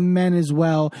of the men as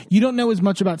well, you don't know as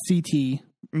much about CT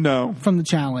from the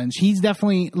challenge. He's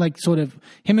definitely like sort of,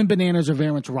 him and Bananas are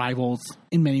very much rivals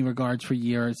in many regards for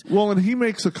years. Well, and he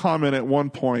makes a comment at one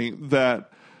point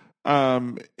that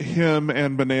him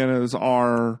and Bananas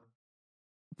are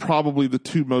probably the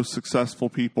 2 most successful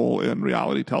people in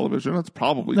reality television. That's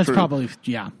probably true.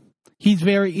 He's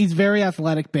very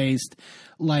athletic based.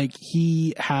 Like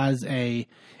he has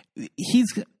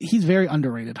he's very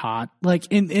underrated hot. Like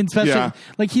especially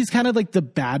like he's kind of like the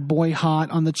bad boy hot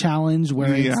on the challenge,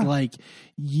 where it's like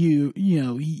you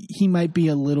know he might be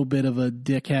a little bit of a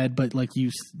dickhead, but like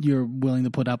you're willing to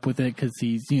put up with it because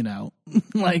he's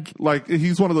like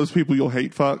he's one of those people you'll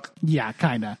hate fuck. Yeah,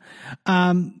 kind of.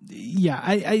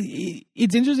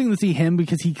 It's interesting to see him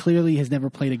because he clearly has never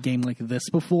played a game like this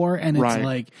before, and it's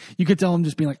like you could tell him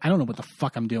just being like, I don't know what the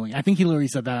fuck I'm doing. I think he literally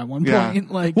said that at one point.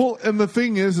 Like, well, and the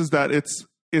thing is that it's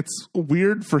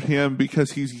weird for him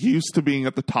because he's used to being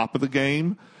at the top of the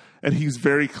game, and he's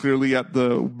very clearly at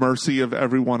the mercy of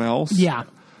everyone else. Yeah.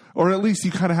 Or at least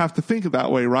you kind of have to think of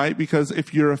that way, right? Because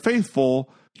if you're a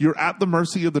faithful, you're at the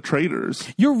mercy of the traitors.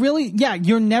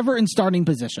 You're never in starting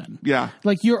position. Yeah.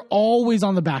 Like, you're always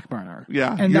on the back burner.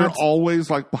 Yeah. And you're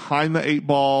always like behind the 8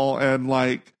 ball, and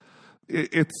like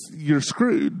you're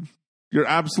screwed. You're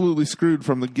absolutely screwed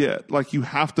from the get. Like, you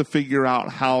have to figure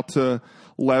out how to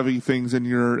levy things in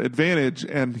your advantage,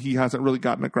 and he hasn't really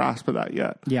gotten a grasp of that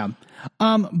yet. Yeah.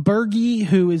 Bergie,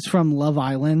 who is from Love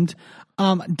Island,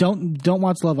 don't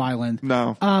watch Love Island.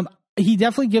 No. He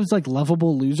definitely gives like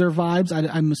lovable loser vibes.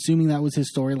 I'm assuming that was his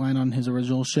storyline on his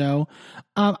original show.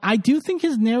 I do think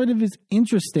his narrative is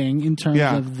interesting in terms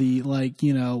of the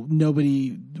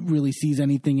nobody really sees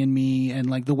anything in me, and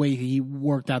like the way he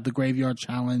worked out the graveyard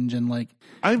challenge, and like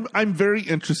I'm very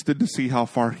interested to see how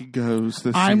far he goes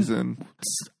this season.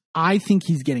 I think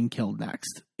he's getting killed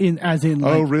next.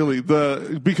 Oh, really?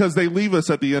 Because they leave us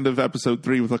at the end of episode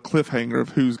 3 with a cliffhanger of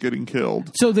who's getting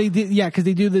killed. So they did, because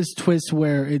they do this twist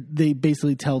where they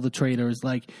basically tell the traitors,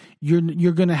 like,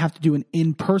 you're going to have to do an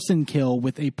in-person kill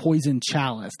with a poison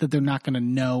chalice that they're not going to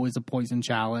know is a poison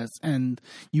chalice, and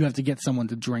you have to get someone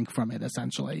to drink from it,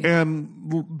 essentially.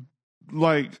 And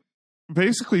like,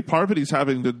 basically, Parvati's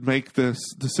having to make this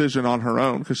decision on her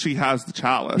own because she has the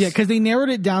chalice. Yeah, because they narrowed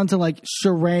it down to like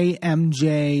Sheree,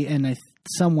 MJ, and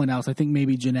someone else. I think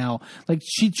maybe Janelle. Like,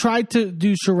 she tried to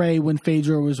do Sheree when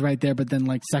Phaedra was right there, but then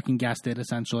like second guessed it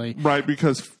essentially. Right,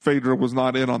 because Phaedra was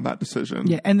not in on that decision.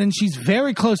 Yeah, and then she's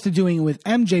very close to doing it with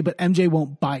MJ, but MJ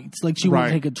won't bite. Like, she won't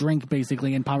Right. take a drink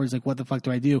basically, and Power's like, what the fuck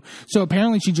do I do? So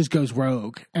apparently she just goes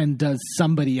rogue and does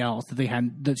somebody else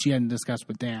that she hadn't discussed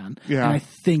with Dan. Yeah. And I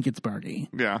think it's Birdie.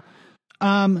 Yeah.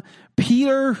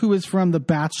 Peter, who is from The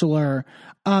Bachelor,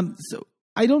 so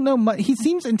I don't know much. He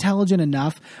seems intelligent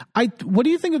enough. What do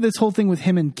you think of this whole thing with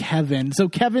him and Kevin? So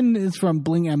Kevin is from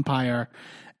Bling Empire,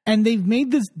 and they've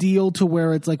made this deal to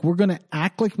where it's like, we're going to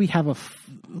act like we have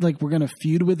we're going to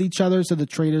feud with each other so the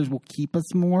traders will keep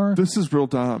us more. This is real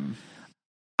dumb.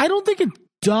 I don't think it's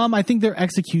dumb. I think their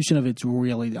execution of it's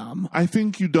really dumb. I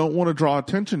think you don't want to draw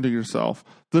attention to yourself.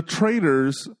 The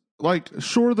traders,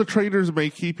 sure, the traders may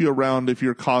keep you around if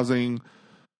you're causing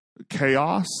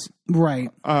chaos. Right.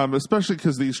 Especially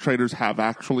because these traders have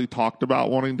actually talked about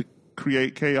wanting to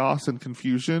create chaos and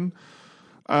confusion.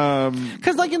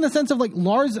 Because, like, in the sense of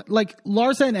Larsa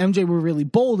and MJ were really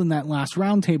bold in that last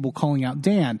roundtable calling out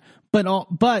Dan, but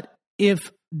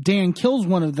if Dan kills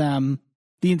one of them,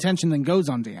 the intention then goes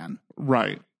on Dan.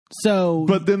 Right. So,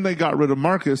 but then they got rid of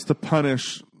Marcus to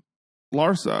punish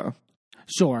Larsa.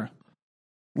 Sure.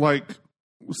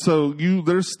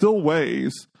 There's still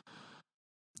ways.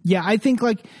 Yeah, I think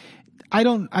I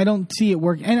don't see it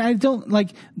working, and I don't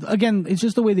again, it's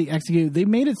just the way they executed. They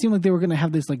made it seem like they were going to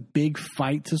have this big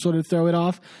fight to sort of throw it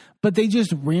off, but they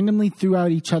just randomly threw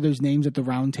out each other's names at the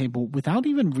round table without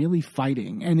even really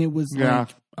fighting, and it was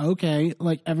okay,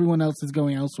 everyone else is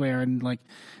going elsewhere, and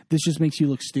this just makes you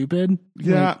look stupid.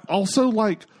 Yeah. Also,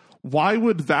 why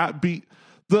would that be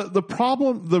the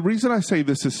problem? The reason I say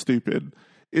this is stupid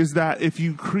is that if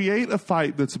you create a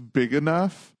fight that's big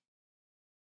enough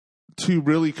to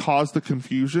really cause the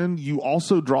confusion, you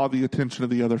also draw the attention of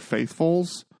the other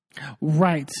faithfuls.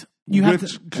 Right.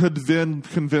 Which could then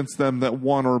convince them that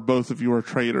one or both of you are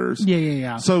traitors.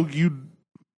 Yeah. So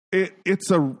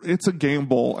it's a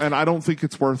gamble, and I don't think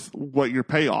it's worth what your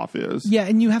payoff is. Yeah,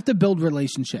 and you have to build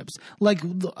relationships. I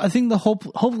think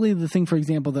hopefully the thing, for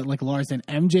example, that Lars and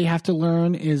MJ have to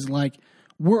learn is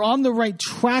we're on the right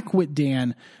track with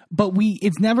Dan, but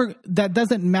that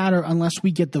doesn't matter unless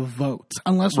we get the votes,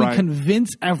 unless we convince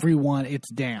everyone it's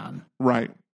Dan. Right.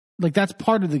 That's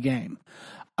part of the game.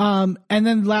 And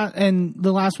then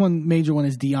the last major one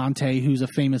is Deontay, who's a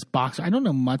famous boxer. I don't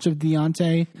know much of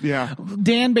Deontay. Yeah.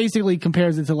 Dan basically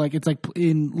compares it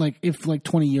to if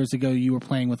 20 years ago you were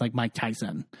playing with Mike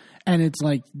Tyson. And it's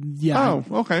Oh,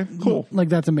 okay, cool.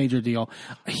 That's a major deal.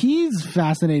 He's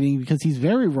fascinating because he's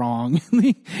very wrong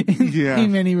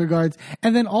in many regards.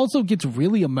 And then also gets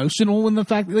really emotional when the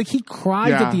fact he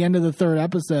cries at the end of the third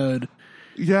episode.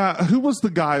 Yeah, who was the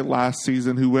guy last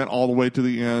season who went all the way to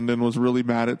the end and was really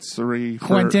mad at Suri?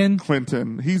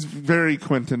 Quentin. He's very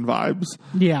Quentin vibes.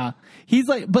 Yeah. He's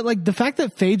but the fact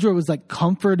that Phaedra was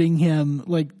comforting him,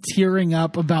 tearing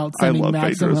up about sending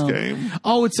Max Phaedra's home. Game.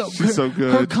 Oh, she's so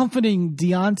good. Her comforting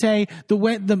Deontay,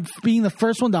 being the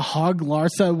first one to hug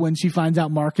Larsa when she finds out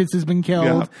Marcus has been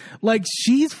killed. Yeah.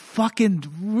 She's fucking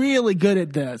really good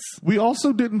at this. We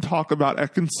also didn't talk about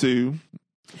Ekin-Su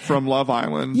from Love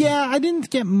Island. Yeah, I didn't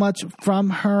get much from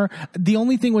her. The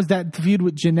only thing was that feud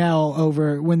with Janelle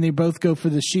over when they both go for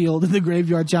the shield in the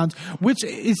Graveyard Challenge, which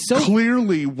is so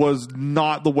clearly was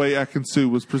not the way Ekin-Su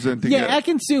was presenting it. Yeah,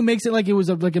 Ekin-Su makes it it was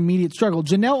a immediate struggle.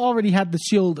 Janelle already had the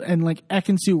shield, and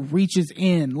Ekin-Su reaches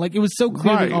in. It was so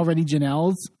clearly already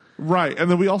Janelle's. Right, and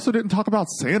then we also didn't talk about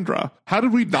Sandra. How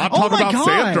did we not talk about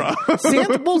Sandra?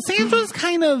 Sandra's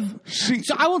kind of.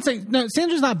 I won't say no.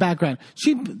 Sandra's not background.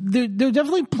 They're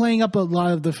definitely playing up a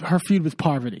lot of her feud with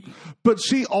Parvati. But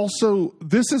she also.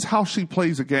 This is how she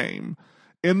plays a game.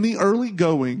 In the early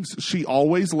goings, she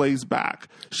always lays back.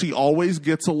 She always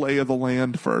gets a lay of the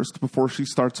land first before she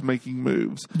starts making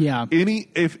moves. Yeah.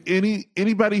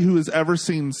 Anybody who has ever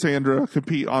seen Sandra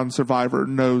compete on Survivor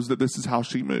knows that this is how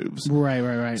she moves.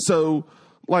 Right. So,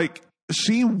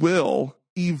 she will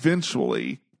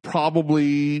eventually,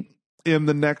 probably in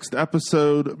the next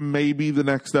episode, maybe the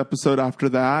next episode after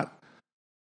that,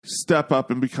 step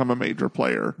up and become a major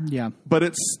player. Yeah. But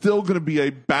it's still going to be a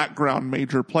background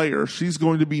major player. She's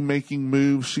going to be making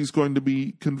moves. She's going to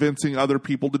be convincing other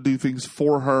people to do things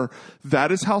for her.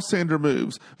 That is how Sandra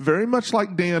moves. Very much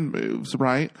like Dan moves,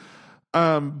 right?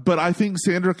 But I think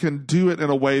Sandra can do it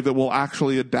in a way that will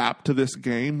actually adapt to this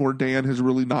game where Dan has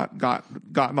really not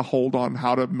gotten a hold on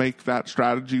how to make that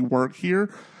strategy work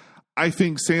here. I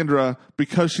think Sandra,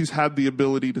 because she's had the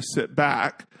ability to sit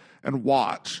back and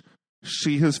watch,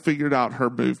 she has figured out her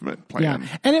movement plan.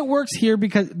 Yeah. And it works here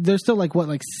because there's still like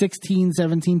 16,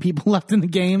 17 people left in the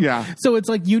game. Yeah. So it's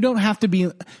like you don't have to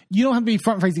be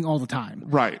front facing all the time.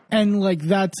 Right. And like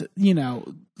that's,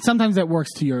 sometimes that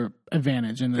works to your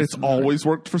advantage. And It's always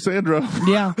worked for Sandra.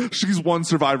 Yeah. She's won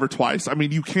Survivor twice. I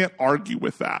mean, you can't argue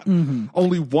with that. Mm-hmm.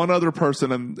 Only one other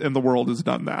person in the world has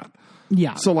done that.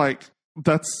 Yeah. So like,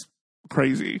 that's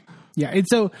crazy. Yeah, and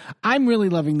so I'm really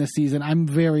loving this season. I'm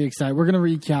very excited. We're gonna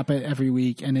recap it every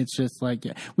week, and it's just like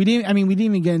we didn't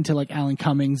even get into like Alan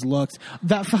Cummings' looks.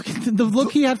 That the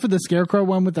look he had for the Scarecrow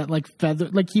one with that like feather,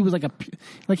 like he was like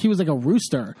a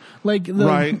rooster,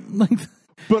 right.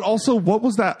 But also, what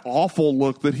was that awful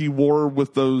look that he wore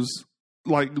with those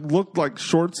looked like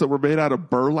shorts that were made out of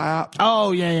burlap?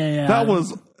 Oh yeah. That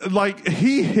was like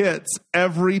he hits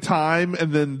every time,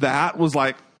 and then that was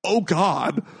like, oh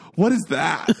God. What is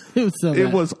that?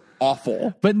 It was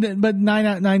awful. But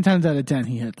nine times out of 10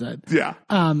 he hits it. Yeah.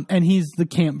 And he's the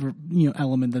camp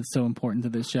element that's so important to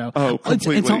this show. Oh,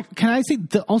 completely. Can I say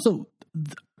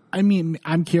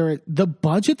I'm curious. The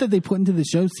budget that they put into the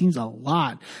show seems a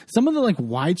lot. Some of the like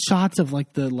wide shots of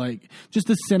like just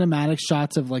the cinematic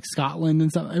shots of like Scotland and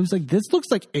stuff. I was like, this looks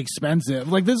like expensive.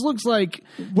 Like this looks like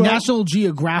National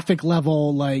Geographic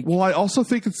level. Like, well, I also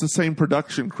think it's the same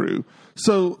production crew.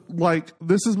 So like,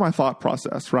 this is my thought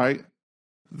process, right?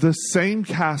 The same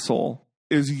castle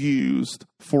is used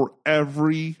for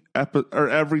every type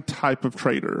of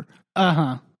trader.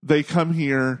 They come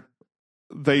here.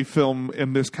 They film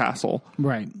in this castle.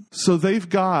 Right. So they've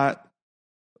got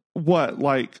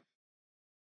you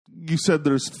said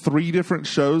there's 3 different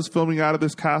shows filming out of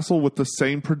this castle with the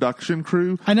same production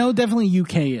crew. I know definitely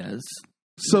UK is.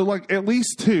 So like at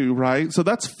least 2, right? So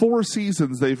that's 4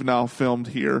 seasons they've now filmed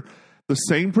here. The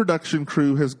same production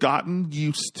crew has gotten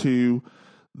used to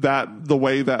the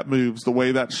way that moves, the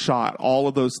way that's shot, all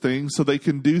of those things, so they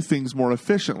can do things more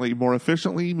efficiently. More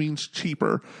efficiently means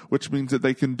cheaper, which means that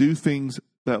they can do things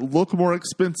that look more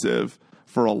expensive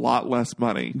for a lot less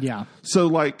money. Yeah. So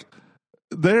like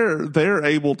they're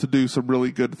able to do some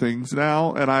really good things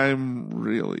now, and I'm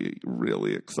really,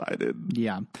 really excited.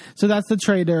 Yeah. So that's the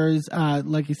Traders.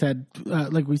 Like we said,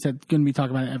 going to be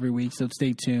talking about it every week, so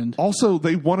stay tuned. Also,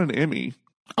 they won an Emmy.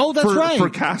 Oh, that's right. For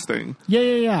casting.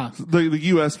 Yeah. The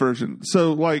US version.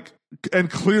 So like,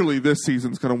 and clearly this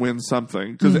season's going to win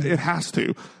something because it has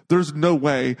to. There's no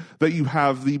way that you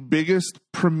have the biggest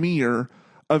premiere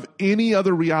of any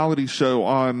other reality show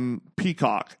on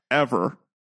Peacock ever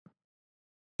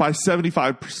by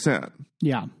 75%.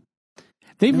 Yeah.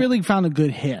 They've really found a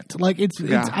good hit. Like it's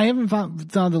I haven't found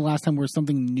the last time where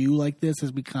something new like this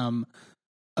has become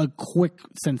a quick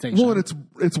sensation. Well, and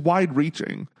it's wide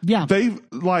reaching. Yeah. They've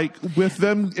with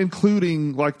them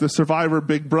including like the Survivor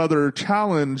Big Brother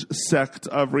Challenge sect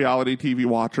of reality TV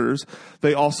watchers.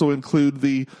 They also include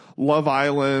the Love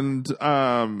Island,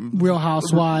 Real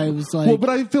Housewives. But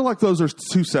I feel like those are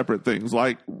 2 separate things.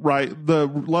 Like, right, the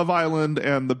Love Island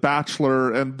and The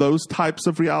Bachelor and those types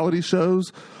of reality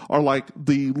shows are like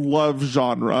the love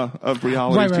genre of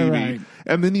reality TV. Right.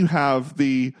 And then you have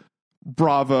the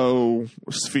Bravo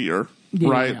sphere,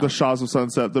 right? The Shahs of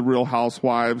Sunset, the Real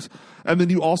Housewives. And then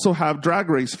you also have Drag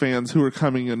Race fans who are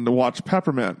coming in to watch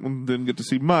Peppermint and didn't get to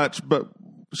see much, but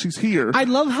she's here. I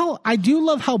do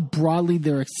love how broadly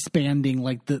they're expanding.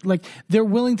 They're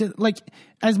willing to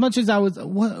as much as I was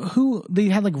they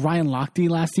had like Ryan Lochte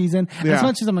last season. Yeah. As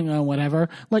much as I'm like, oh, whatever.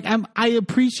 I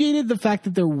appreciated the fact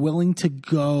that they're willing to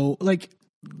go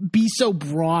be so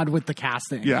broad with the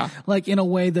casting. Yeah. In a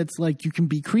way that's you can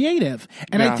be creative.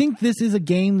 And I think this is a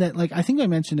game that I think I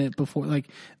mentioned it before.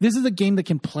 This is a game that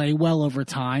can play well over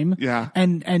time. Yeah.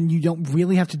 And you don't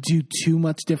really have to do too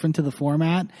much different to the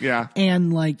format. Yeah.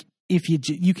 And if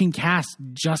you can cast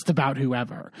just about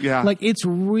whoever. Yeah. It's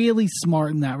really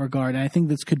smart in that regard. And I think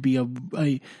this could be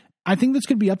I think this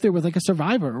could be up there with a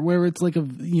Survivor where it's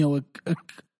a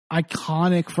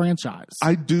iconic franchise.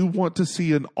 I do want to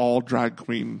see an all drag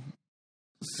queen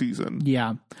season.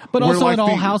 Yeah. But also an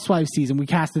all housewives season. We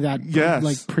casted that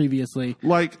previously.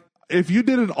 If you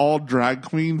did an all drag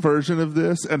queen version of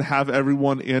this and have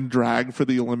everyone in drag for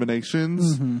the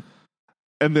eliminations and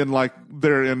then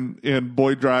they're in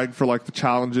boy drag for the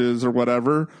challenges or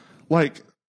whatever,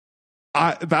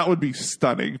 that would be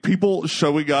stunning. People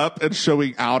showing up and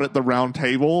showing out at the round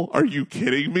table. Are you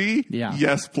kidding me? Yeah.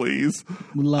 Yes, please.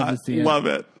 We'd love to see it. Love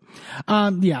it.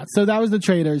 So that was the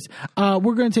Traders.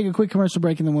 We're going to take a quick commercial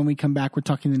break, and then when we come back, we're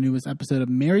talking the newest episode of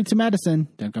Married to Medicine.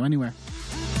 Don't go anywhere.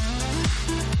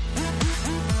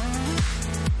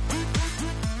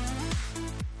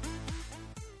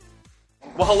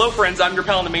 Well, hello, friends. I'm your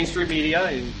pal in the mainstream media.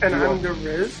 And I'm the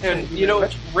Riz. And, you know,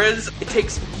 Riz, it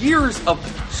takes years of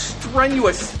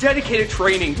strenuous, dedicated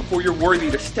training before you're worthy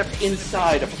to step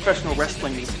inside a professional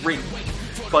wrestling ring.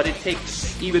 But it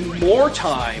takes even more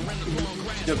time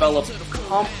to develop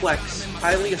complex,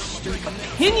 highly astute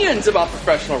opinions about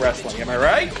professional wrestling. Am I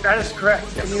right? That is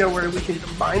correct. And you know where we can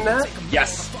combine that?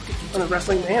 Yes. On the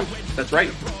Wrestling Mayhem. That's right.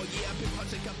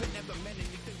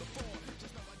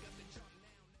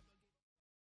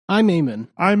 I'm Eamon.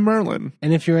 I'm Merlin.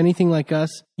 And if you're anything like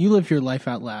us, you live your life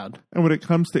out loud. And when it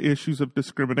comes to issues of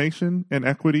discrimination,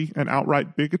 inequity, and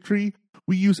outright bigotry,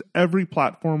 we use every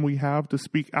platform we have to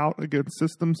speak out against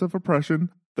systems of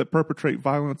oppression that perpetrate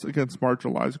violence against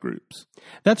marginalized groups.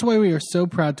 That's why we are so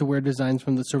proud to wear designs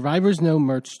from the Survivors Know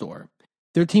merch store.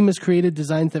 Their team has created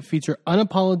designs that feature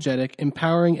unapologetic,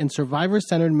 empowering, and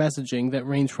survivor-centered messaging that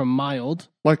range from mild,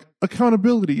 like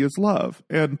accountability is love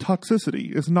and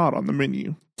toxicity is not on the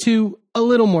menu, to a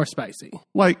little more spicy.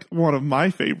 like one of my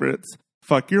favorites,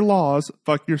 fuck your laws,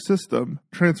 fuck your system,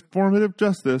 transformative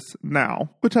justice now,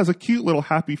 which has a cute little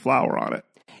happy flower on it.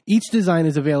 Each design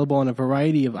is available on a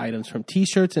variety of items from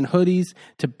t-shirts and hoodies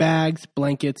to bags,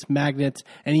 blankets, magnets,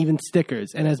 and even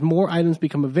stickers. And as more items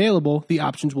become available, the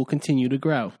options will continue to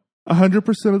grow.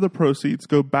 100% of the proceeds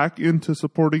go back into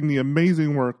supporting the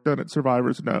amazing work done at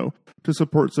Survivors Know to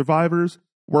support survivors,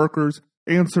 workers,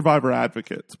 and survivor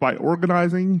advocates by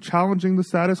organizing, challenging the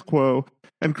status quo,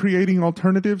 and creating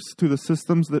alternatives to the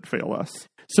systems that fail us.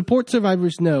 Support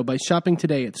Survivors Know by shopping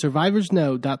today at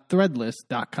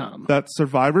survivorsknow.threadless.com. That's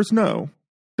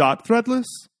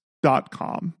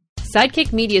survivorsknow.threadless.com.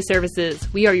 Sidekick Media Services.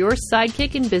 We are your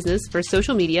sidekick in business for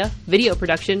social media, video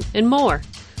production, and more.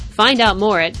 Find out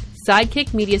more at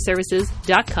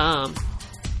sidekickmediaservices.com.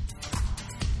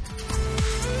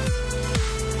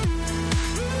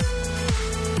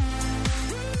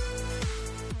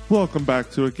 Welcome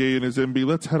back to A Gay and His MB.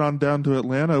 Let's head on down to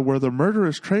Atlanta, where the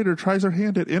murderous traitor tries her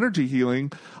hand at energy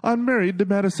healing on Married to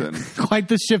Medicine. Quite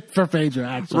the shift for Phaedra,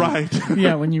 actually. Right.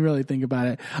 Yeah, when you really think about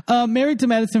it. Married to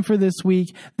Medicine for this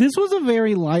week. This was a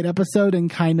very light episode and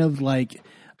kind of A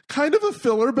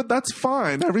filler, but that's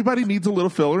fine. Everybody needs a little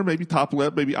filler, maybe top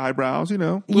lip, maybe eyebrows,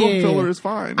 little filler is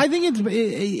fine. I think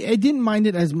I didn't mind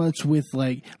it as much with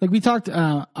like we talked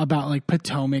about like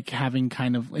Potomac having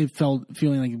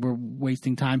feeling like we're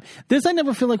wasting time. This I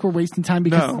never feel like we're wasting time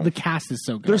because the cast is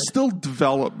so good. There's still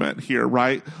development here,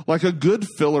 right? Like a good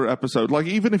filler episode, like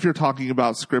even if you're talking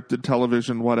about scripted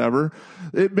television, whatever,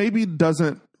 it maybe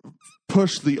doesn't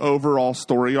push the overall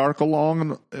story arc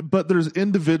along, but there's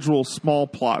individual small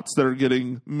plots that are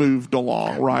getting moved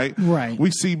along, right? Right.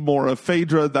 We see more of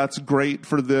Phaedra. That's great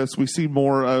for this. We see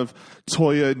more of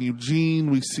Toya and Eugene.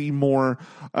 We see more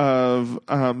of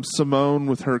Simone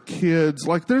with her kids.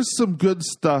 Like there's some good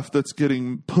stuff that's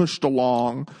getting pushed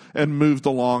along and moved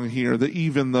along here, that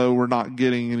even though we're not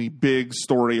getting any big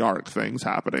story arc things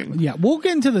happening. Yeah, we'll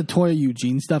get into the Toya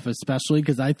Eugene stuff especially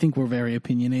because I think we're very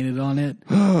opinionated on it.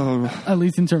 At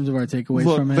least in terms of our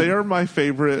takeaways from it. They are my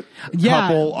favorite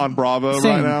couple on Bravo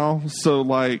right now. So,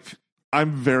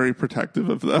 I'm very protective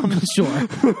of them. Sure.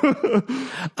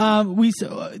 We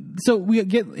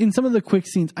get in some of the quick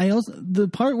scenes. The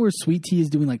part where Sweet Tea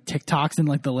is doing like TikToks in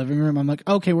like the living room. I'm like,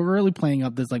 okay, we're really playing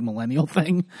up this like millennial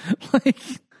thing.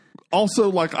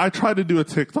 Also, I try to do a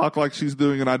TikTok like she's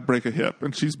doing, and I'd break a hip,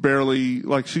 and she's barely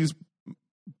she's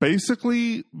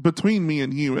basically between me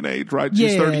and you in age, right?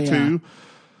 She's 32. Yeah.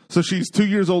 So she's 2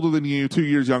 years older than you, 2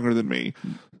 years younger than me.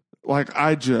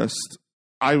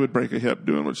 I would break a hip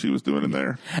doing what she was doing in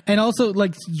there. And also,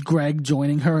 Greg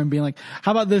joining her and being like,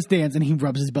 how about this dance? And he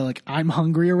rubs his belly like, I'm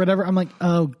hungry or whatever. I'm like,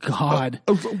 oh, God.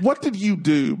 What did you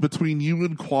do between you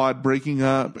and Quad breaking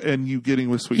up and you getting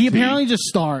with Sweet Tea? He apparently just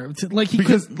starved.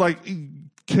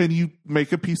 Can you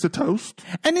make a piece of toast?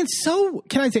 And it's so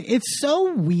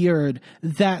weird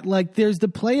that there's the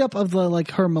play up of the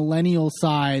her millennial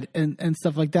side and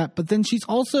stuff like that. But then she's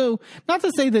also, not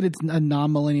to say that it's a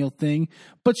non-millennial thing,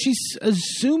 but she's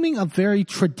assuming a very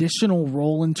traditional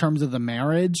role in terms of the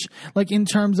marriage. In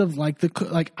terms of I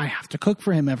have to cook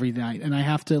for him every night and I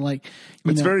have to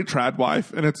it's very trad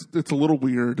wife and it's a little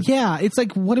weird. Yeah. It's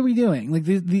what are we doing?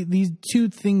 These two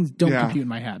things don't compute in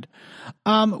my head.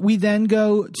 We then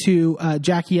go to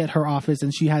Jackie at her office,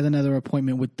 and she has another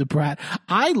appointment with the brat.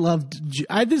 I loved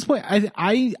at this point.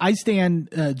 I stand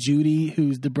Judy,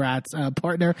 who's the brat's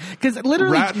partner, because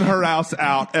literally ratting her ass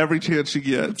out every chance she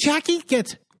gets. Jackie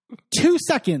gets 2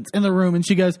 seconds in the room, and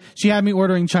she goes, "She had me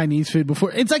ordering Chinese food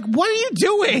before." It's what are you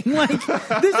doing?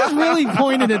 This is really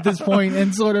pointed at this point,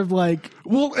 and sort of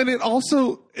well, and it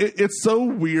also it's so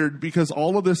weird because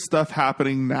all of this stuff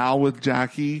happening now with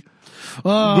Jackie.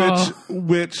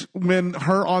 which when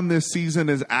her on this season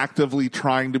is actively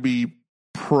trying to be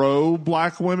pro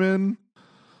black women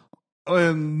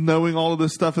and knowing all of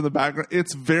this stuff in the background,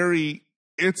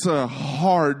 it's a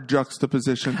hard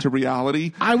juxtaposition to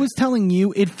reality. I was telling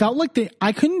you, it felt like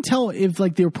I couldn't tell if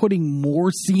like they were putting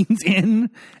more scenes in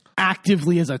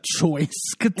actively as a choice.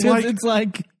 Like, it's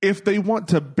like, if they want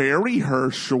to bury her,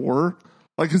 sure.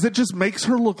 Like, because it just makes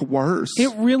her look worse.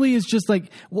 It really is just like,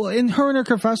 well, in her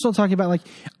confessional talking about like,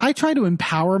 I try to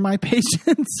empower my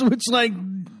patients, which like,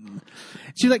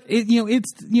 she's like,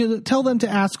 tell them to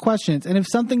ask questions. And if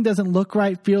something doesn't look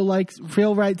right, feel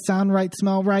right, sound right,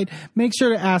 smell right, make sure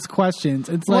to ask questions.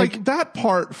 It's like that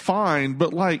part, fine,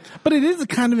 but it is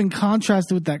kind of in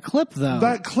contrast with that clip though.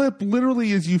 That clip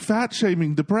literally is you fat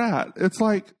shaming the brat. It's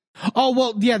like, oh,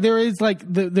 well, yeah, there is like,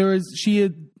 she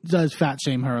does fat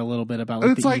shame her a little bit about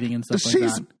like the eating and stuff like that.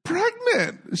 She's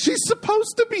pregnant. She's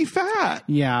supposed to be fat.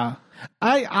 Yeah.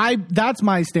 That's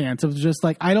my stance of just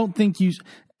like, I don't think you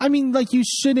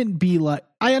shouldn't be like,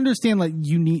 I understand like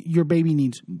your baby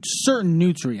needs certain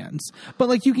nutrients, but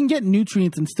like you can get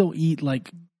nutrients and still eat like,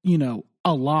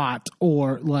 a lot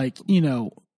or like,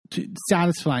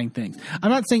 satisfying things.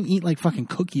 I'm not saying eat like fucking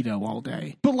cookie dough all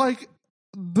day. But like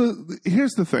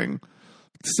here's the thing.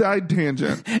 Side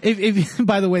tangent. If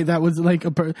by the way, that was like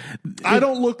I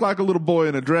don't look like a little boy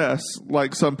in a dress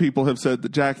like some people have said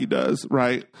that Jackie does,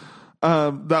 right?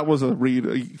 That was a read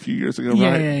a few years ago,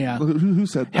 right? Yeah. Who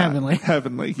said that?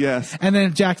 Heavenly, yes. And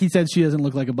then Jackie said she doesn't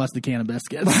look like a busted can of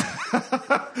biscuits.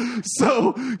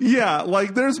 So, yeah,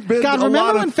 like there's been God,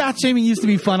 remember when fat shaming used to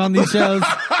be fun on these shows?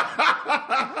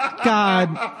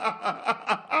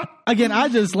 God. Again, I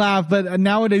just laugh, but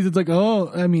nowadays it's like,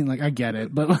 I get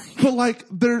it. But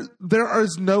there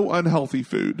is no unhealthy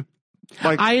food.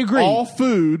 Like, I agree. All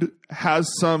food has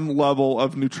some level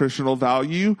of nutritional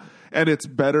value, and it's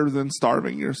better than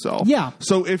starving yourself. Yeah.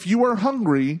 So if you are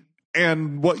hungry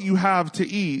and what you have to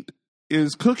eat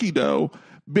is cookie dough,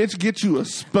 bitch, get you a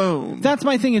spoon. That's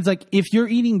my thing. It's like, if you're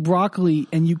eating broccoli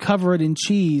and you cover it in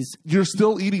cheese, you're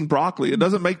still eating broccoli. It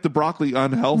doesn't make the broccoli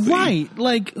unhealthy. Right.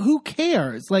 Like, who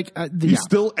cares? Like, you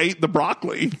still ate the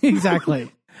broccoli.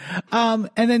 Exactly. And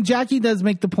then Jackie does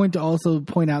make the point to also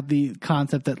point out the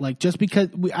concept that like, just because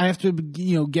I have to,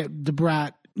 get the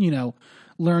brat,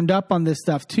 learned up on this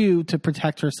stuff too to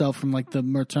protect herself from like the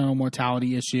maternal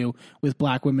mortality issue with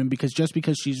black women, because just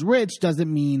because she's rich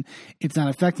doesn't mean it's not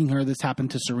affecting her. This happened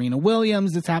to Serena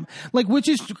Williams. This happened which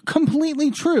is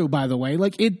completely true, by the way.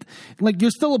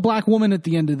 You're still a black woman at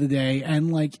the end of the day,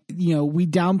 and we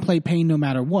downplay pain no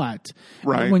matter what.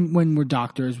 Right. When we're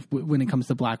doctors, when it comes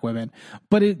to black women,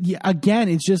 but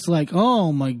it's just like,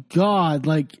 oh my God,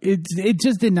 like it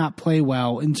just did not play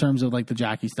well in terms of like the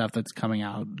Jackie stuff that's coming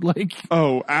out.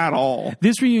 At all.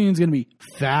 This reunion is going to be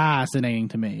fascinating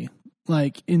to me,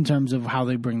 like in terms of how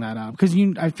they bring that up, because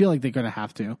I feel like they're going to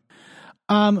have to.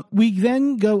 We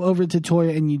then go over to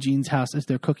Toya and Eugene's house as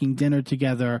they're cooking dinner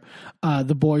together.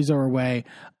 The boys are away,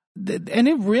 and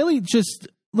it really just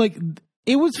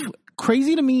it was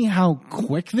crazy to me how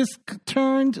quick this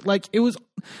turned. Like it was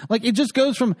like it just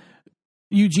goes from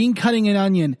Eugene cutting an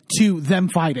onion to them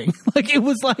fighting.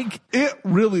 It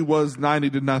really was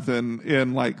 90-0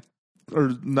 in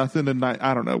or nothing and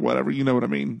I don't know, whatever. You know what I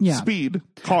mean? Yeah. Speed,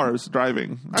 cars,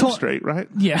 driving. I'm straight, right?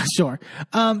 Yeah, sure.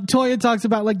 Toya talks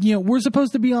about we're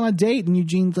supposed to be on a date, and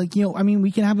Eugene's like,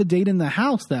 we can have a date in the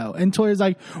house though. And Toya's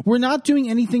like, we're not doing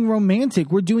anything romantic.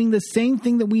 We're doing the same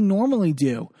thing that we normally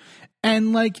do.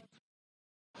 And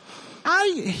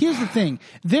here's the thing.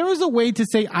 There is a way to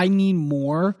say I need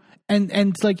more, and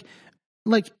it's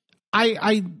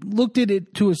I looked at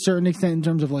it to a certain extent in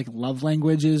terms of love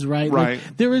languages, right? Right.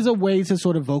 There is a way to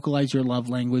sort of vocalize your love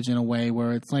language in a way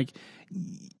where it's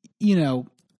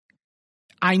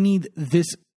I need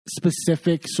this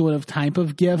specific sort of type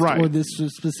of gift, right, or this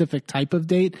specific type of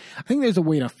date. I think there's a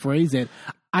way to phrase it.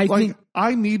 I think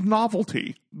I need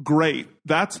novelty. Great.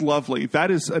 That's lovely.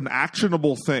 That is an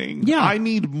actionable thing. Yeah. I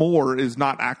need more is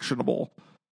not actionable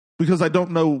because I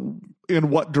don't know in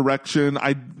what direction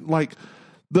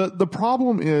The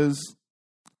problem is,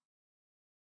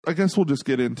 I guess we'll just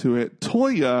get into it.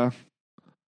 Toya,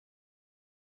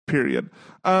 period.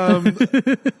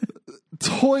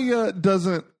 Toya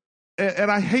doesn't, and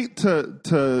I hate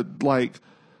to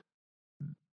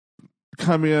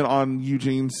come in on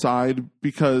Eugene's side,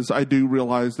 because I do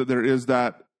realize that there is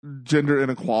that gender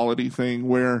inequality thing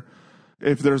where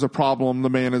if there's a problem, the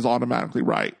man is automatically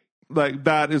right.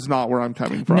 That is not where I'm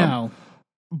coming from. No.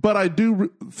 But I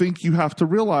do think you have to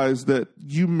realize that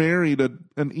you married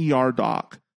an ER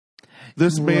doc.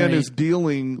 This man is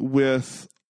dealing with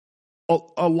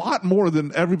a lot more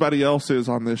than everybody else is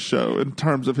on this show in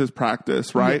terms of his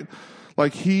practice, right? Yeah.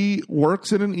 Like, he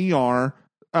works in an ER.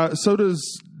 So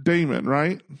does Damon,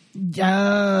 right?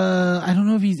 I don't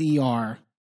know if he's ER.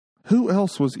 Who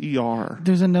else was ER?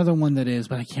 There's another one that is,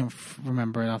 but I can't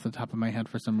remember it off the top of my head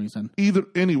for some reason.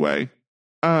 Anyway,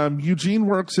 Eugene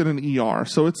works in an ER,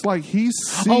 so it's like he's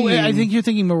seeing... Oh, I think you're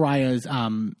thinking Mariah's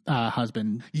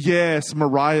husband. Yes,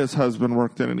 Mariah's husband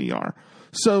worked in an ER.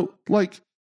 So, like,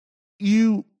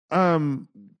 you, when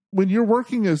you're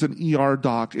working as an ER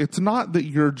doc, it's not that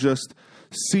you're just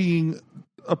seeing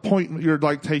you're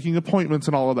like taking appointments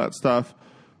and all of that stuff.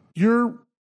 You're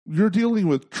dealing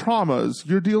with traumas.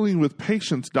 You're dealing with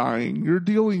patients dying. You're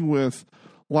dealing with,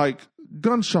 like,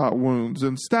 gunshot wounds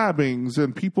and stabbings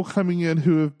and people coming in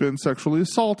who have been sexually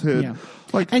assaulted. Yeah.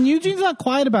 Like, and Eugene's not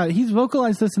quiet about it. He's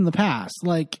vocalized this in the past.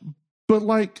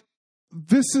 But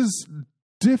this is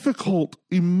difficult,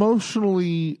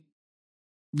 emotionally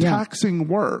taxing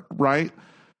work, right?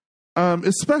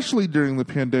 Especially during the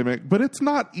pandemic. But it's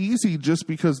not easy just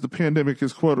because the pandemic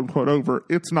is quote unquote over.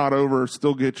 It's not over.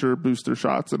 Still get your booster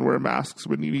shots and wear masks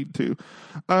when you need to.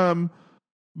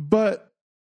 But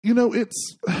you know,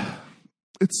 it's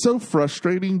so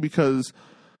frustrating because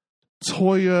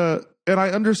Toya, and I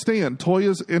understand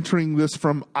Toya's entering this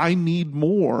from I need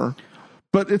more.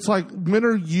 But it's like, when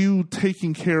are you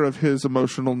taking care of his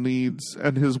emotional needs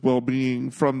and his well-being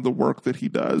from the work that he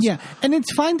does? Yeah, and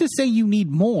it's fine to say you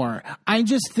need more. I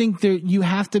just think that you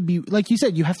have to be, like you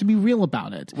said, you have to be real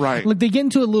about it. Right. Like, they get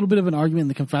into a little bit of an argument in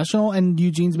the confessional, and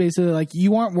Eugene's basically like,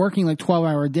 you aren't working like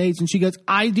 12-hour days. And she goes,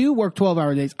 I do work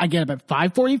 12-hour days. I get up at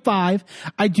 5:45.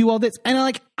 I do all this.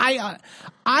 And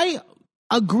I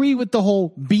agree with the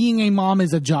whole being a mom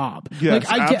is a job. Yes,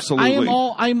 absolutely.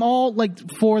 I'm all like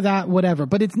for that, whatever.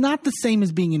 But it's not the same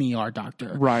as being an ER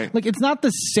doctor. Right. Like, it's not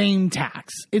the same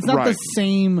tax. It's not the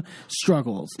same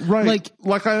struggles. Right.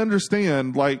 Like I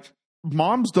understand, like,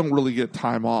 moms don't really get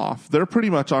time off. They're pretty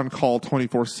much on call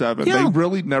 24/7. Yeah. They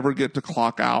really never get to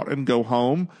clock out and go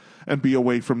home and be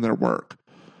away from their work.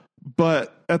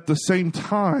 But at the same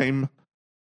time,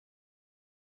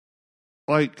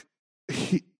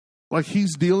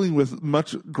 he's dealing with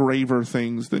much graver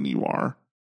things than you are.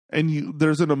 And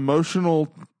there's an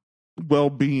emotional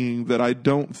well-being that I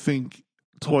don't think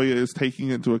Toya is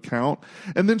taking into account.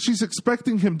 And then she's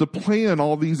expecting him to plan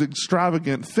all these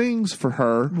extravagant things for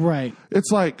her. Right. It's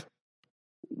like,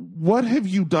 what have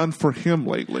you done for him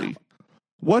lately?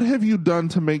 What have you done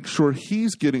to make sure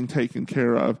he's getting taken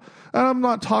care of? And I'm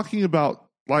not talking about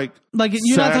like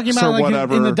you're not talking about like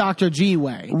whatever. in the Dr. G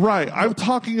way. Right. I'm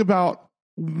talking about,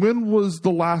 when was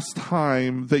the last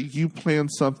time that you planned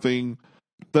something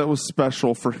that was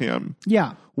special for him?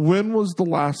 Yeah. When was the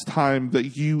last time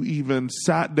that you even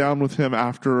sat down with him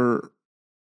after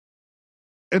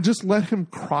and just let him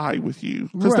cry with you?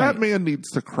 Because that man needs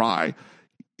to cry.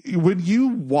 When you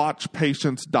watch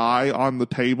patients die on the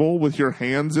table with your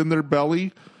hands in their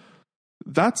belly,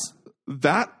 that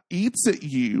eats at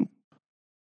you.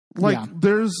 Like,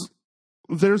 there's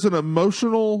an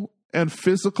emotional and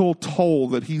physical toll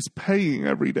that he's paying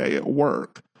every day at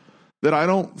work that I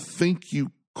don't think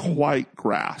you quite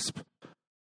grasp.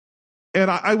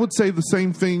 And I would say the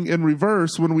same thing in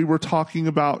reverse when we were talking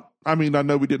about, I mean, I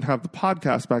know we didn't have the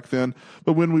podcast back then,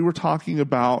 but when we were talking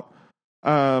about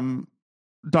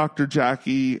Dr.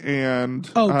 Jackie and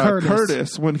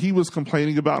Curtis, when he was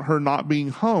complaining about her not being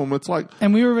home, it's like...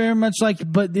 And we were very much like,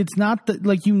 but it's not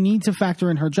like, you need to factor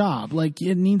in her job. Like,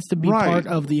 it needs to be part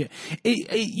of the...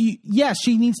 yes,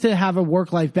 she needs to have a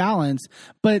work-life balance,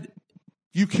 but...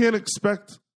 You can't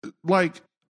expect, like,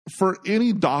 for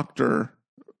any doctor,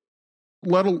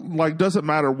 doesn't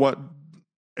matter what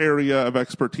area of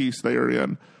expertise they are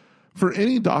in, for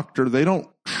any doctor, they don't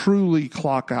truly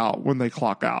clock out when they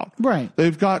clock out. Right.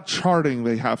 They've got charting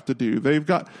they have to do.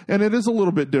 And it is a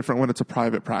little bit different when it's a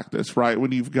private practice, right?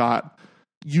 When you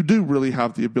do really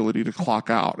have the ability to clock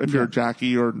out. If you're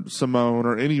Jackie or Simone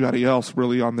or anybody else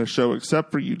really on this show,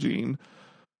 except for Eugene,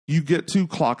 you get to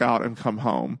clock out and come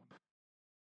home.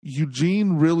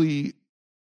 Eugene really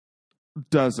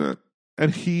doesn't.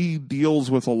 And he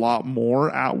deals with a lot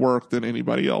more at work than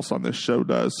anybody else on this show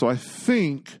does. So I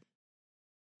think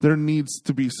there needs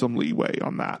to be some leeway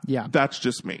on that. Yeah. That's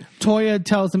just me. Toya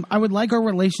tells him, I would like our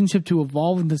relationship to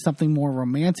evolve into something more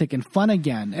romantic and fun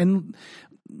again. And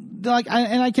like,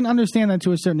 and I can understand that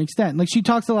to a certain extent. Like, she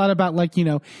talks a lot about, like, you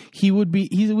know, he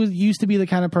used to be the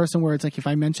kind of person where it's like, if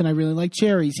I mention I really like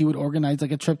cherries, he would organize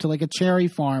like a trip to like a cherry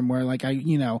farm where like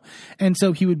and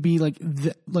so he would be like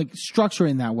structure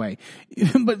in that way.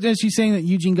 But then she's saying that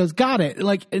Eugene goes, got it.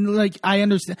 Like, and like, I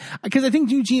understand, because I think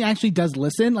Eugene actually does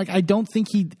listen. Like, I don't think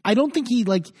he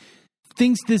like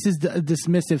thinks this is a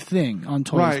dismissive thing on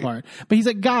Toya's part, but he's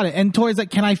like, got it. And Toya's like,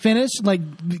 can I finish? Like,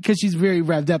 because she's very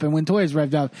revved up, and when Toya's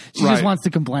revved up, she just wants to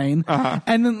complain.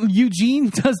 And then Eugene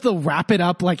does the wrap it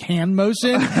up like hand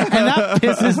motion, and that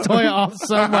pisses Toya off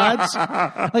so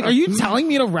much. Like, are you telling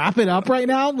me to wrap it up right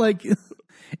now? Like,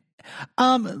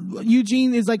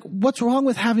 Eugene is like, what's wrong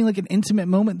with having like an intimate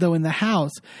moment though in the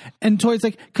house? And Toya's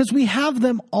like, because we have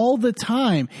them all the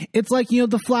time. It's like, you know,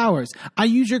 the flowers. I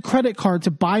use your credit card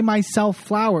to buy myself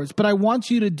flowers, but I want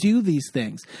you to do these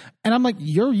things. And I'm like,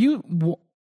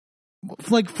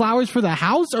 like flowers for the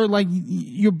house, or like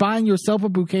you're buying yourself a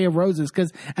bouquet of roses?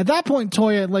 Because at that point,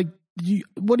 Toya, like,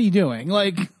 what are you doing?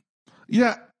 Like,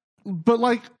 yeah, but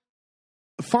like,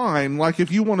 fine. Like,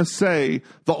 if you want to say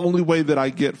the only way that I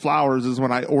get flowers is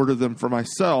when I order them for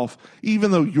myself,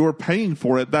 even though you're paying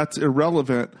for it, that's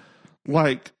irrelevant.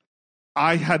 Like,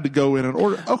 I had to go in and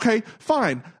order. Okay,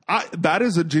 fine. That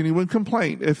is a genuine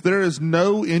complaint. If there is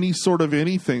any sort of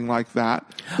anything like that,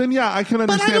 then yeah, I can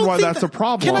understand why that's a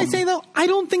problem. Can I say though, I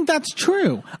don't think that's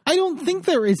true. I don't think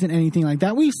there isn't anything like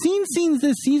that. We've seen scenes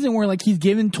this season where like he's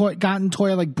gotten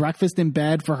Toya like breakfast in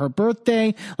bed for her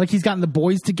birthday. Like, he's gotten the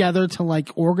boys together to like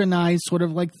organize sort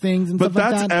of like things and stuff like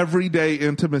that. But that's everyday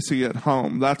intimacy at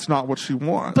home. That's not what she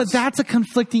wants. But that's a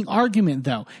conflicting argument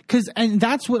though. And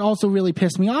that's what also really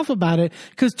pissed me off about it.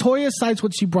 Because Toya cites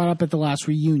what she brought up at the last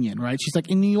reunion. Right? She's like,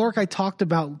 in New York, I talked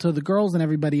about to the girls and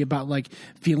everybody about like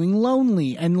feeling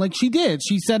lonely. And like, she did.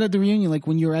 She said at the reunion, like,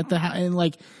 when you're at the house and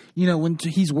like, you know, when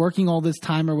he's working all this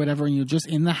time or whatever, and you're just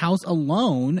in the house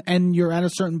alone and you're at a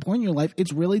certain point in your life,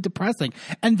 it's really depressing.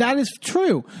 And that is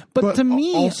true. But to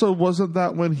me, also, wasn't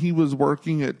that when he was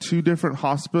working at 2 different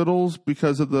hospitals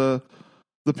because of the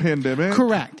pandemic?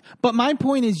 Correct. But my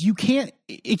point is,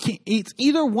 it's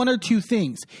either one or two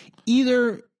things.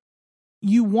 Either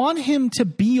you want him to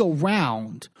be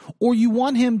around, or you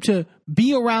want him to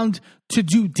be around to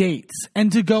do dates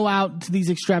and to go out to these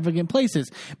extravagant places.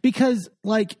 Because,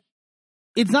 like,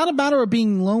 it's not a matter of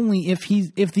being lonely if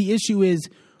the issue is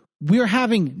we're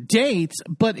having dates,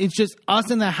 but it's just us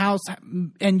in the house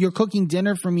and you're cooking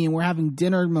dinner for me and we're having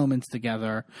dinner moments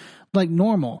together like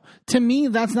normal. To me,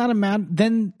 that's not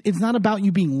then it's not about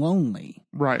you being lonely.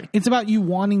 Right. It's about you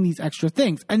wanting these extra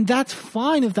things. And that's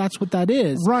fine if that's what that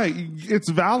is. Right. It's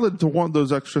valid to want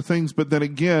those extra things. But then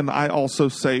again, I also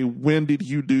say, when did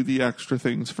you do the extra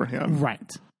things for him?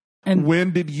 Right. And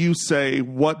when did you say,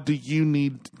 what do you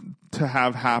need to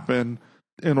have happen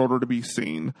in order to be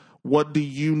seen? What do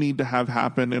you need to have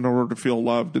happen in order to feel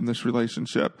loved in this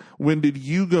relationship? When did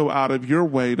you go out of your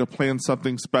way to plan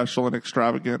something special and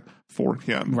extravagant for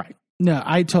him? Right. No,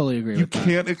 I totally agree with that. You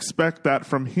can't expect that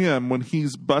from him when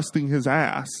he's busting his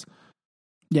ass.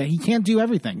 Yeah, he can't do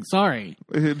everything. Sorry.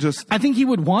 I think he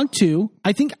would want to.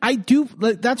 I think I do.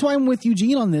 Like, that's why I'm with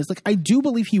Eugene on this. Like, I do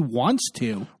believe he wants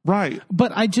to. Right.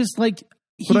 But I just like...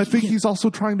 But I think he's also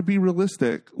trying to be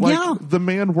realistic. Like, the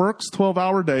man works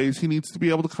 12-hour days. He needs to be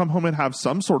able to come home and have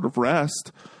some sort of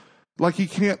rest. Like, he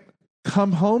can't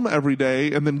come home every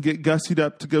day and then get gussied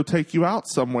up to go take you out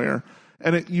somewhere.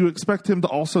 And you expect him to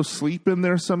also sleep in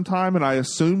there sometime, and I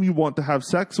assume you want to have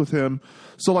sex with him.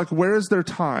 So, like, where is their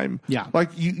time? Yeah.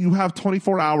 Like, you have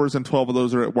 24 hours and 12 of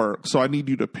those are at work, so I need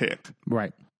you to pick.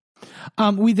 Right.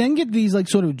 We then get these like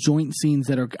sort of joint scenes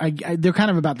that are they're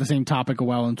kind of about the same topic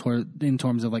in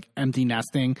terms of like empty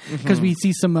nesting, because we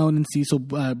see Simone and Cecil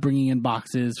bringing in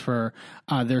boxes for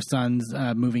their sons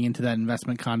moving into that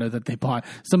investment condo that they bought.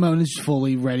 Simone is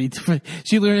fully ready to.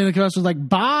 She literally in the commercial was like,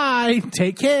 "Bye,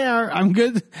 take care, I'm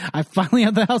good. I finally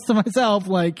have the house to myself."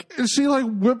 Like, and she like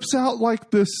whips out like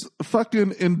this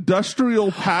fucking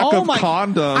industrial pack of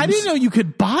condoms. I didn't know you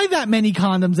could buy that many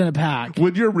condoms in a pack.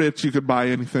 When you're rich, you could buy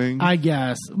anything. I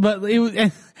guess, but it was,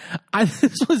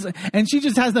 and she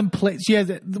just has them she has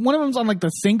one of them's on like the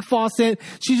sink faucet.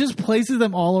 She just places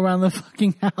them all around the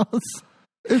fucking house.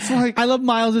 It's like, I love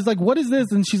Miles. It's like, what is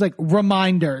this? And she's like,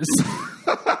 reminders.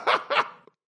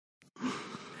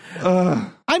 I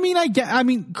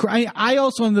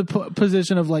also am in the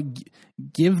position of like,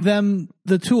 give them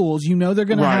the tools. You know, they're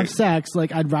going to have sex.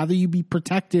 Like, I'd rather you be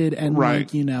protected and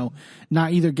like, you know,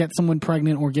 not either get someone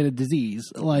pregnant or get a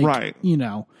disease. Like, you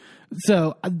know,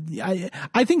 so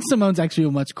I think Simone's actually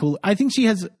a much cooler. I think she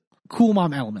has cool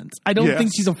mom elements. I don't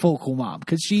think she's a full cool mom,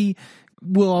 because she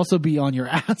will also be on your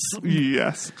ass.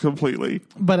 Yes, completely.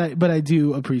 But I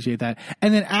do appreciate that.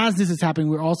 And then as this is happening,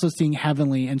 we're also seeing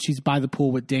Heavenly, and she's by the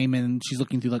pool with Damon. And she's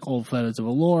looking through like old photos of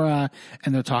Allura,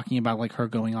 and they're talking about like her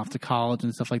going off to college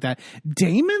and stuff like that.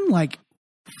 Damon like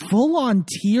full on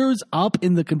tears up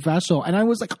in the confessional, and I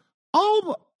was like,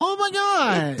 oh my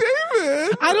god,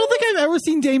 Damon! I don't think I've ever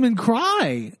seen Damon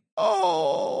cry.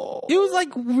 Oh, It was like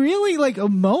really like a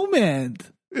moment.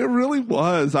 it really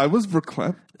was. I was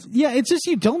verklempt. Yeah, it's just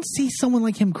you don't see someone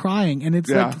like him crying, and it's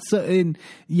Yeah. like so. And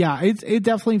yeah, it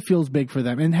definitely feels big for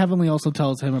them. And Heavenly also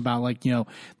tells him about like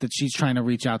that she's trying to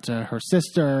reach out to her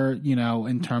sister,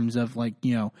 in terms of like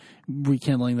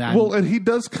rekindling that. Well, and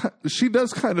she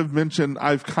does kind of mention,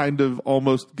 I've kind of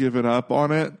almost given up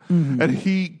on it. Mm-hmm. And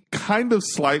he kind of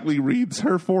slightly reads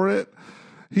her for it.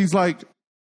 He's like,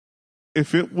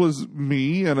 if it was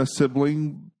me and a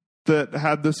sibling that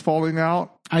had this falling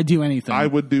out, I'd do anything. I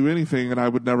would do anything and I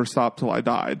would never stop till I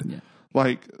died. Yeah.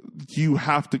 Like, you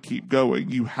have to keep going.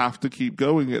 You have to keep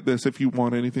going at this if you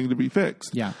want anything to be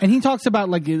fixed. Yeah, and he talks about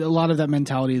like a lot of that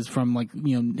mentality is from like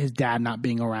his dad not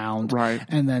being around, Right.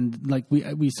 And then like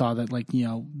we saw that like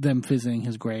them visiting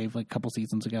his grave like a couple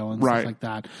seasons ago and Right. stuff like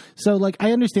that. So like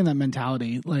I understand that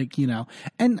mentality, like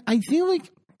and I feel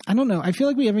like I don't know. I feel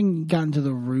like we haven't gotten to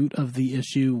the root of the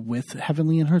issue with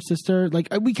Heavenly and her sister. Like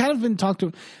we kind of been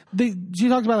she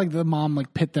talked about like the mom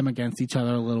like pit them against each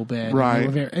other a little bit, Right?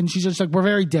 And she's just like we're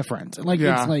very different. Like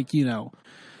Yeah. it's like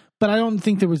but I don't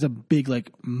think there was a big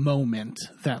like moment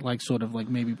that like sort of like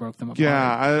maybe broke them apart.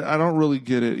 Yeah, I don't really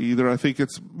get it either. I think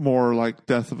it's more like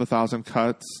Death of a Thousand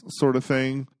Cuts sort of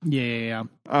thing. Yeah.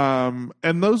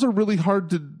 And those are really hard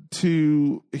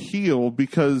to heal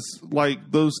because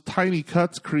like those tiny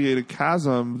cuts create a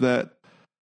chasm that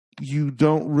you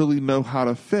don't really know how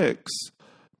to fix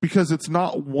because it's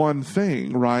not one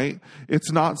thing, right?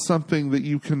 It's not something that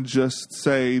you can just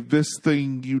say, this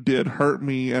thing you did hurt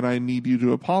me and I need you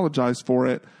to apologize for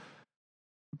it,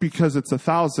 because it's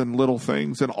 1,000 little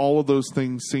things and all of those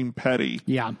things seem petty.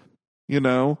 Yeah.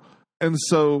 And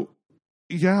so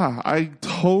yeah, I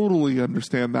totally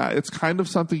understand that. It's kind of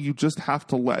something you just have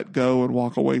to let go and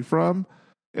walk away from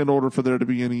in order for there to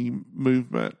be any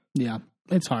movement. Yeah,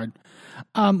 it's hard.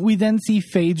 We then see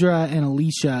Phaedra and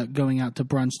Alicia going out to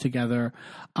brunch together,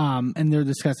 and they're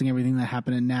discussing everything that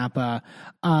happened in Napa.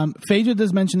 Phaedra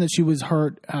does mention that she was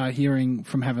hurt hearing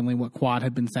from Heavenly what Quad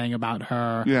had been saying about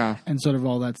her, Yeah. and sort of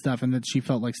all that stuff, and that she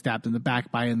felt like stabbed in the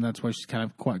back by it, and that's where she's kind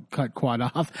of cut Quad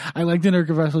off. I liked in her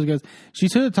confessional, she goes, she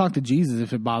should have talked to Jesus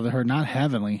if it bothered her, not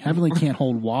Heavenly. Heavenly can't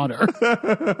hold water.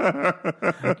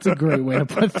 That's a great way to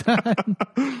put that.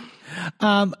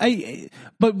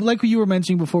 But like you were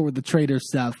mentioning before with the traitor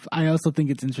stuff, I also think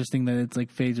it's interesting that it's like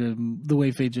Phaedra, the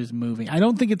way Phaedra's moving. I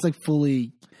don't think it's like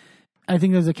fully. I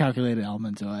think there's a calculated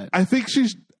element to it. I think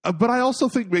but I also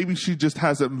think maybe she just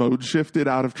hasn't mode shifted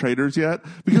out of Traitors yet,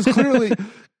 because clearly,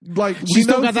 like She's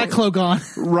still got that cloak on,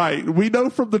 right? We know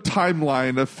from the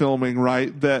timeline of filming,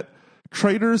 right, that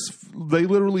Traitors, they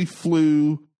literally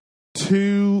flew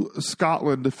to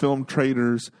Scotland to film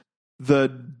Traitors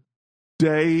the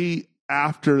day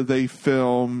after they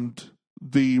filmed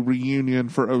the reunion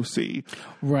for OC,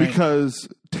 right? Because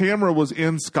Tamara was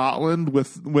in Scotland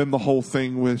when the whole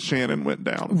thing with Shannon went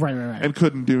down, right, and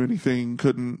couldn't do anything.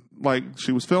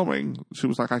 She was filming. She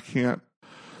was like, I can't.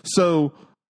 So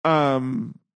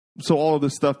all of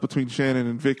this stuff between Shannon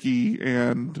and Vicky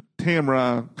and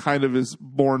Tamara kind of is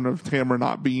born of Tamara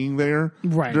not being there,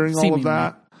 right, during all seemingly.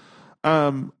 of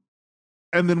that.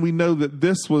 And then we know that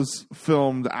this was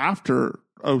filmed after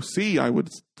OC, I would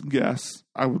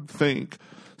think.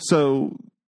 So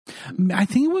I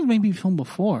think it was maybe filmed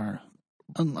before.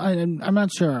 I'm not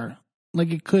sure.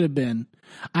 Like it could have been.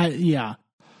 Yeah.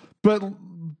 But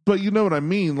you know what I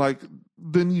mean? Like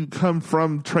then you come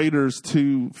from Traitors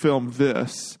to film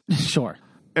this. Sure.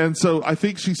 And so I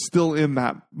think she's still in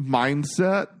that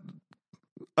mindset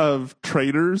of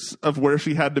Traitors, of where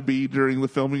she had to be during the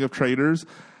filming of Traitors.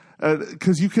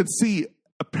 Because you could see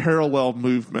parallel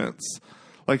movements.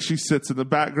 Like she sits in the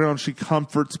background, she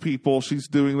comforts people, she's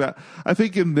doing that. I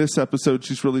think in this episode,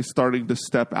 she's really starting to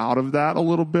step out of that a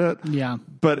little bit. Yeah.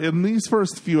 But in these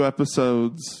first few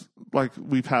episodes, like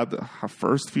we've had the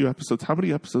first few episodes, how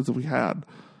many episodes have we had?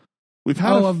 We've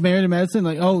had of Married to Medicine?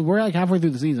 We're like halfway through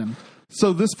the season.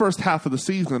 So this first half of the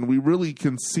season, we really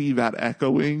can see that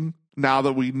echoing. Now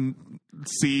that we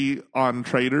see on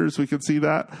Traitors, we can see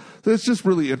that. So it's just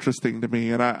really interesting to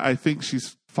me. And I think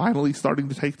she's finally starting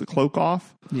to take the cloak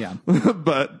off. Yeah.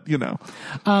 But, you know.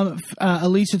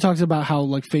 Alicia talks about how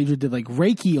like Phaedra did like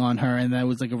Reiki on her, and that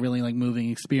was like a really like moving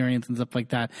experience and stuff like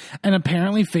that. And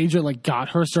apparently Phaedra like got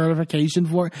her certification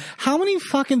for it. How many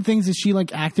fucking things has she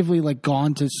like actively like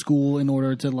gone to school in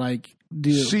order to like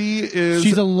do?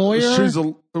 She's a lawyer. She's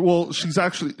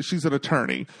an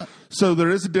attorney. So there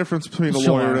is a difference between a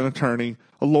lawyer and an attorney.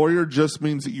 A lawyer just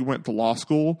means that you went to law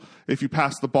school. If you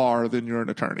pass the bar, then you're an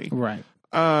attorney. Right.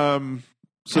 So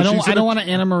I don't want to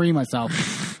Anna Marie myself.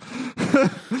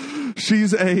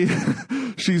 She's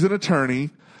an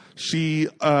attorney. She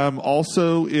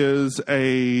also is she's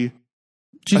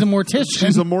a mortician.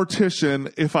 She's a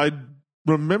mortician. If I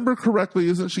remember correctly,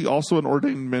 isn't she also an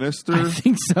ordained minister? I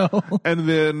think so. And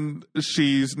then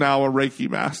she's now a Reiki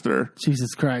master.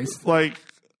 Jesus Christ. Like,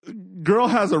 girl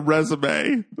has a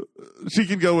resume. She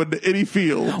can go into any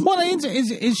field. Well,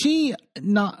 is she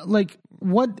not like,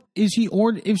 what is she,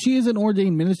 or if she is an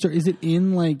ordained minister, is it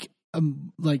in like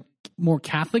more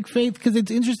Catholic faith? Because it's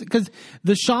interesting, because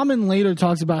the shaman later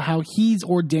talks about how he's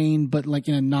ordained, but like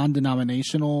in a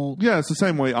non-denominational. Yeah, it's the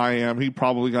same way I am. He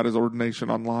probably got his ordination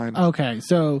online. Okay,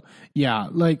 so yeah,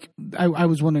 like I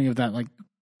was wondering if that like,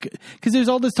 because there's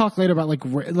all this talk later about like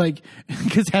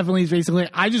because Heavenly is basically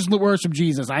I just worship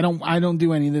Jesus. I don't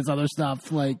do any of this other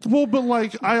stuff. Like, well, but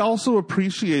like I also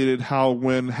appreciated how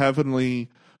when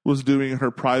Heavenly was doing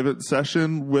her private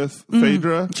session with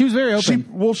Phaedra, she was very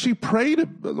open. She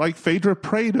prayed, like Phaedra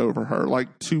prayed over her,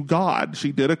 like to God.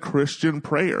 She did a Christian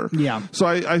prayer. Yeah. So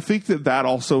I think that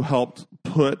also helped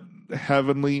put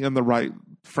Heavenly in the right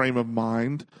frame of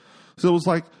mind. So it was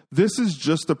like, this is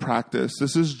just a practice.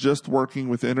 This is just working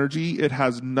with energy. It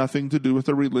has nothing to do with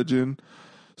a religion.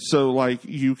 So like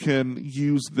you can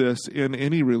use this in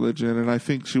any religion. And I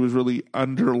think she was really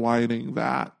underlining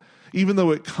that. Even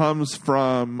though it comes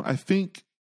from, I think,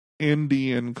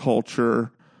 Indian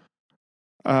culture,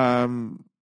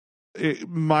 it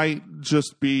might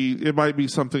be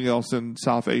something else in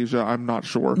South Asia. I'm not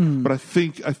sure, but I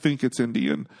think it's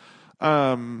Indian.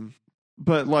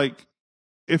 But like,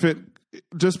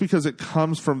 just because it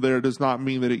comes from there does not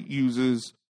mean that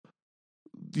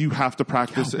you have to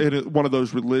practice in one of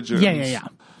those religions.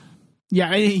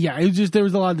 Yeah. It was just, there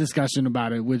was a lot of discussion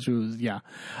about it, which was,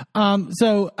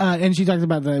 and she talked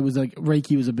about that it was like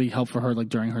Reiki was a big help for her, like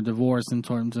during her divorce in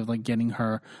terms of like getting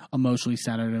her emotionally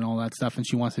centered and all that stuff. And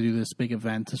she wants to do this big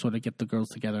event to sort of get the girls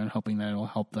together and hoping that it'll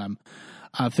help them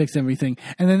fix everything.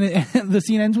 And then the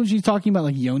scene ends when she's talking about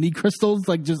like yoni crystals,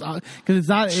 like just because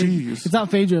it's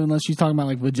not Phaedra unless she's talking about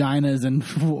like vaginas and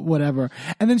whatever.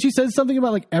 And then she says something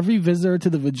about like every visitor to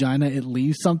the vagina, it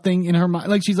leaves something in her mind.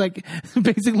 Like she's like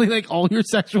basically like all your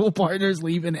sexual partners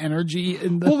leave an energy.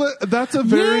 That's a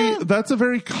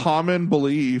very common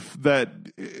belief that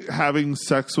having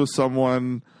sex with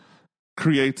someone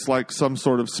creates like some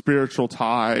sort of spiritual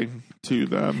tie to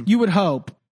them. You would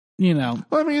hope. You know,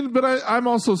 I mean, but I'm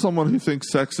also someone who thinks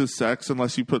sex is sex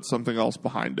unless you put something else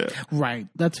behind it. Right.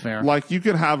 That's fair. Like you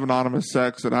can have anonymous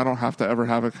sex and I don't have to ever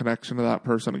have a connection to that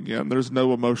person again. There's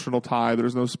no emotional tie.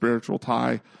 There's no spiritual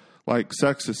tie. Like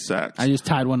sex is sex. I just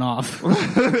tied one off.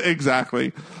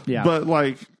 Exactly. Yeah. But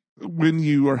like when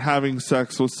you are having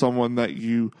sex with someone that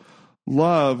you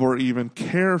love or even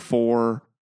care for,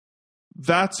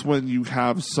 that's when you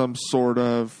have some sort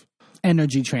of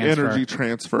energy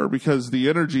transfer, because the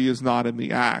energy is not in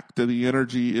the act. The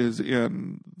energy is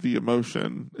in the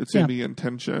emotion. It's in the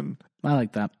intention. I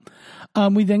like that.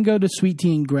 We then go to Sweet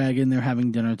Tea and Greg, and they're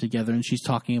having dinner together, and she's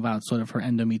talking about sort of her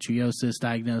endometriosis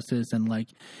diagnosis and like,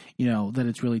 you know, that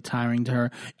it's really tiring to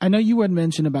her. I know you had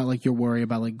mentioned about like your worry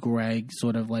about like Greg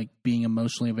sort of like being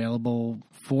emotionally available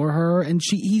for her, and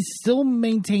he's still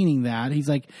maintaining that. He's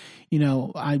like, you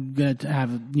know, I'm going to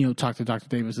have, you know, talk to Dr.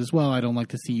 Davis as well. I don't like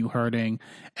to see you hurting.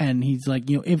 And he's like,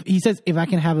 you know, if I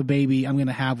can have a baby, I'm going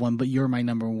to have one, but you're my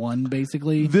number one,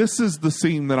 basically. This is the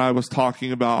scene that I was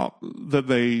talking about that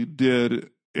they did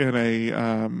in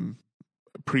a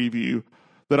preview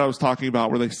that I was talking about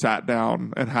where they sat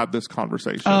down and had this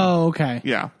conversation. Oh, okay.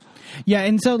 Yeah. Yeah,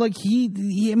 and so like he's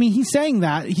saying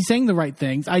the right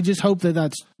things. I just hope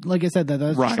that's like I said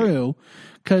that's right. True,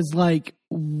 because like,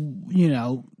 you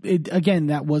know, again,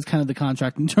 that was kind of the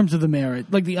contract in terms of the marriage,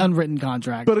 like the unwritten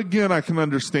contract. But again, I can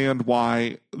understand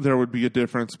why there would be a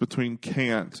difference between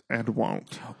can't and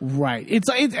won't. Right.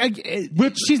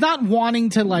 Which she's not wanting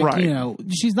to like, right. You know,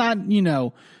 she's not, you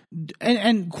know.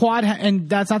 And Quad, and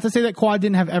that's not to say that Quad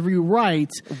didn't have every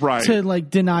right to like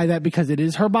deny that because it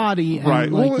is her body. And, right.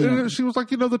 Like, well, she was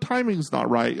like, you know, the timing's not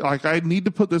right. Like I need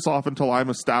to put this off until I'm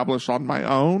established on my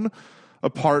own.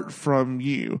 apart from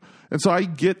you. And so I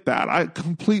get that. I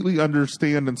completely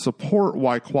understand and support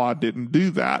why Quad didn't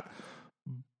do that.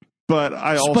 But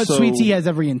Sweet Tea has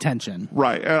every intention.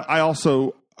 Right. I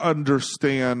also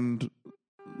understand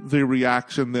the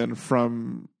reaction then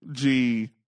from G.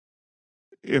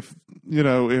 If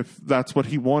that's what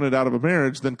he wanted out of a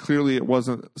marriage, then clearly it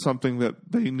wasn't something that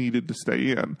they needed to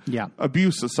stay in. Yeah.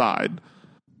 Abuse aside,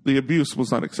 the abuse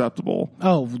was unacceptable.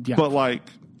 Oh, yeah. But like,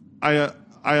 I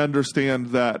understand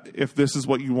that if this is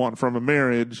what you want from a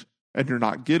marriage and you're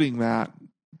not getting that,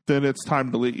 then it's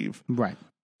time to leave. Right.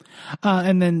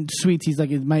 And then Sweet Tea's like,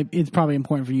 it's probably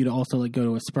important for you to also like go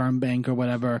to a sperm bank or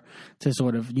whatever to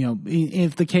sort of,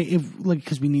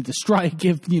 because we need to strike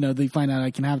if, they find out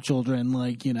I can have children,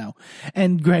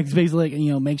 and Greg's basically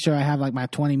like, make sure I have like my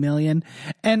 20 million.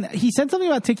 And he said something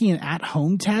about taking an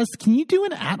at-home test. Can you do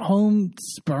an at-home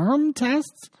sperm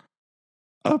test?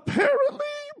 Apparently,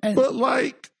 but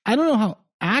like, I don't know how.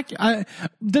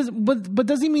 Does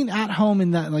he mean at home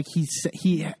in that like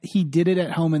he did it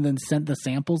at home and then sent the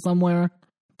sample somewhere?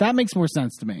 That makes more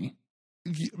sense to me.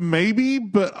 Maybe,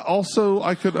 but also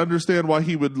I could understand why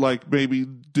he would like maybe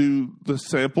do the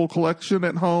sample collection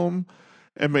at home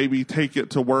and maybe take it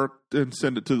to work and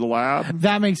send it to the lab.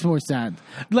 That makes more sense.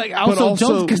 Like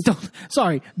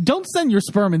don't send your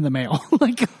sperm in the mail.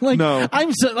 No.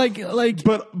 I'm so like.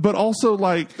 But also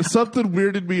like something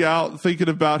weirded me out thinking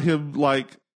about him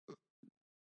like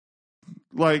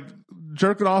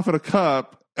jerking off in a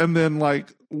cup and then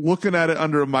like looking at it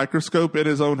under a microscope in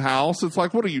his own house. It's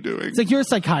like, what are you doing? It's like, you're a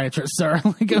psychiatrist, sir.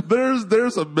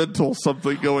 There's a mental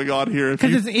something going on here.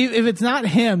 Because if it's not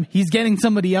him, he's getting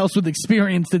somebody else with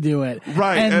experience to do it.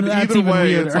 Right. And either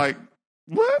way, weirder. It's like,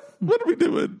 what? What are we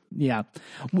doing? Yeah.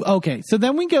 Okay. So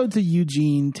then we go to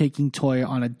Eugene taking Toya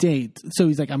on a date. So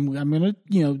he's like, I'm going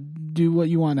to, do what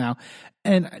you want now.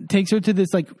 And takes her to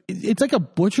this, like, it's like a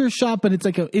butcher shop, but it's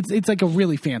like a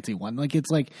really fancy one. Like,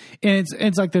 it's like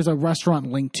there's a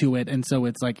restaurant linked to it. And so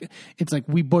it's like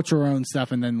we butcher our own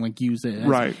stuff and then like use it.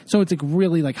 Right. So it's like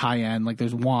really like high end, like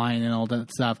there's wine and all that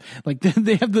stuff. Like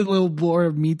they have the little boar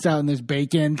of meats out and there's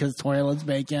bacon because Toya loves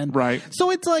bacon. Right.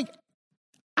 So it's like,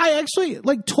 I actually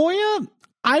like Toya.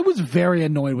 I was very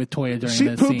annoyed with Toya during this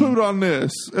scene. She poo-pooed on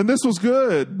this, and this was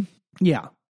good. Yeah.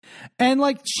 And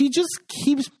like she just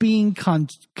keeps being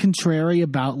contrary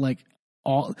about like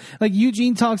all like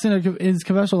Eugene talks in his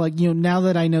confessional like, now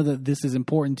that I know that this is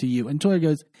important to you, and Toya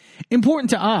goes,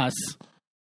 important to us.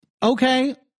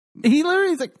 Okay. He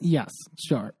literally is like, yes,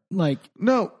 sure. Like,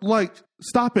 no, like,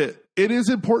 stop it. It is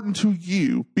important to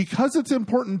you. Because it's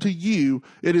important to you,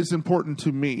 it is important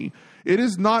to me. It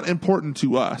is not important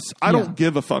to us. I don't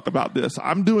give a fuck about this.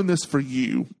 I'm doing this for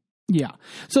you. Yeah.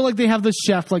 So like they have the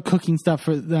chef like cooking stuff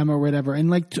for them or whatever. And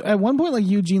like at one point like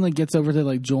Eugene like gets over to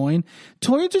like join.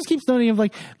 Toya just keeps noting of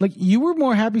like you were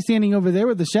more happy standing over there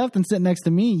with the chef than sitting next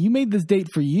to me. You made this date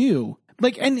for you.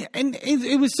 Like, and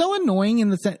it was so annoying in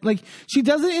the sense, like, she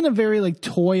does it in a very, like,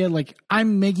 Toya, like,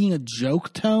 I'm making a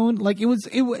joke tone. Like, it was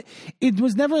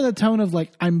never in the tone of,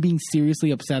 like, I'm being seriously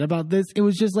upset about this. It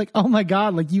was just like, oh my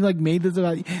God, like, you, like, made this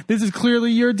about, this is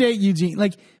clearly your date, Eugene.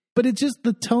 Like, but it's just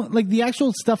the tone, like, the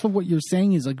actual stuff of what you're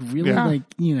saying is, like, really, like,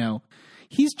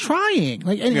 he's trying.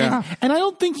 Like, and I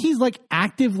don't think he's, like,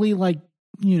 actively, like,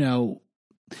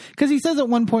 because he says at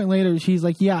one point later, she's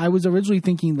like, yeah, I was originally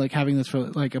thinking like having this for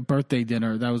like a birthday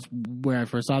dinner. That was where I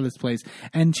first saw this place.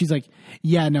 And she's like,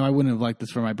 yeah, no, I wouldn't have liked this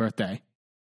for my birthday.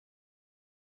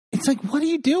 It's like, what are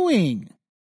you doing?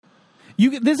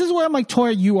 This is where I'm like,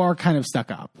 Toya, you are kind of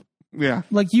stuck up. Yeah.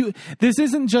 Like this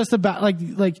isn't just about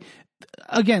like,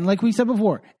 again, like we said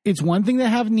before, it's one thing to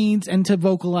have needs and to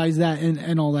vocalize that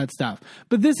and all that stuff.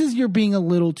 But this is, you're being a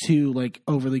little too like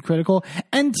overly critical.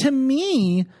 And to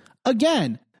me,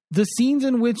 again, the scenes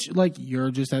in which like you're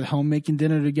just at home making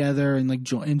dinner together and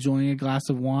like enjoying a glass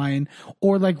of wine,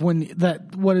 or like when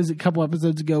a couple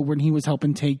episodes ago when he was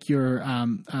helping take your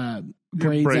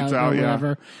braids out or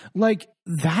whatever, like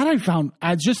that I found,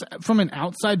 just from an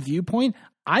outside viewpoint,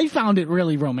 I found it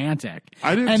really romantic.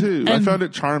 I did too. I found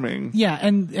it charming. Yeah,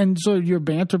 and sort of your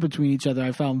banter between each other,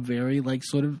 I found very like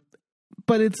sort of,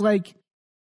 but it's like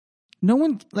no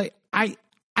one like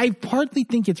I partly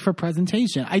think it's for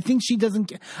presentation. I think she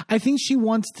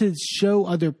wants to show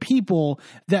other people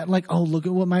that like, oh, look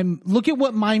at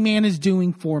what my man is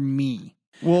doing for me.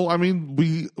 Well, I mean,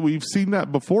 we've seen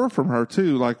that before from her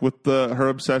too, like with her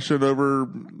obsession over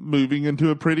moving into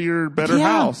a prettier, better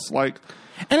house. Like,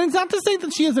 and it's not to say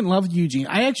that she doesn't love Eugene.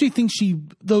 I actually think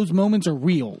those moments are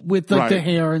real with like the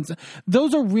hair and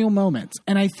those are real moments.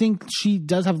 And I think she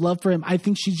does have love for him. I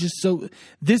think she's just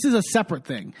this is a separate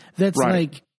thing. That's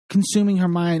like consuming her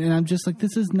mind, and I'm just like,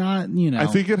 this is not, I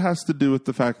think it has to do with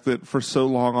the fact that for so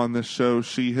long on this show,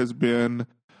 she has been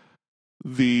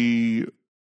the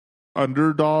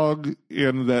underdog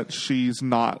in that she's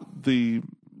not the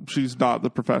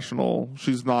professional,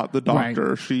 she's not the doctor,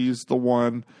 right. She's the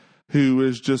one who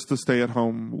is just the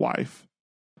stay-at-home wife.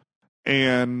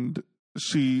 And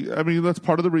that's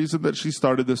part of the reason that she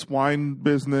started this wine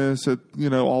business,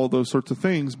 all of those sorts of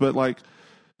things. But like,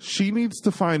 she needs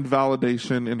to find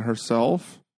validation in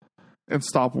herself and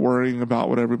stop worrying about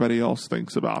what everybody else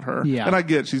thinks about her. Yeah. And I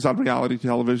get she's on reality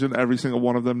television. Every single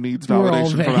one of them needs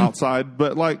validation from outside.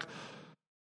 But like,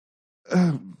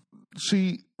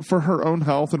 she, for her own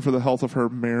health and for the health of her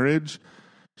marriage,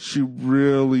 she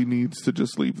really needs to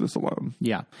just leave this alone.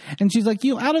 Yeah. And she's like,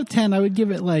 out of 10, I would give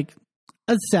it like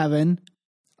a 7.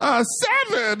 A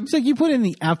 7? It's like, you put in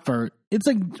the effort. It's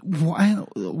like,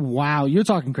 wow, you're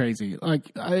talking crazy.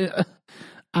 Like,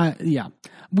 yeah.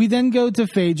 We then go to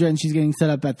Phaedra, and she's getting set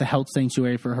up at the health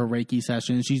sanctuary for her Reiki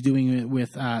session. She's doing it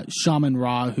with Shaman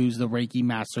Ra, who's the Reiki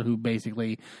master who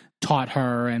basically taught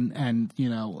her and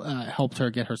helped her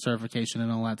get her certification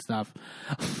and all that stuff.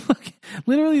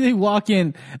 Literally, they walk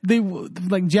in,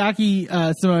 like Jackie,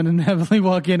 Simone, and Heavenly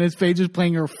walk in as Phaedra's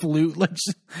playing her flute, like.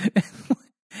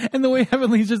 And the way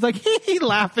Heavenly's just like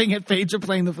laughing at Phaedra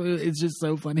playing the flute, it's just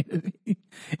so funny to me.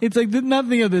 It's like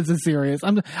nothing of this is serious.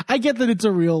 I get that it's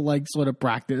a real like sort of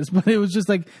practice, but it was just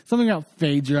like something about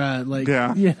Phaedra, like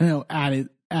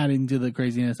adding to the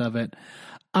craziness of it.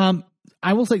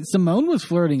 I will say Simone was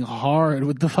flirting hard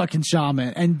with the fucking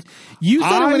shaman, and you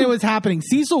said when it was happening,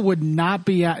 Cecil would not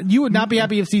be. You would not be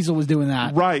happy if Cecil was doing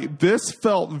that. Right. This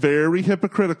felt very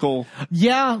hypocritical.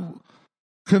 Yeah.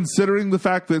 Considering the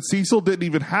fact that Cecil didn't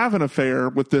even have an affair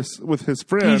with his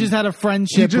friend. He just had a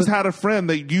friendship. He just had a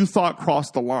friend that you thought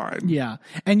crossed the line. Yeah.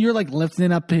 And you're like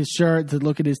lifting up his shirt to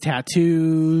look at his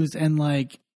tattoos and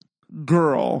like.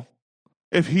 Girl,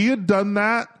 if he had done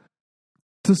that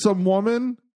to some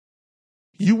woman,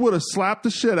 you would have slapped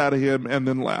the shit out of him and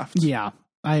then left. Yeah,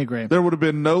 I agree. There would have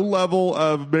been no level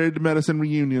of Married to Medicine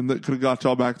reunion that could have got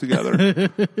y'all back together.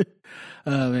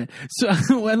 Oh, man.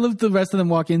 So I love the rest of them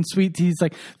walk in. Sweet Tea's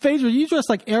like, Phaedra, you dress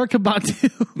like Erykah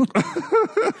Badu.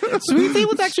 Sweet Tea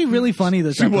was actually really funny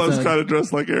this episode. She was kind of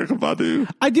dressed like Erykah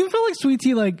Badu. I do feel like Sweet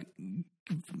Tea like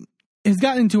has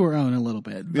gotten into her own a little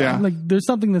bit. Yeah. Like there's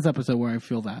something this episode where I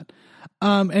feel that.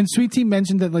 And Sweet Tea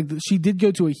mentioned that like she did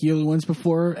go to a healer once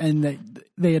before, and that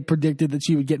they had predicted that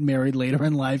she would get married later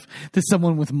in life to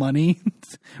someone with money,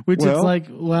 which is like,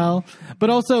 well,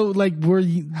 but also like,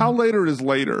 how later is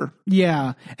later?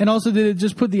 Yeah. And also, did it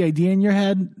just put the idea in your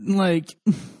head? Like,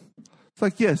 it's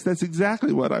like, yes, that's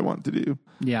exactly what I want to do.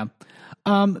 Yeah.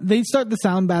 They start the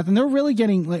sound bath, and they're really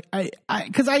getting like,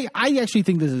 because I actually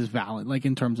think this is valid, like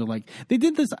in terms of like, they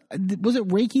did this, was it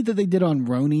Reiki that they did on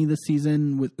Roni this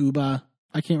season with Uba?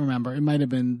 I can't remember. It might have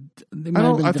been.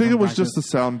 I think it was just the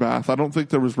sound bath. I don't think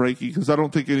there was Reiki, because I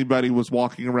don't think anybody was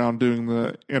walking around doing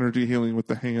the energy healing with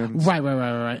the hands. Right.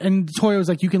 And Toya was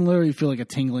like, you can literally feel like a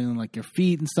tingling in like your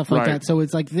feet and stuff like that. So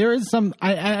it's like there is some.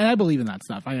 I believe in that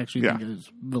stuff. I actually think there's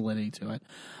validity to it.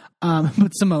 But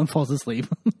Simone falls asleep,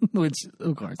 which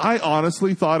of course. I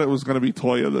honestly thought it was going to be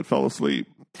Toya that fell asleep.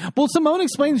 Well, Simone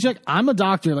explains, she's like, I'm a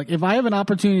doctor. Like, if I have an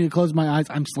opportunity to close my eyes,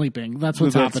 I'm sleeping. That's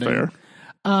what's happening. Fair.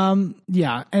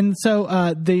 Yeah. And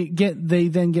so, they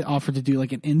then get offered to do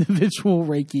like an individual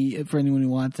Reiki for anyone who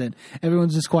wants it.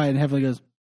 Everyone's just quiet, and Heavenly goes,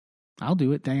 I'll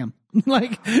do it. Damn.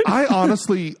 Like,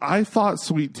 I thought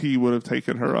Sweet Tea would have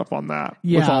taken her up on that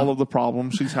with all of the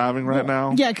problems she's having right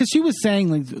now. Yeah. Cause she was saying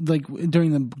like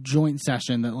during the joint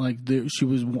session that like she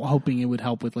was hoping it would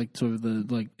help with like sort of the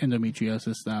like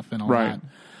endometriosis stuff and all that.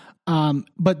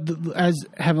 But as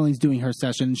Heavenly's doing her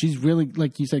session, she's really,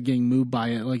 like you said, getting moved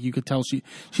by it. Like you could tell she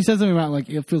says something about like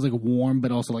it feels like warm,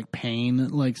 but also like pain,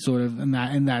 like sort of,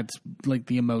 and that's like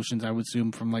the emotions I would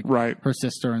assume from like her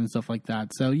sister and stuff like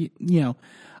that. So you know,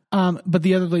 but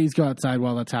the other ladies go outside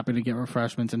while that's happening to get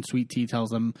refreshments, and Sweet Tea tells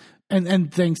them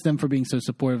and thanks them for being so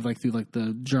supportive, like through like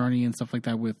the journey and stuff like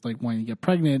that with like wanting to get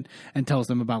pregnant, and tells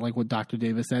them about like what Dr.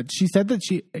 Davis said. She said that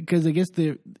because I guess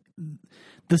the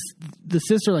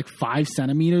cysts are like 5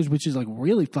 centimeters, which is like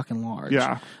really fucking large.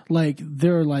 Yeah. Like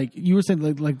they're like, you were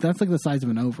saying like that's like the size of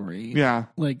an ovary. Yeah.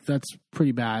 Like that's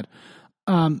pretty bad.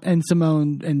 And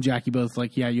Simone and Jackie both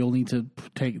like, yeah, they'll need to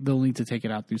take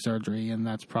it out through surgery, and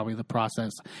that's probably the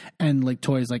process. And like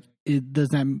Toya's like,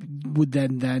 would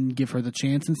then give her the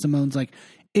chance? And Simone's like,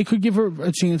 it could give her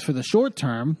a chance for the short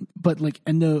term, but like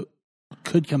endo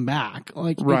could come back.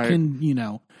 Like it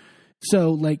can,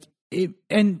 so like,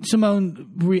 and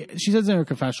Simone, she says in her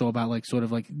confessional about like sort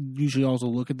of like you should also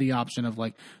look at the option of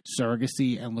like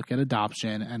surrogacy and look at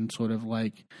adoption and sort of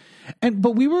like,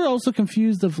 but we were also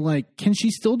confused of like, can she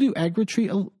still do egg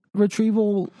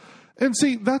retrieval? And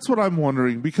see, that's what I'm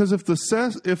wondering, because if the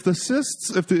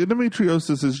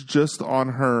endometriosis is just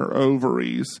on her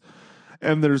ovaries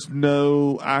and there's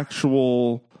no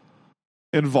actual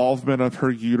involvement of her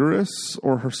uterus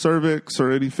or her cervix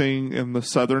or anything in the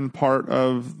southern part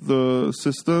of the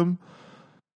system,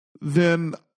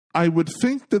 then I would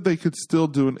think that they could still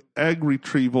do an egg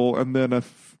retrieval and then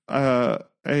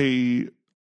a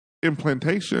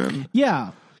implantation.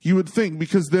 Yeah. You would think,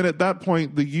 because then at that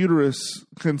point the uterus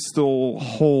can still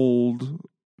hold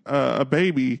a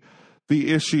baby.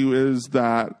 The issue is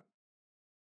that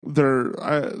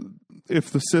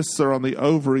if the cysts are on the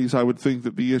ovaries, I would think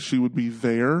that the issue would be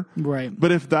there. Right.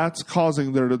 But if that's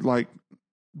causing there to like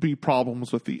be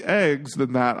problems with the eggs,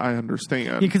 then that I understand.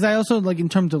 Yeah, because I also like in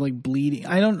terms of like bleeding,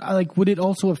 would it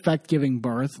also affect giving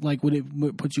birth? Like, would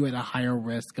it put you at a higher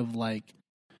risk of like?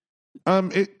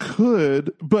 It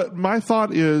could, but my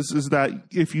thought is that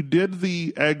if you did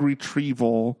the egg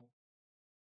retrieval,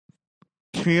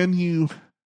 can you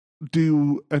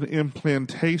do an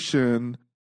implantation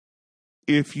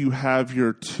if you have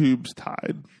your tubes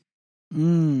tied?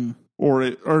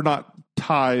 Or not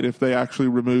tied if they actually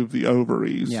remove the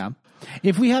ovaries? Yeah.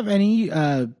 If we have any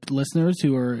listeners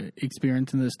who are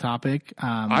experienced in this topic,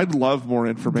 I'd love more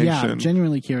information. Yeah,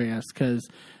 genuinely curious because.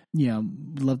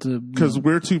 Love to. Because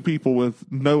we're two people with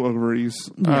no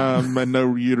ovaries and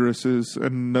no uteruses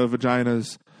and no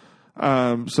vaginas.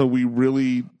 So we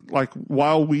really, like,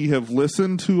 while we have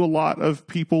listened to a lot of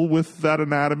people with that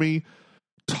anatomy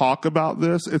talk about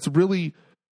this, it's really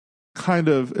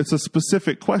it's a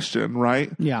specific question, right?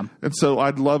 Yeah. And so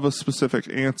I'd love a specific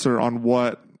answer on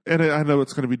what, and I know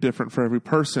it's going to be different for every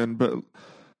person, but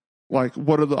like,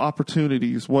 what are the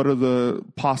opportunities? What are the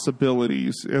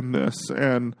possibilities in this?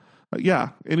 And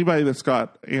anybody that's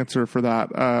got answer for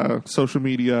that, social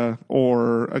media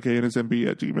or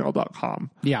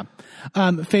againasmb@gmail.com. Yeah.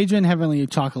 Phaedra and Heavenly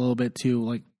talk a little bit too,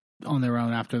 like on their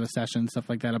own after the session, stuff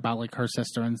like that, about like her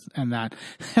sister and that.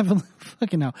 Heavenly,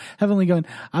 fucking hell. Heavenly going,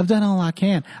 I've done all I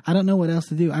can. I don't know what else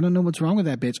to do. I don't know what's wrong with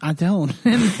that bitch. I don't.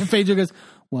 And Phaedra goes,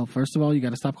 well, first of all, you got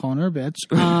to stop calling her a bitch.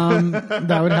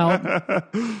 That would help.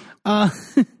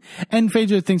 And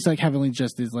Phaedra thinks like Heavenly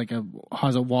just is like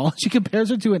has a wall. She compares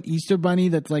her to an Easter bunny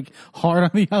that's like hard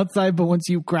on the outside, but once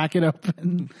you crack it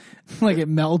open, like it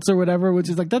melts or whatever, which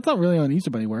is like, that's not really how an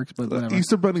Easter bunny works, but whatever.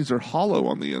 Easter bunnies are hollow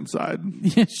on the inside.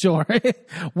 Yeah, sure.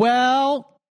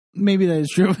 Well, maybe that is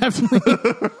true.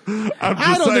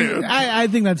 I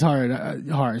think that's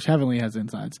harsh. Heavenly has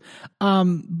insides.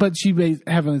 But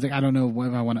Heavenly's like, I don't know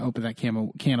if I want to open that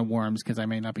can of worms because I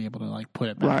may not be able to like put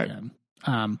it back in.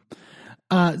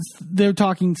 They're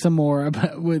talking some more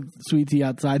with Sweet Tea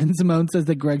outside, and Simone says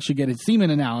that Greg should get his semen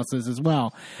analysis as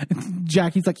well.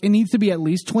 Jackie's like, it needs to be at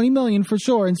least 20 million for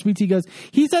sure. And Sweet Tea goes,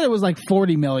 he said it was like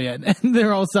 40 million. And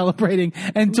they're all celebrating.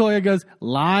 And Toya goes,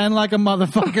 lying like a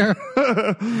motherfucker.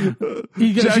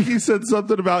 Jackie said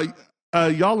something about,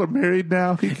 y'all are married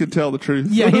now. He can tell the truth.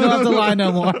 Yeah, he don't have to lie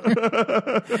no more.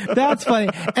 That's funny.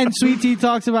 And Sweet Tea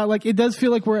talks about like, it does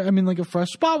feel like we're, like a fresh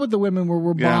spot with the women where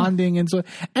we're bonding. And so,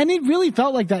 and it really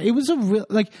felt like that. It was a real,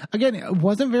 like, again, it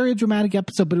wasn't very a dramatic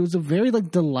episode, but it was a very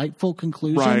like delightful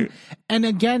conclusion. Right. And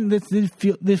again, this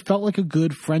felt like a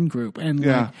good friend group. And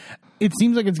like, it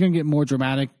seems like it's going to get more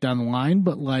dramatic down the line,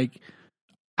 but like,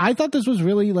 I thought this was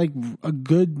really like a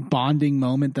good bonding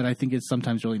moment that I think is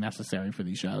sometimes really necessary for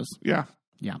these shows. Yeah.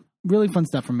 Yeah. Really fun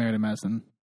stuff from Married to Medicine.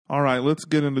 All right, let's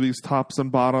get into these tops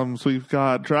and bottoms. We've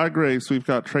got Drag Race, we've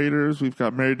got Traitors, we've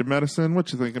got Married to Medicine.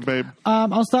 What you thinking, babe?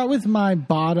 I'll start with my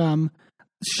bottom.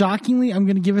 Shockingly, I'm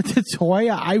going to give it to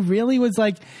Toya. I really was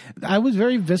like, I was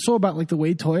very visceral about like the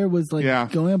way Toya was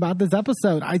like going about this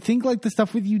episode. I think like the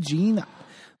stuff with Eugene,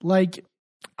 like,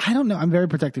 I don't know. I'm very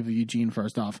protective of Eugene,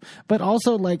 first off. But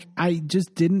also, like, I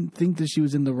just didn't think that she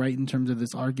was in the right in terms of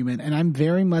this argument. And I'm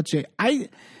very much a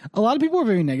lot of people are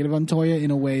very negative on Toya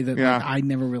in a way that like, I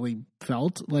never really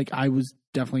felt. Like, I was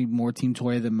definitely more Team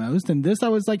Toya than most. And this, I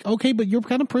was like, okay, but you're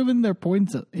kind of proving their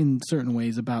points in certain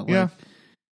ways about, like,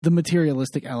 the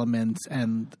materialistic elements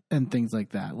and things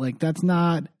like that. Like, that's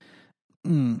not...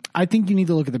 I think you need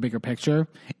to look at the bigger picture.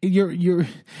 You're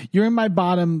in my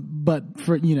bottom, but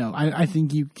for I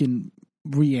think you can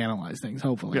reanalyze things.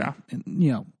 Hopefully,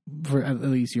 and, for at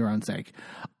least your own sake.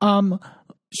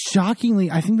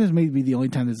 Shockingly, I think this may be the only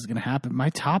time this is going to happen.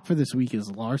 My top for this week is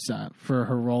Larsa for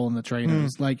her role in the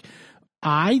Traitors. Like,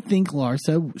 I think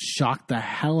Larsa shocked the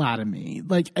hell out of me.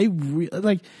 Like I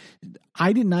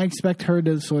did not expect her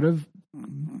to sort of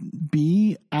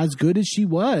be as good as she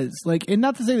was. Like, and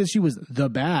not to say that she was the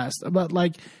best, but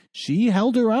like she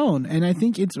held her own. And I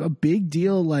think it's a big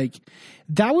deal. Like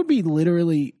that would be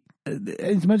literally,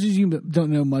 as much as you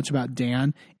don't know much about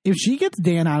Dan, if she gets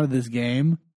Dan out of this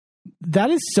game, that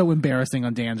is so embarrassing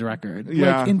on Dan's record.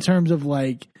 Yeah. Like in terms of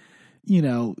like, you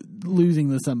know, losing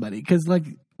to somebody. Cause like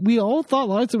we all thought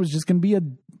Larsa was just going to be a,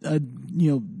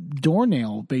 you know,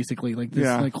 doornail basically like this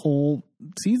like whole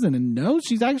season. And no,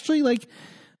 she's actually like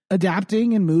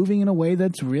adapting and moving in a way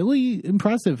that's really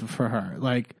impressive for her.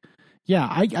 Like, yeah,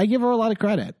 I give her a lot of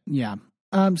credit. Yeah.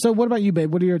 So what about you,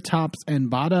 babe? What are your tops and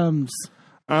bottoms?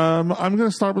 I'm going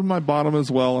to start with my bottom as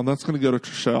well, and that's going to go to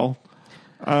Trishelle.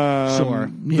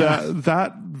 Sure. Yeah.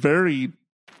 That very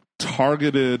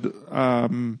targeted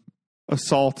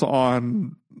assault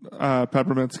on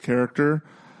Peppermint's character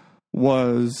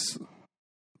was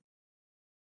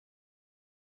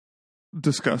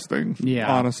disgusting.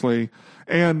 Yeah. Honestly.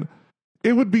 And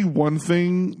it would be one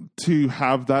thing to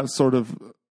have that sort of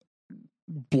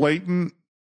blatant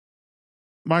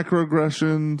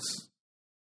microaggressions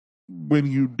when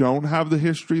you don't have the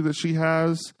history that she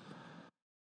has.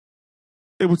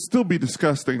 It would still be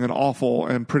disgusting and awful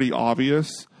and pretty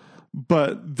obvious.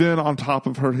 But then on top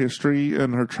of her history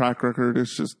and her track record,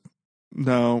 it's just,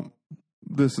 no,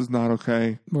 this is not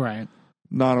okay. Right.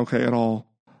 Not okay at all.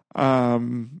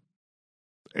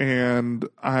 And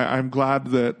I'm glad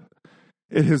that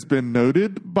it has been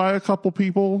noted by a couple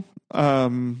people,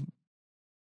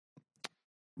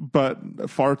 but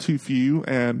far too few,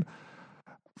 and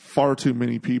far too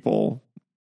many people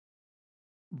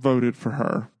voted for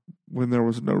her when there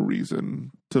was no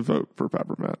reason to vote for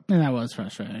Peppermint. And that was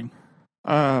frustrating.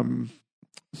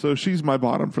 So she's my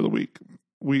bottom for the week.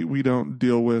 We don't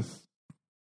deal with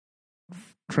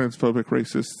transphobic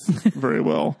racists very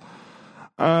well.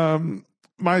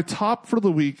 My top for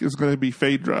the week is going to be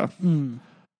Phaedra.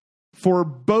 For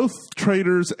both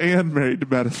Traders and Married to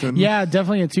Medicine. Yeah,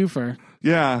 definitely a twofer.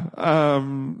 Yeah.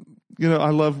 You know, I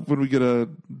love when we get a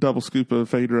double scoop of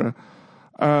Phaedra.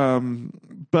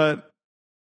 But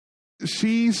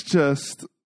she's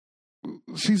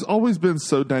always been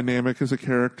so dynamic as a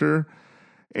character,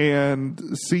 and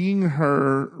seeing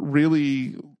her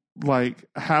really like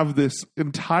have this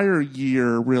entire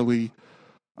year really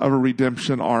of a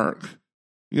redemption arc,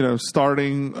 you know,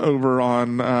 starting over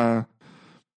on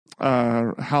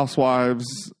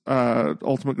Housewives,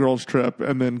 Ultimate Girls Trip,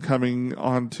 and then coming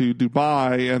on to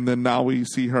Dubai, and then now we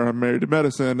see her on Married to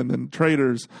Medicine, and then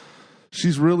Traders.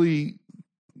 She's really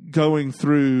going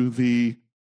through the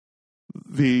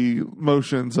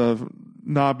motions of,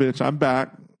 nah, bitch, I'm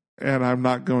back, and I'm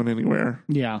not going anywhere.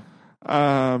 Yeah.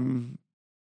 And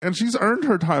she's earned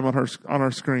her time on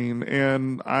our screen,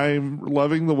 and I'm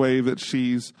loving the way that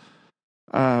she's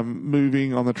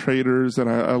moving on the Traders, and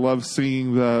I love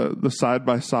seeing the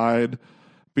side-by-side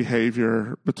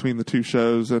behavior between the two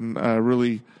shows, and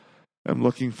really am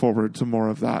looking forward to more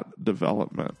of that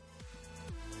development.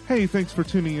 Hey, thanks for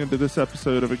tuning into this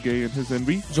episode of A Gay and His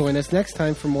Envy. Join us next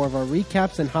time for more of our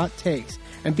recaps and hot takes.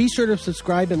 And be sure to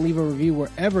subscribe and leave a review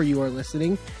wherever you are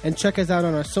listening. And check us out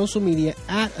on our social media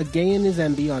at A Gay and His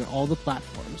Envy on all the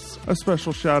platforms. A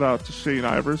special shout out to Shane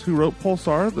Ivers, who wrote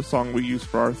Pulsar, the song we use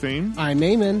for our theme. I'm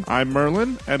Eamon. I'm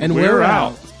Merlin. And we're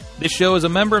out. This show is a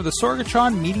member of the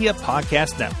Sorgatron Media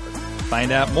Podcast Network.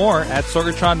 Find out more at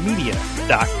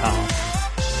sorgatronmedia.com.